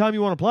mean, anytime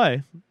you want to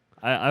play,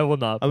 I will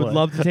not. I would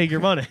love to take your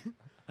money.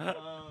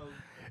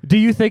 Do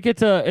you think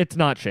it's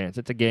not chance?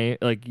 It's a game.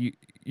 Like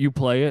you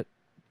play it.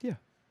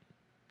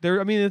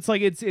 I mean, it's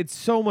like it's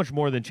so much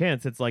more than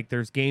chance. It's like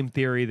there's game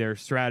theory, there's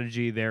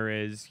strategy, there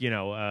is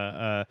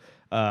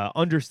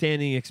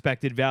understanding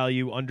expected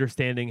value,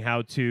 understanding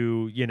how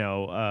to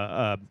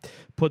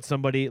put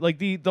somebody like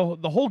the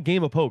whole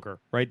game of poker,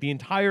 right? The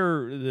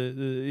entire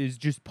is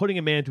just putting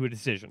a man to a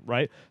decision,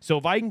 right? So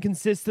if I can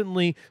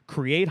consistently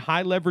create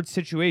high leverage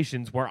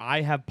situations where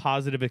I have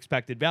positive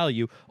expected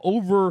value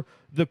over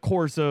the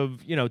course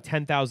of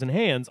 10,000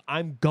 hands,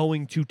 I'm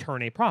going to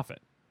turn a profit.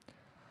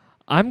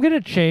 I'm going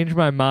to change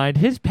my mind.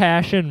 His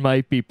passion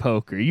might be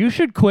poker. You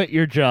should quit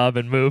your job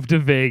and move to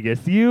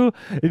Vegas. You're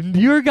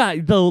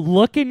got the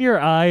look in your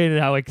eye and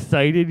how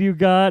excited you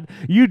got.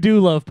 You do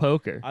love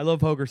poker. I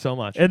love poker so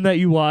much. And that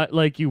you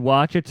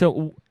watch it.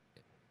 So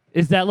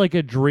is that like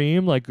a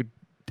dream? Like,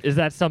 is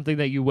that something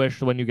that you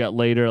wish when you get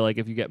later, like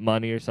if you get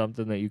money or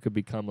something, that you could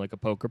become like a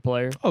poker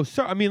player? Oh,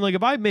 sir. I mean, like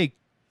if I make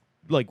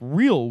like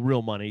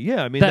real money,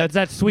 yeah. I mean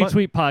that's sweet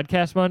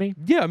podcast money.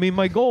 Yeah, I mean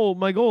my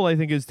goal I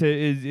think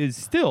is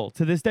still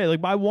to this day,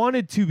 like I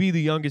wanted to be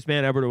the youngest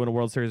man ever to win a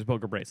World Series of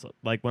Poker bracelet.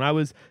 Like when I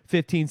was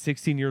 15,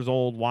 16 years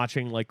old,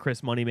 watching like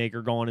Chris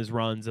Moneymaker go on his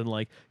runs and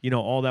like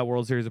all that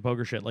World Series of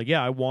Poker shit. Like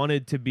yeah, I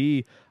wanted to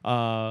be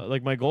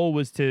like my goal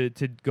was to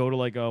go to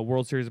like a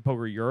World Series of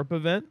Poker Europe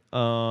event,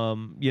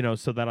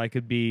 so that I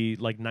could be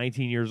like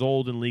 19 years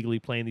old and legally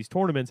playing these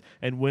tournaments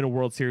and win a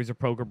World Series of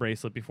Poker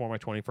bracelet before my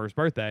 21st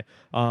birthday.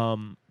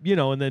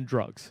 And then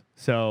drugs.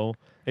 So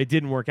it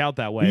didn't work out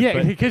that way.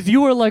 Yeah, because you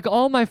were like,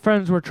 all my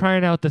friends were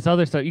trying out this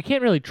other stuff. You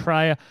can't really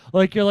try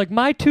you're like,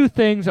 my two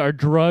things are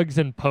drugs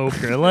and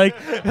poker. like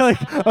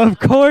of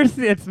course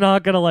it's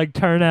not gonna like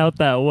turn out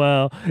that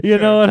well. You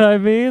know what I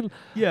mean?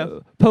 Yeah.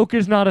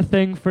 Poker's not a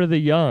thing for the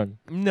young.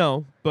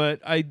 No,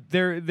 but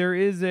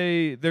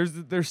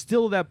there's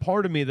still that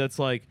part of me that's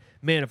like,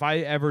 man, if I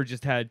ever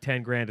just had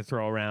 10 grand to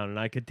throw around and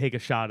I could take a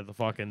shot at the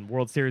fucking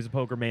World Series of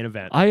Poker main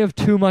event. I have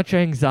too much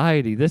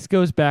anxiety. This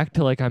goes back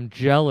to like, I'm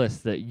jealous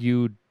that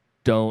you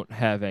don't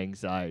have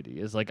anxiety.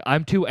 It's like,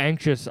 I'm too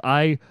anxious.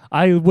 I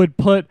would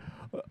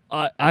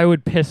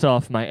piss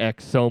off my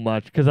ex so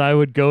much because I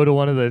would go to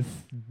one of the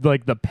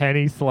like the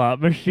penny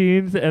slot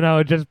machines and I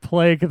would just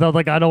play because I was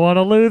like, I don't want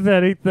to lose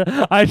anything.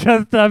 I'm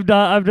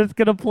just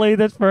gonna play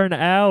this for an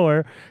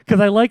hour because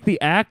I like the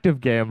act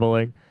of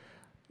gambling.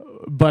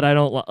 But I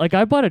don't like.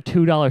 I bought a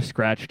 $2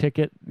 scratch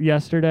ticket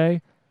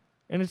yesterday,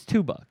 and it's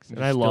 $2,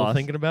 and I lost. Still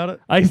thinking about it?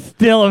 I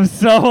still am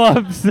so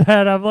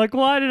upset. I'm like,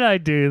 why did I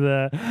do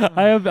that?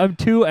 I'm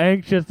too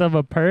anxious of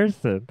a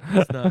person.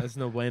 It's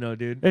no bueno,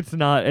 dude. It's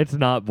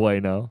not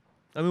bueno.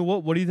 I mean,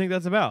 what do you think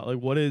that's about? Like,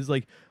 what is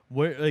like,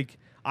 where like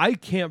I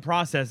can't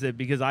process it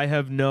because I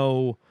have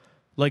no.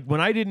 Like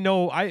when I didn't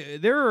know,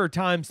 there are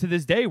times to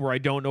this day where I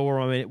don't know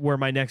where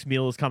my next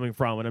meal is coming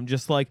from, and I'm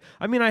just like,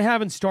 I mean, I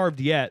haven't starved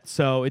yet,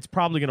 so it's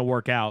probably gonna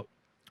work out.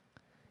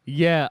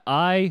 Yeah,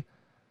 I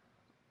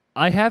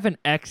have an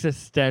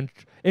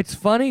existential. It's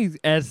funny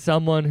as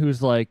someone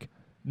who's like,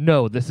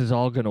 no, this is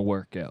all gonna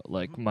work out.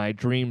 Like my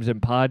dreams in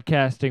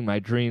podcasting, my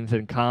dreams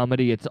in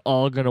comedy, it's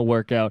all gonna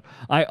work out.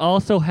 I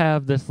also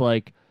have this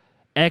like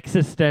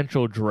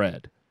existential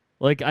dread.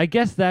 Like I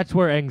guess that's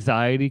where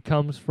anxiety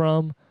comes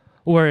from.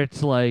 Where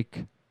it's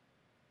like,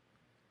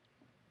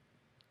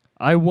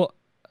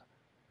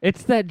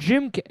 It's that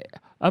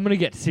I'm gonna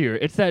get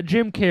serious. It's that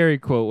Jim Carrey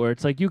quote where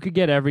it's like you could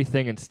get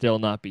everything and still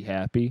not be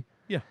happy.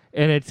 Yeah.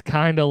 And it's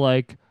kind of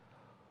like,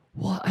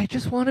 well, I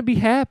just want to be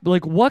happy.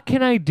 Like, what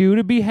can I do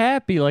to be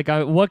happy? Like,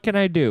 what can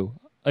I do?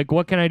 Like,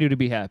 what can I do to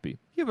be happy?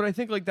 Yeah, but I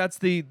think like that's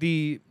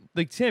the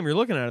like Sam, you're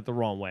looking at it the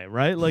wrong way,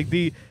 right? Like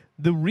the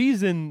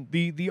reason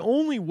the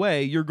only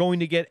way you're going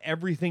to get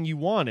everything you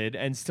wanted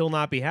and still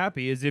not be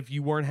happy is if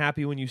you weren't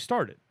happy when you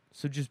started.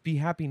 So just be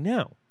happy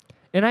now.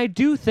 And I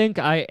do think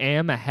I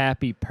am a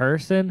happy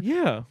person.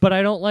 Yeah. But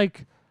I don't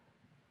like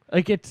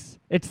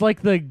it's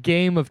like the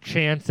game of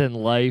chance in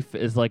life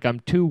is like I'm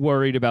too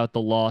worried about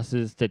the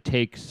losses to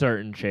take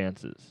certain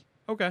chances.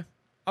 Okay.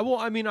 Well,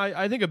 I mean,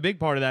 I think a big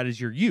part of that is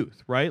your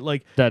youth, right?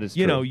 Like That is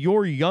you true. know,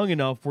 you're young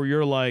enough where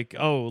you're like,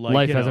 oh, like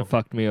Life you know, hasn't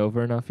fucked me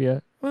over enough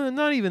yet. well,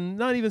 not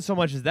even so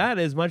much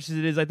as much as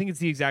it is. I think it's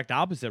the exact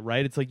opposite,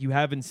 right? It's like you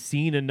haven't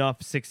seen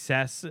enough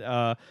success.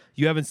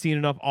 You haven't seen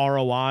enough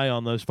ROI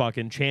on those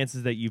fucking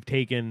chances that you've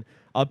taken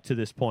up to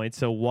this point.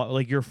 So,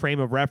 like your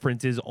frame of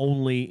reference is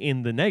only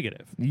in the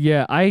negative.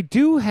 Yeah, I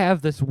do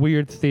have this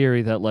weird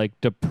theory that like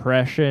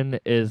depression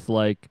is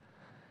like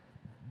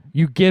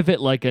you give it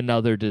like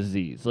another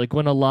disease. Like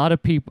when a lot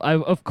of people,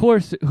 of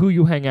course, who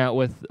you hang out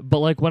with, but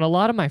like when a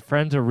lot of my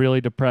friends are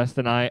really depressed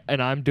and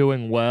I'm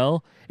doing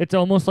well, it's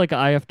almost like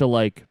I have to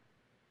like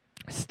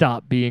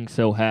stop being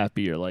so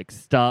happy or like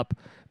stop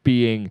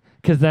being,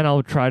 because then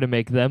I'll try to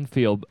make them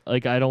feel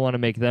like I don't want to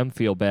make them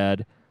feel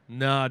bad.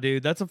 Nah,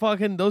 dude, that's a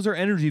fucking. Those are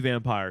energy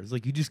vampires.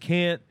 Like you just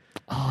can't.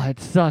 Oh, it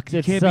sucks.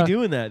 You can't be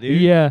doing that,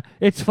 dude. Yeah,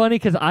 it's funny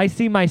because I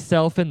see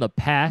myself in the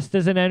past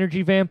as an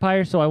energy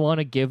vampire, so I want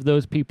to give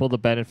those people the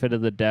benefit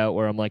of the doubt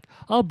where I'm like,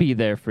 I'll be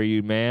there for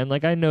you, man.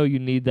 Like, I know you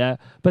need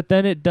that. But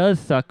then it does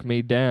suck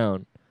me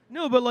down.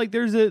 No, but like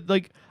there's a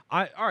like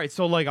all right,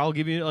 so like I'll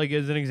give you like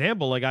as an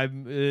example, like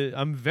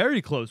I'm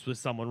very close with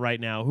someone right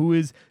now who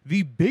is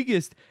the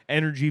biggest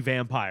energy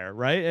vampire,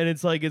 right? And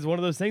it's like it's one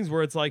of those things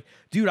where it's like,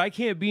 dude, I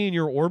can't be in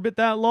your orbit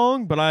that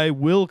long, but I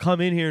will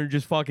come in here and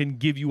just fucking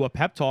give you a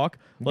pep talk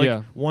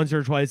like once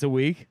or twice a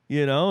week,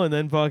 you know, and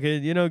then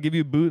fucking, you know, give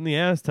you a boot in the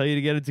ass, tell you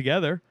to get it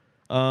together.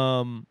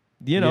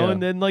 You know,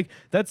 and then like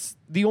that's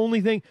the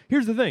only thing.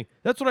 Here's the thing.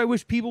 That's what I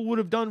wish people would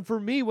have done for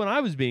me when I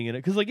was being in it.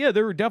 Because like, yeah,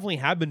 there definitely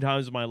have been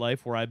times in my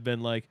life where I've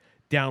been like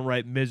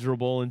downright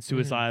miserable and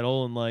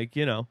suicidal and like,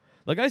 you know,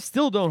 like I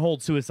still don't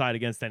hold suicide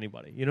against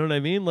anybody. You know what I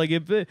mean? Like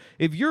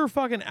if you're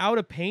fucking out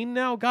of pain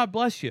now, God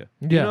bless you.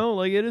 You know,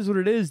 like it is what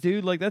it is,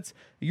 dude. Like that's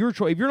your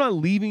choice. If you're not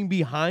leaving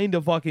behind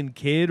a fucking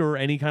kid or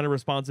any kind of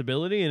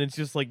responsibility and it's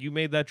just like you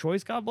made that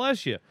choice, God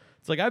bless you.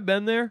 It's like I've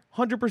been there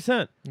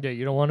 100%. Yeah,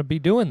 you don't want to be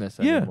doing this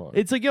anymore.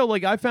 It's like, yo,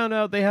 like I found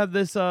out they have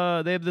this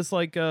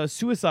like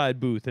suicide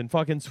booth in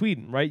fucking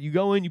Sweden, right? You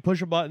go in, you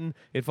push a button,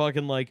 it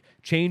fucking like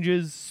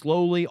changes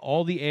slowly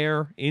all the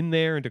air in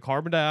there into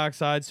carbon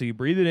dioxide, so you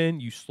breathe it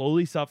in, you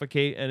slowly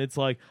suffocate, and it's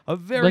like a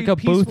very like a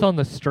peaceful booth on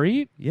the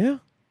street? Yeah.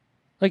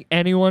 Like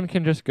anyone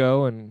can just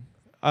go and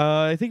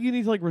I think you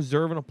need to like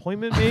reserve an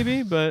appointment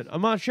maybe, but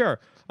I'm not sure.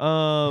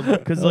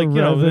 Cuz like, you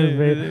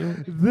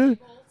know,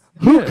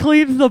 who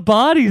cleans the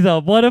bodies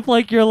up? What if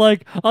like you're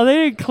like, oh, they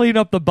didn't clean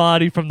up the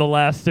body from the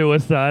last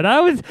suicide.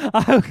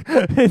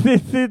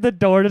 The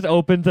door just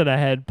opens and a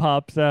head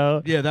pops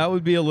out. yeah, that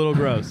would be a little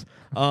gross.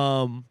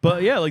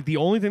 But yeah, like the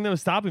only thing that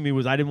was stopping me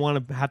was I didn't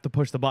want to have to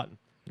push the button.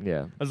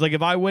 Yeah. I was like,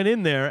 if I went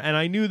in there and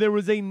I knew there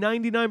was a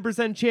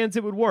 99% chance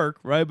it would work,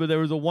 right? But there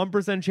was a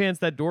 1% chance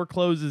that door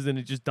closes and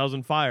it just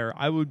doesn't fire,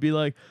 I would be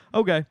like,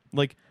 okay,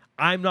 like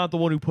I'm not the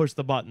one who pushed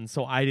the button,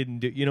 so I didn't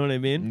do. You know what I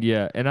mean?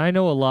 Yeah, and I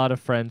know a lot of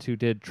friends who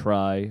did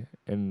try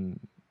and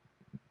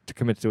to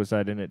commit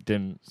suicide and it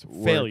didn't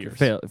Failures.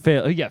 work.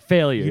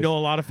 Failures. You know a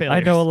lot of failures.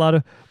 I know a lot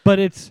of, but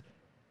it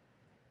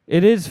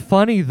is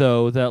funny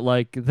though that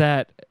like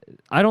that.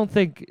 I don't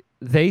think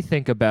they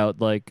think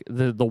about like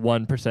the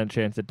 1%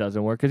 chance it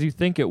doesn't work because you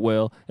think it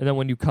will, and then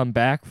when you come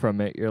back from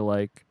it, you're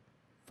like,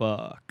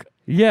 fuck.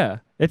 yeah,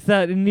 it's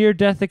that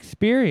near-death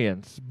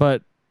experience,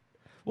 but.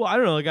 Well, I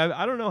don't know. Like,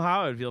 I don't know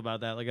how I would feel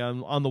about that. Like,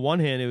 on the one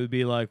hand, it would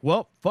be like,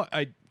 well, fuck,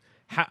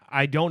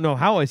 I don't know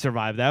how I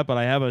survived that, but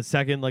I have a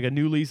second, like, a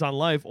new lease on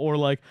life. Or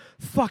like,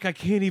 fuck, I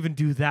can't even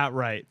do that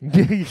right.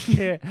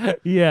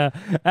 yeah.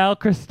 Al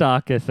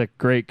Christakis, a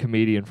great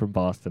comedian from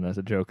Boston, has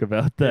a joke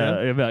about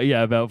that.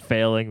 About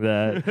failing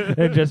that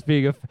and just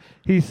being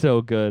he's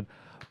so good.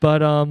 But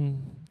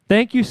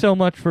thank you so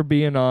much for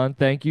being on.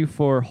 Thank you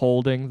for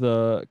holding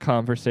the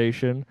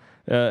conversation.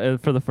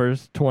 For the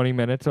first 20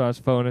 minutes when I was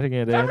phoning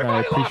it in.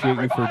 I appreciate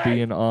you for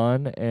being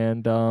on.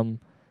 And do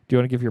you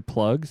want to give your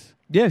plugs?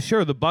 Yeah,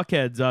 sure. The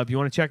Buckheads. If you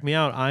want to check me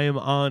out, I am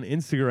on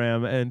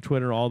Instagram and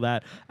Twitter, all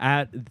that,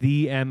 at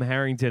the M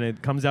Harrington.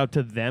 It comes out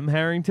to them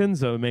Harrington,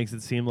 so it makes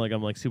it seem like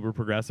I'm like super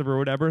progressive or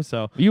whatever.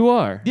 So you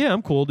are. Yeah,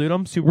 I'm cool, dude.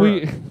 I'm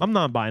super. I'm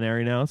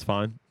non-binary now. It's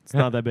fine. It's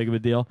not that big of a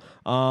deal.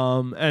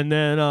 And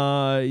then,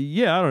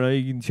 yeah, I don't know.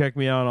 You can check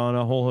me out on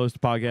a whole host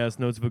of podcasts,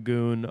 Notes of a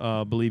Goon,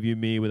 Believe You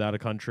Me, Without a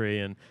Country,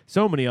 and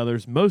so many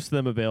others. Most of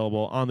them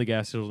available on the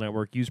Gas Digital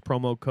Network. Use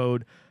promo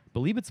code, I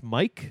believe it's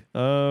Mike,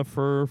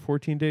 for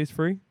 14 days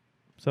free.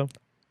 So,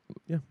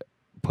 yeah.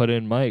 put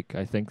in Mike.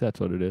 I think that's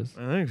what it is.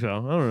 I think so.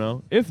 I don't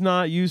know. If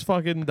not, use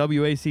fucking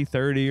WAC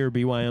 30 or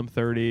BYM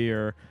 30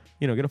 or,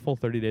 get a full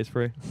 30 days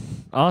free.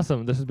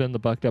 Awesome. This has been the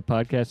Bucked Up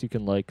Podcast. You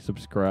can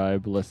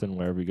subscribe, listen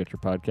wherever you get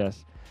your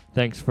podcasts.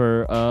 Thanks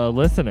for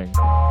listening.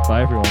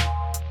 Bye, everyone.